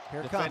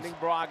Here defending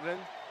comes. Brogdon.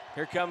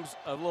 Here comes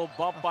a little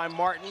bump by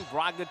Martin.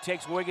 Brogdon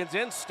takes Wiggins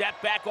in.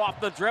 Step back off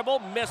the dribble.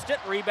 Missed it.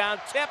 Rebound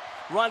tip.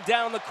 Run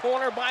down the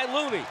corner by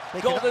Looney.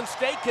 Golden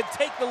State can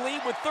take the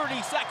lead with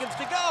 30 seconds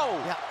to go.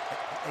 Yeah,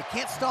 they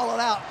can't stall it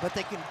out, but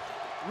they can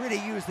really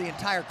use the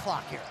entire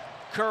clock here.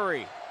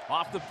 Curry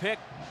Off the pick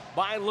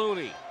by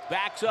Looney.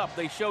 Backs up.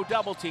 They show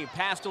double team.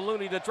 Pass to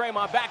Looney to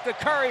Draymond. Back to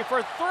Curry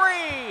for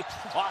three.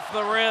 Off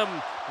the rim.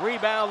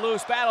 Rebound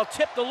loose. Battle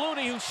tip to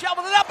Looney, who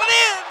shoveled it up and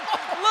in.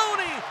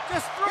 Looney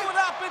just threw it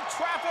up in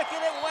traffic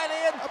and it went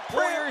in.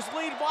 Warriors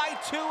lead by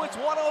 2. It's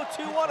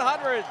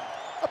 102-100.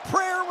 A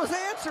prayer was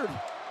answered.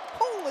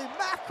 Holy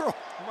mackerel.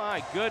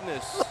 My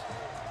goodness.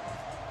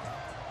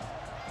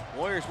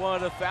 Warriors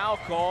wanted a foul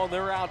call.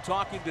 They're out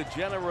talking to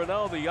Jenna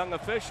Renault, the young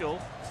official.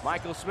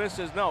 Michael Smith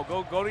says, no,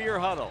 go to your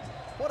huddle.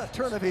 What a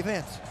turn of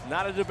events.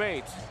 Not a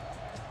debate.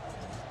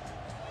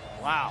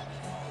 Wow.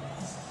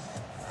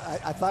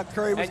 I thought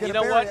Curry was going to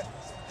bury it. And you know what?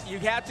 It. You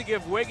have to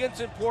give Wiggins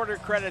and Porter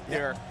credit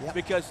there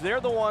because they're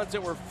the ones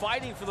that were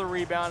fighting for the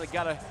rebound and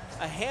got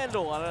a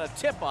handle on it, a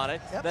tip on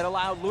it, that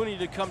allowed Looney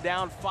to come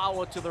down,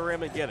 follow it to the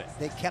rim, and get it.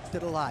 They kept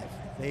it alive.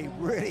 They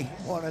really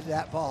wanted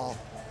that ball.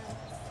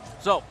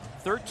 So,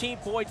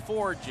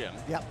 13.4, Jim.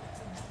 Yep.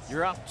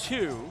 You're up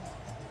 2.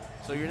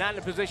 So you're not in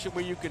a position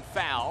where you can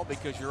foul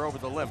because you're over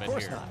the limit here.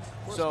 Of course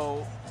not.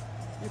 So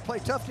you play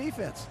tough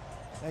defense,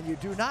 and you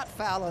do not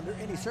foul under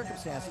any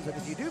circumstances. And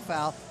if you do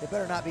foul, it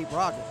better not be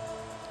Brogdon.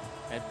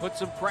 And put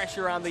some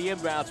pressure on the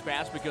inbounds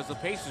pass because the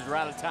Pacers are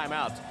out of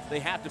timeouts. They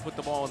have to put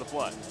the ball in the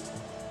play.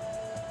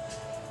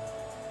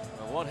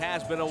 Well, what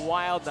has been a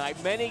wild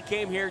night. Many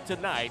came here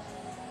tonight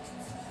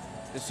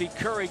to see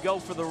Curry go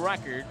for the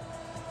record.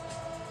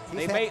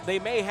 They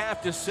may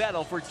have to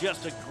settle for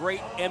just a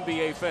great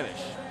NBA finish.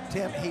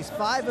 Tim, he's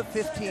 5 of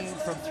 15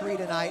 from 3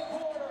 tonight,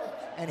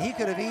 and he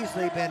could have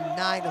easily been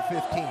 9 of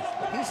 15.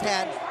 He's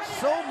had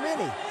so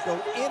many go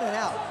in and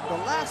out. The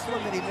last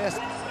one that he missed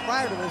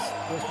prior to this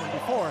one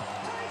before,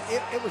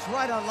 it was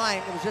right on line.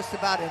 It was just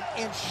about an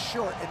inch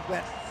short and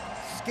went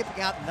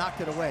skipping out and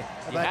knocked it away.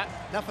 But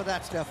enough of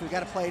that stuff. We've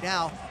got to play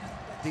now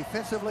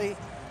defensively.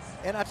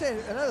 And I'll tell you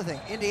another thing,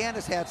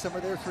 Indiana's had some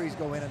of their threes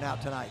go in and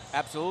out tonight.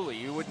 Absolutely.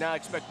 You would not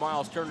expect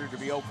Miles Turner to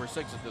be 0 for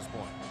 6 at this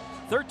point.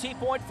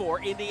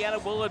 13.4, Indiana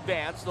will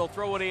advance. They'll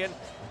throw it in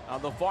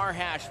on the far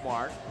hash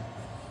mark.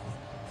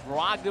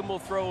 Brogdon will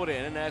throw it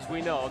in, and as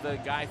we know, the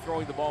guy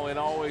throwing the ball in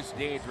always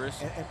dangerous.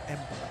 And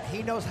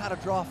he knows how to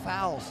draw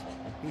fouls.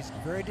 He's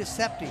very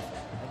deceptive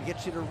and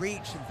gets you to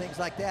reach and things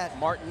like that.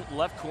 Martin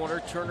left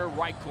corner, Turner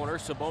right corner,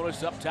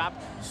 Sabonis up top,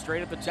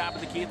 straight at the top of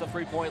the key at the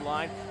three-point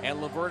line,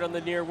 and LeVert on the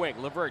near wing.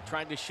 LeVert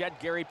trying to shed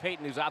Gary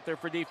Payton, who's out there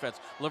for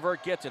defense.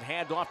 LeVert gets it,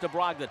 hand off to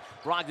Brogdon.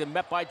 Brogdon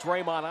met by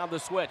Draymond on the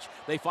switch.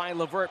 They find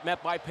LeVert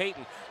met by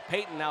Payton.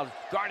 Payton now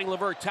guarding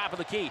LeVert, top of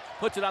the key,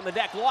 puts it on the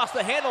deck, lost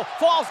the handle,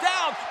 falls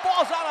down,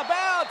 ball's out of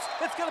bounds.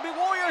 It's going to be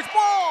Warriors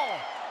ball.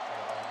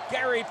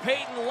 Gary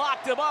Payton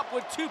locked him up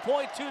with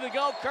 2.2 to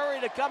go.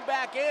 Curry to come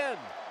back in.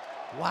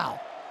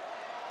 Wow.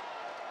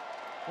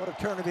 What a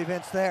turn of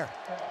events there.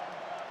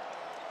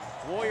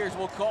 Warriors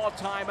will call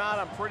timeout.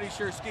 I'm pretty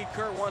sure Steve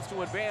Kerr wants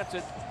to advance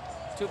it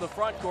to the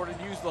front court and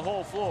use the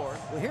whole floor.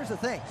 Well, here's the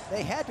thing.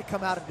 They had to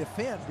come out and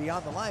defend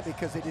beyond the line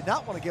because they did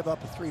not want to give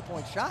up a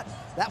three-point shot.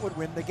 That would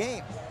win the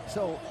game.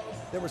 So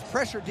there was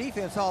pressure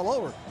defense all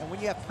over. And when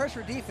you have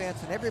pressure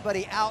defense and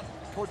everybody out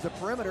towards the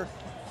perimeter,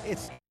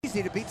 it's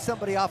easy to beat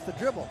somebody off the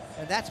dribble.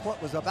 And that's what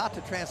was about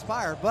to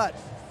transpire. But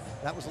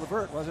that was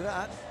LeVert, was it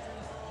not?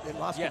 They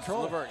lost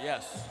control. LeVert,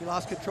 yes. He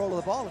lost control of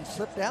the ball and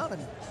slipped down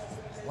and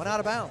went out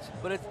of bounds.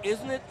 But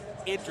isn't it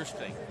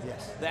interesting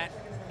that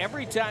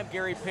every time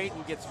Gary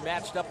Payton gets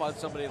matched up on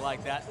somebody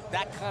like that,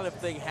 that kind of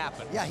thing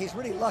happens? Yeah, he's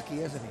really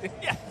lucky, isn't he?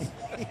 Yeah.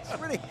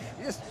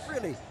 He's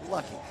really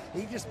lucky.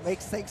 He just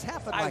makes things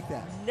happen like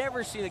that. I've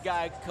never seen a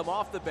guy come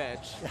off the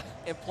bench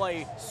and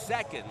play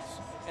seconds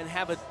and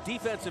have a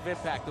defensive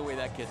impact the way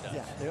that kid does.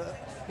 Yeah,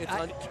 it's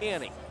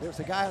uncanny.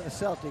 There's a guy on the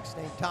Celtics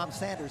named Tom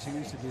Sanders who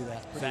used to do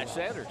that.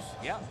 Sanders,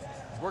 yeah.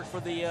 Worked for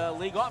the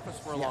league office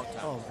for a long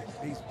time. Oh,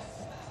 he's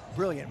a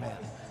brilliant man.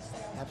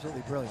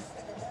 Absolutely brilliant.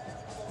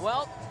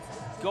 Well,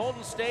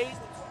 Golden State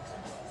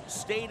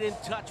stayed in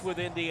touch with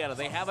Indiana.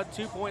 They have a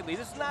 2-point lead.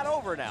 It's not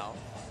over now.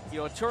 You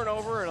know, a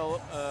turnover and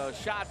a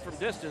shot from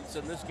distance,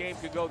 and this game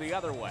could go the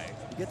other way.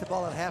 You get the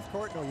ball at half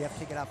court? No, you have to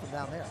take it out from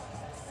down there.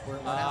 Where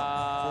it went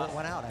out. Where it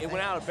went out, I think.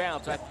 Went out of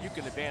bounds. You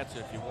can advance it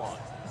if you want.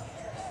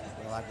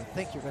 Well, I would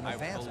think you're going to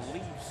advance it. I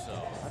believe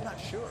so. I'm not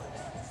sure.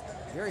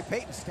 Gary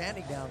Payton's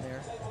standing down there.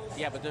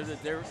 Yeah, but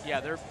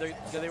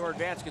they were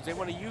advanced because they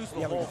want to use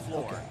the whole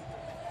floor. Okay.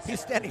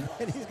 He's standing,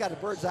 and he's got a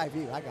bird's eye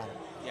view. I got it.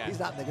 Yeah. He's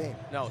not in the game.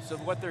 No, so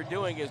what they're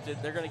doing is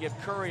that they're going to give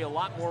Curry a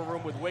lot more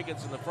room with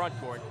Wiggins in the front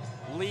court,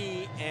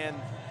 Lee and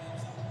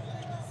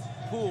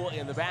Poole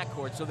in the back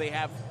court, so they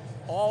have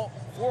all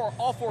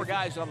four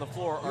guys on the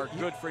floor are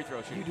good free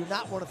throw shooters. You do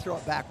not want to throw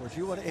it backwards.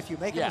 You want to, if you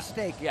make a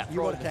mistake,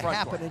 you want it to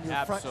happen in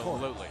your front court.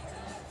 Absolutely.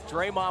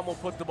 Draymond will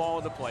put the ball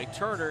into play.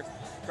 Turner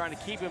trying to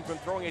keep him from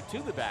throwing it to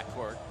the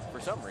backcourt for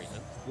some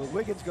reason. Will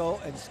Wiggins go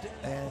and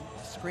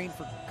screen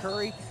for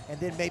Curry and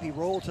then maybe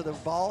roll to the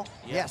ball?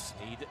 Yes.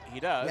 He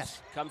does.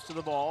 Yes. Comes to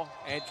the ball,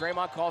 and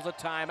Draymond calls a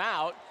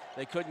timeout.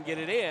 They couldn't get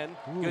it in.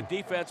 Ooh. Good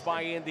defense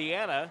by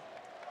Indiana.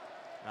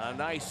 A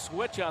nice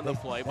switch on the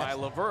play by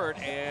LeVert,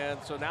 and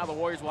so now the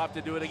Warriors will have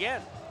to do it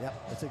again.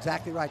 Yep, that's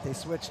exactly right. They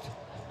switched.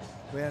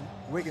 when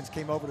Wiggins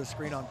came over to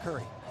screen on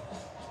Curry.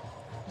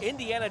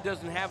 Indiana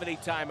doesn't have any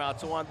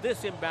timeouts, so on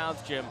this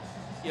inbounds, Jim,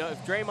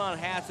 if Draymond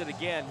has it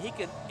again, he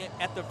can,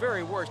 at the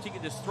very worst, he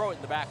can just throw it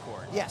in the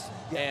backcourt. Yes.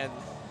 Yeah. And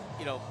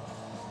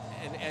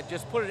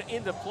just put it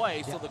into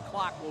play so the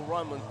clock will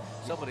run when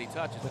somebody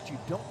touches it. But you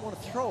don't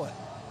want to throw it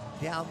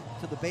down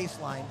to the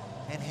baseline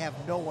and have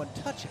no one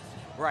touch it.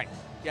 Right.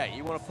 Yeah,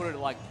 you want to put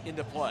it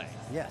into play.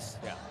 Yes.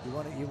 Yeah.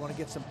 You want to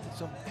get some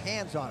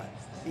hands on it.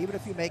 Even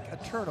if you make a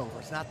turnover,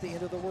 it's not the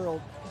end of the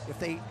world if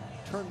they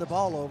turn the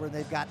ball over and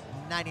they've got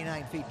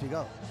 99 feet to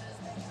go.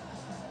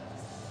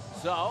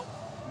 So,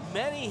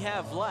 many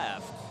have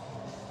left.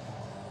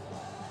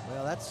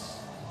 Well, that's...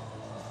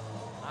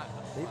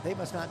 They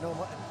must not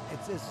know.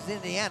 It's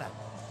Indiana.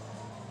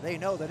 They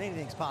know that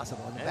anything's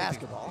possible in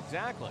basketball.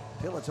 Exactly.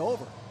 Till it's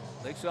over.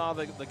 They saw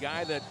the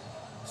guy that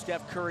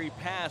Steph Curry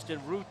passed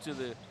en route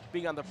to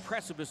being on the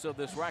precipice of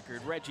this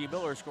record. Reggie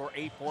Miller scored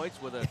 8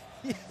 points with a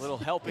little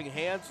helping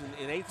hands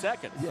in 8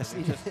 seconds. Yes,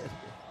 he did.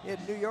 In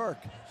New York,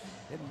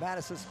 in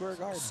Madison Square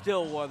Garden.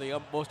 Still one of the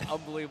most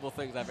unbelievable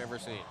things I've ever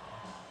seen.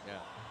 Yeah.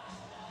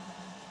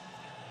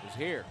 It was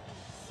here.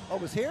 Oh,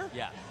 it was here?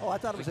 Yeah. Oh, I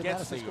thought it was in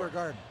Madison Square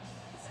Garden.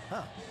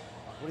 Huh.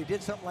 Well, he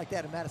did something like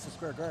that in Madison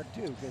Square Garden,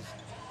 too, because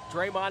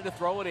Draymond to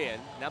throw it in.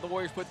 Now the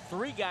Warriors put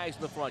 3 guys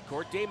in the front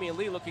court. Damian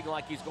Lee looking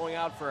like he's going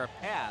out for a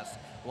pass,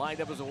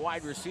 lined up as a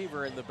wide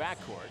receiver in the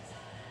backcourt.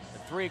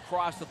 And 3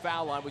 across the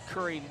foul line with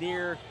Curry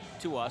near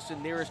to us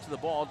and nearest to the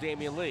ball,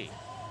 Damian Lee.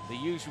 The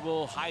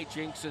usual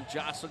hijinks and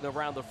jostling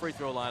around the free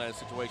throw line in a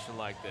situation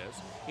like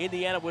this.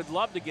 Indiana would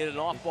love to get an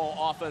off-ball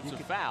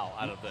offensive foul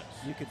out of this.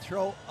 You could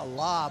throw a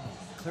lob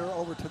clear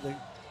over to the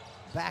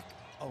back.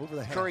 Over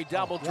the head. Curry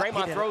double.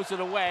 Draymond throws it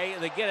away,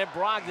 and they get it.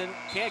 Brogdon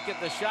can't get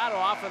the shot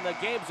off, and the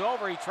game's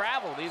over. He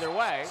traveled either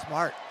way.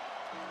 Smart.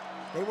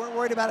 They weren't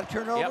worried about a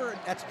turnover.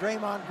 Yep. That's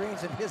Draymond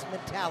Green's and his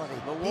mentality.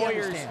 The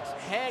Warriors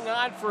hang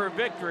on for a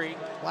victory.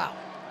 Wow.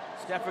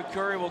 Stephen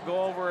Curry will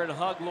go over and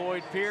hug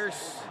Lloyd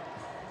Pierce.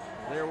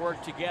 Their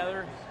work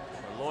together.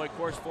 Lloyd, of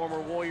course, former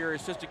Warrior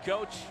assistant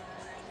coach.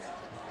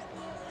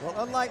 Well,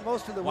 unlike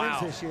most of the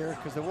wins this year,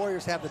 because the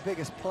Warriors have the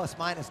biggest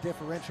plus-minus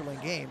differential in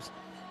games,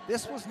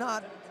 this was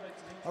not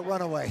a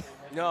runaway.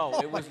 No,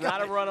 it was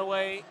not a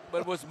runaway,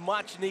 but it was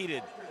much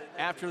needed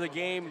after the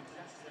game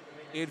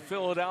in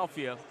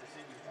Philadelphia.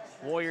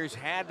 Warriors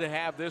had to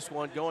have this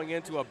one going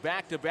into a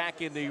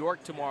back-to-back in New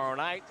York tomorrow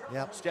night.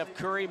 Yep. Steph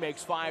Curry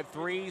makes 5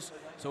 threes,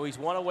 so he's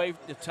 1 away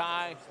to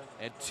tie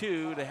and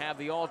 2 to have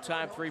the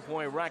all-time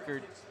three-point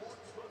record.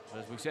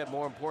 As we said,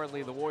 more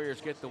importantly, the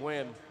Warriors get the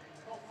win.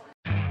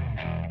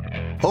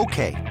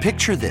 Okay,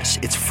 picture this.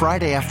 It's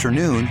Friday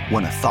afternoon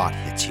when a thought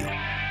hits you.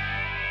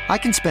 I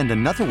can spend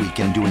another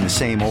weekend doing the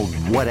same old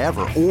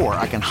whatever, or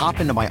I can hop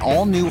into my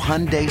all-new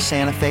Hyundai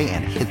Santa Fe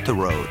and hit the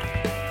road.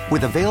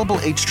 With available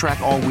H-Track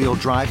all-wheel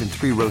drive and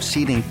 3-row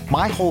seating,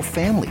 my whole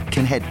family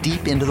can head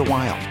deep into the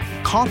wild.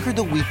 Conquer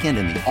the weekend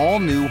in the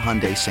all-new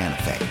Hyundai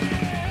Santa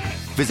Fe.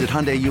 Visit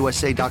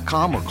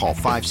HyundaiUSA.com or call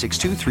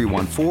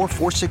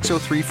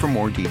 562-314-4603 for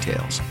more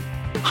details.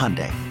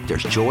 Hyundai,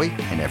 there's joy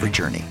in every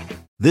journey.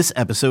 This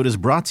episode is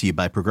brought to you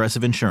by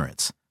Progressive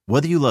Insurance.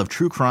 Whether you love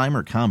true crime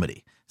or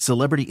comedy,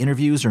 celebrity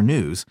interviews or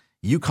news,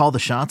 you call the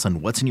shots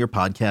on what's in your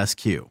podcast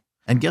queue.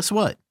 And guess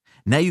what?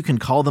 Now you can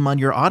call them on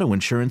your auto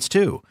insurance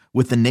too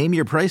with the Name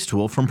Your Price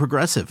tool from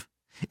Progressive.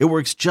 It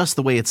works just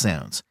the way it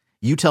sounds.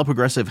 You tell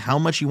Progressive how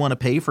much you want to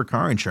pay for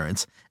car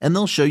insurance, and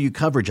they'll show you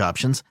coverage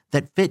options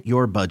that fit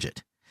your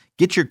budget.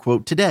 Get your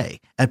quote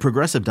today at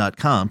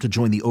Progressive.com to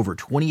join the over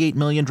 28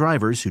 million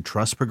drivers who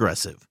trust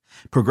Progressive.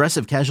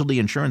 Progressive Casualty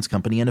Insurance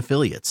Company and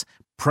Affiliates.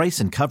 Price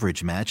and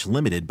coverage match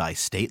limited by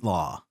state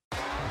law.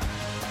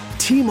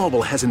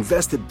 T-Mobile has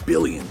invested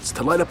billions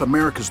to light up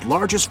America's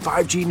largest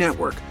 5G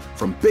network,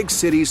 from big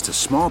cities to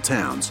small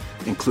towns,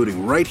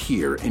 including right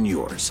here in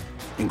yours.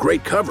 And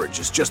great coverage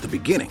is just the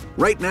beginning.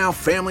 Right now,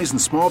 families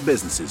and small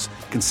businesses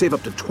can save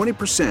up to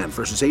 20%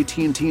 versus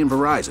AT&T and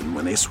Verizon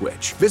when they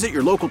switch. Visit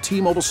your local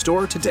T-Mobile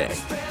store today.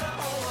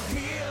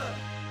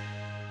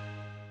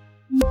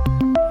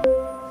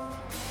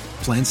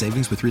 Plan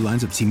savings with 3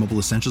 lines of T-Mobile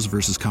Essentials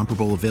versus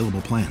comparable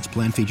available plans.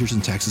 Plan features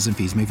and taxes and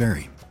fees may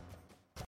vary.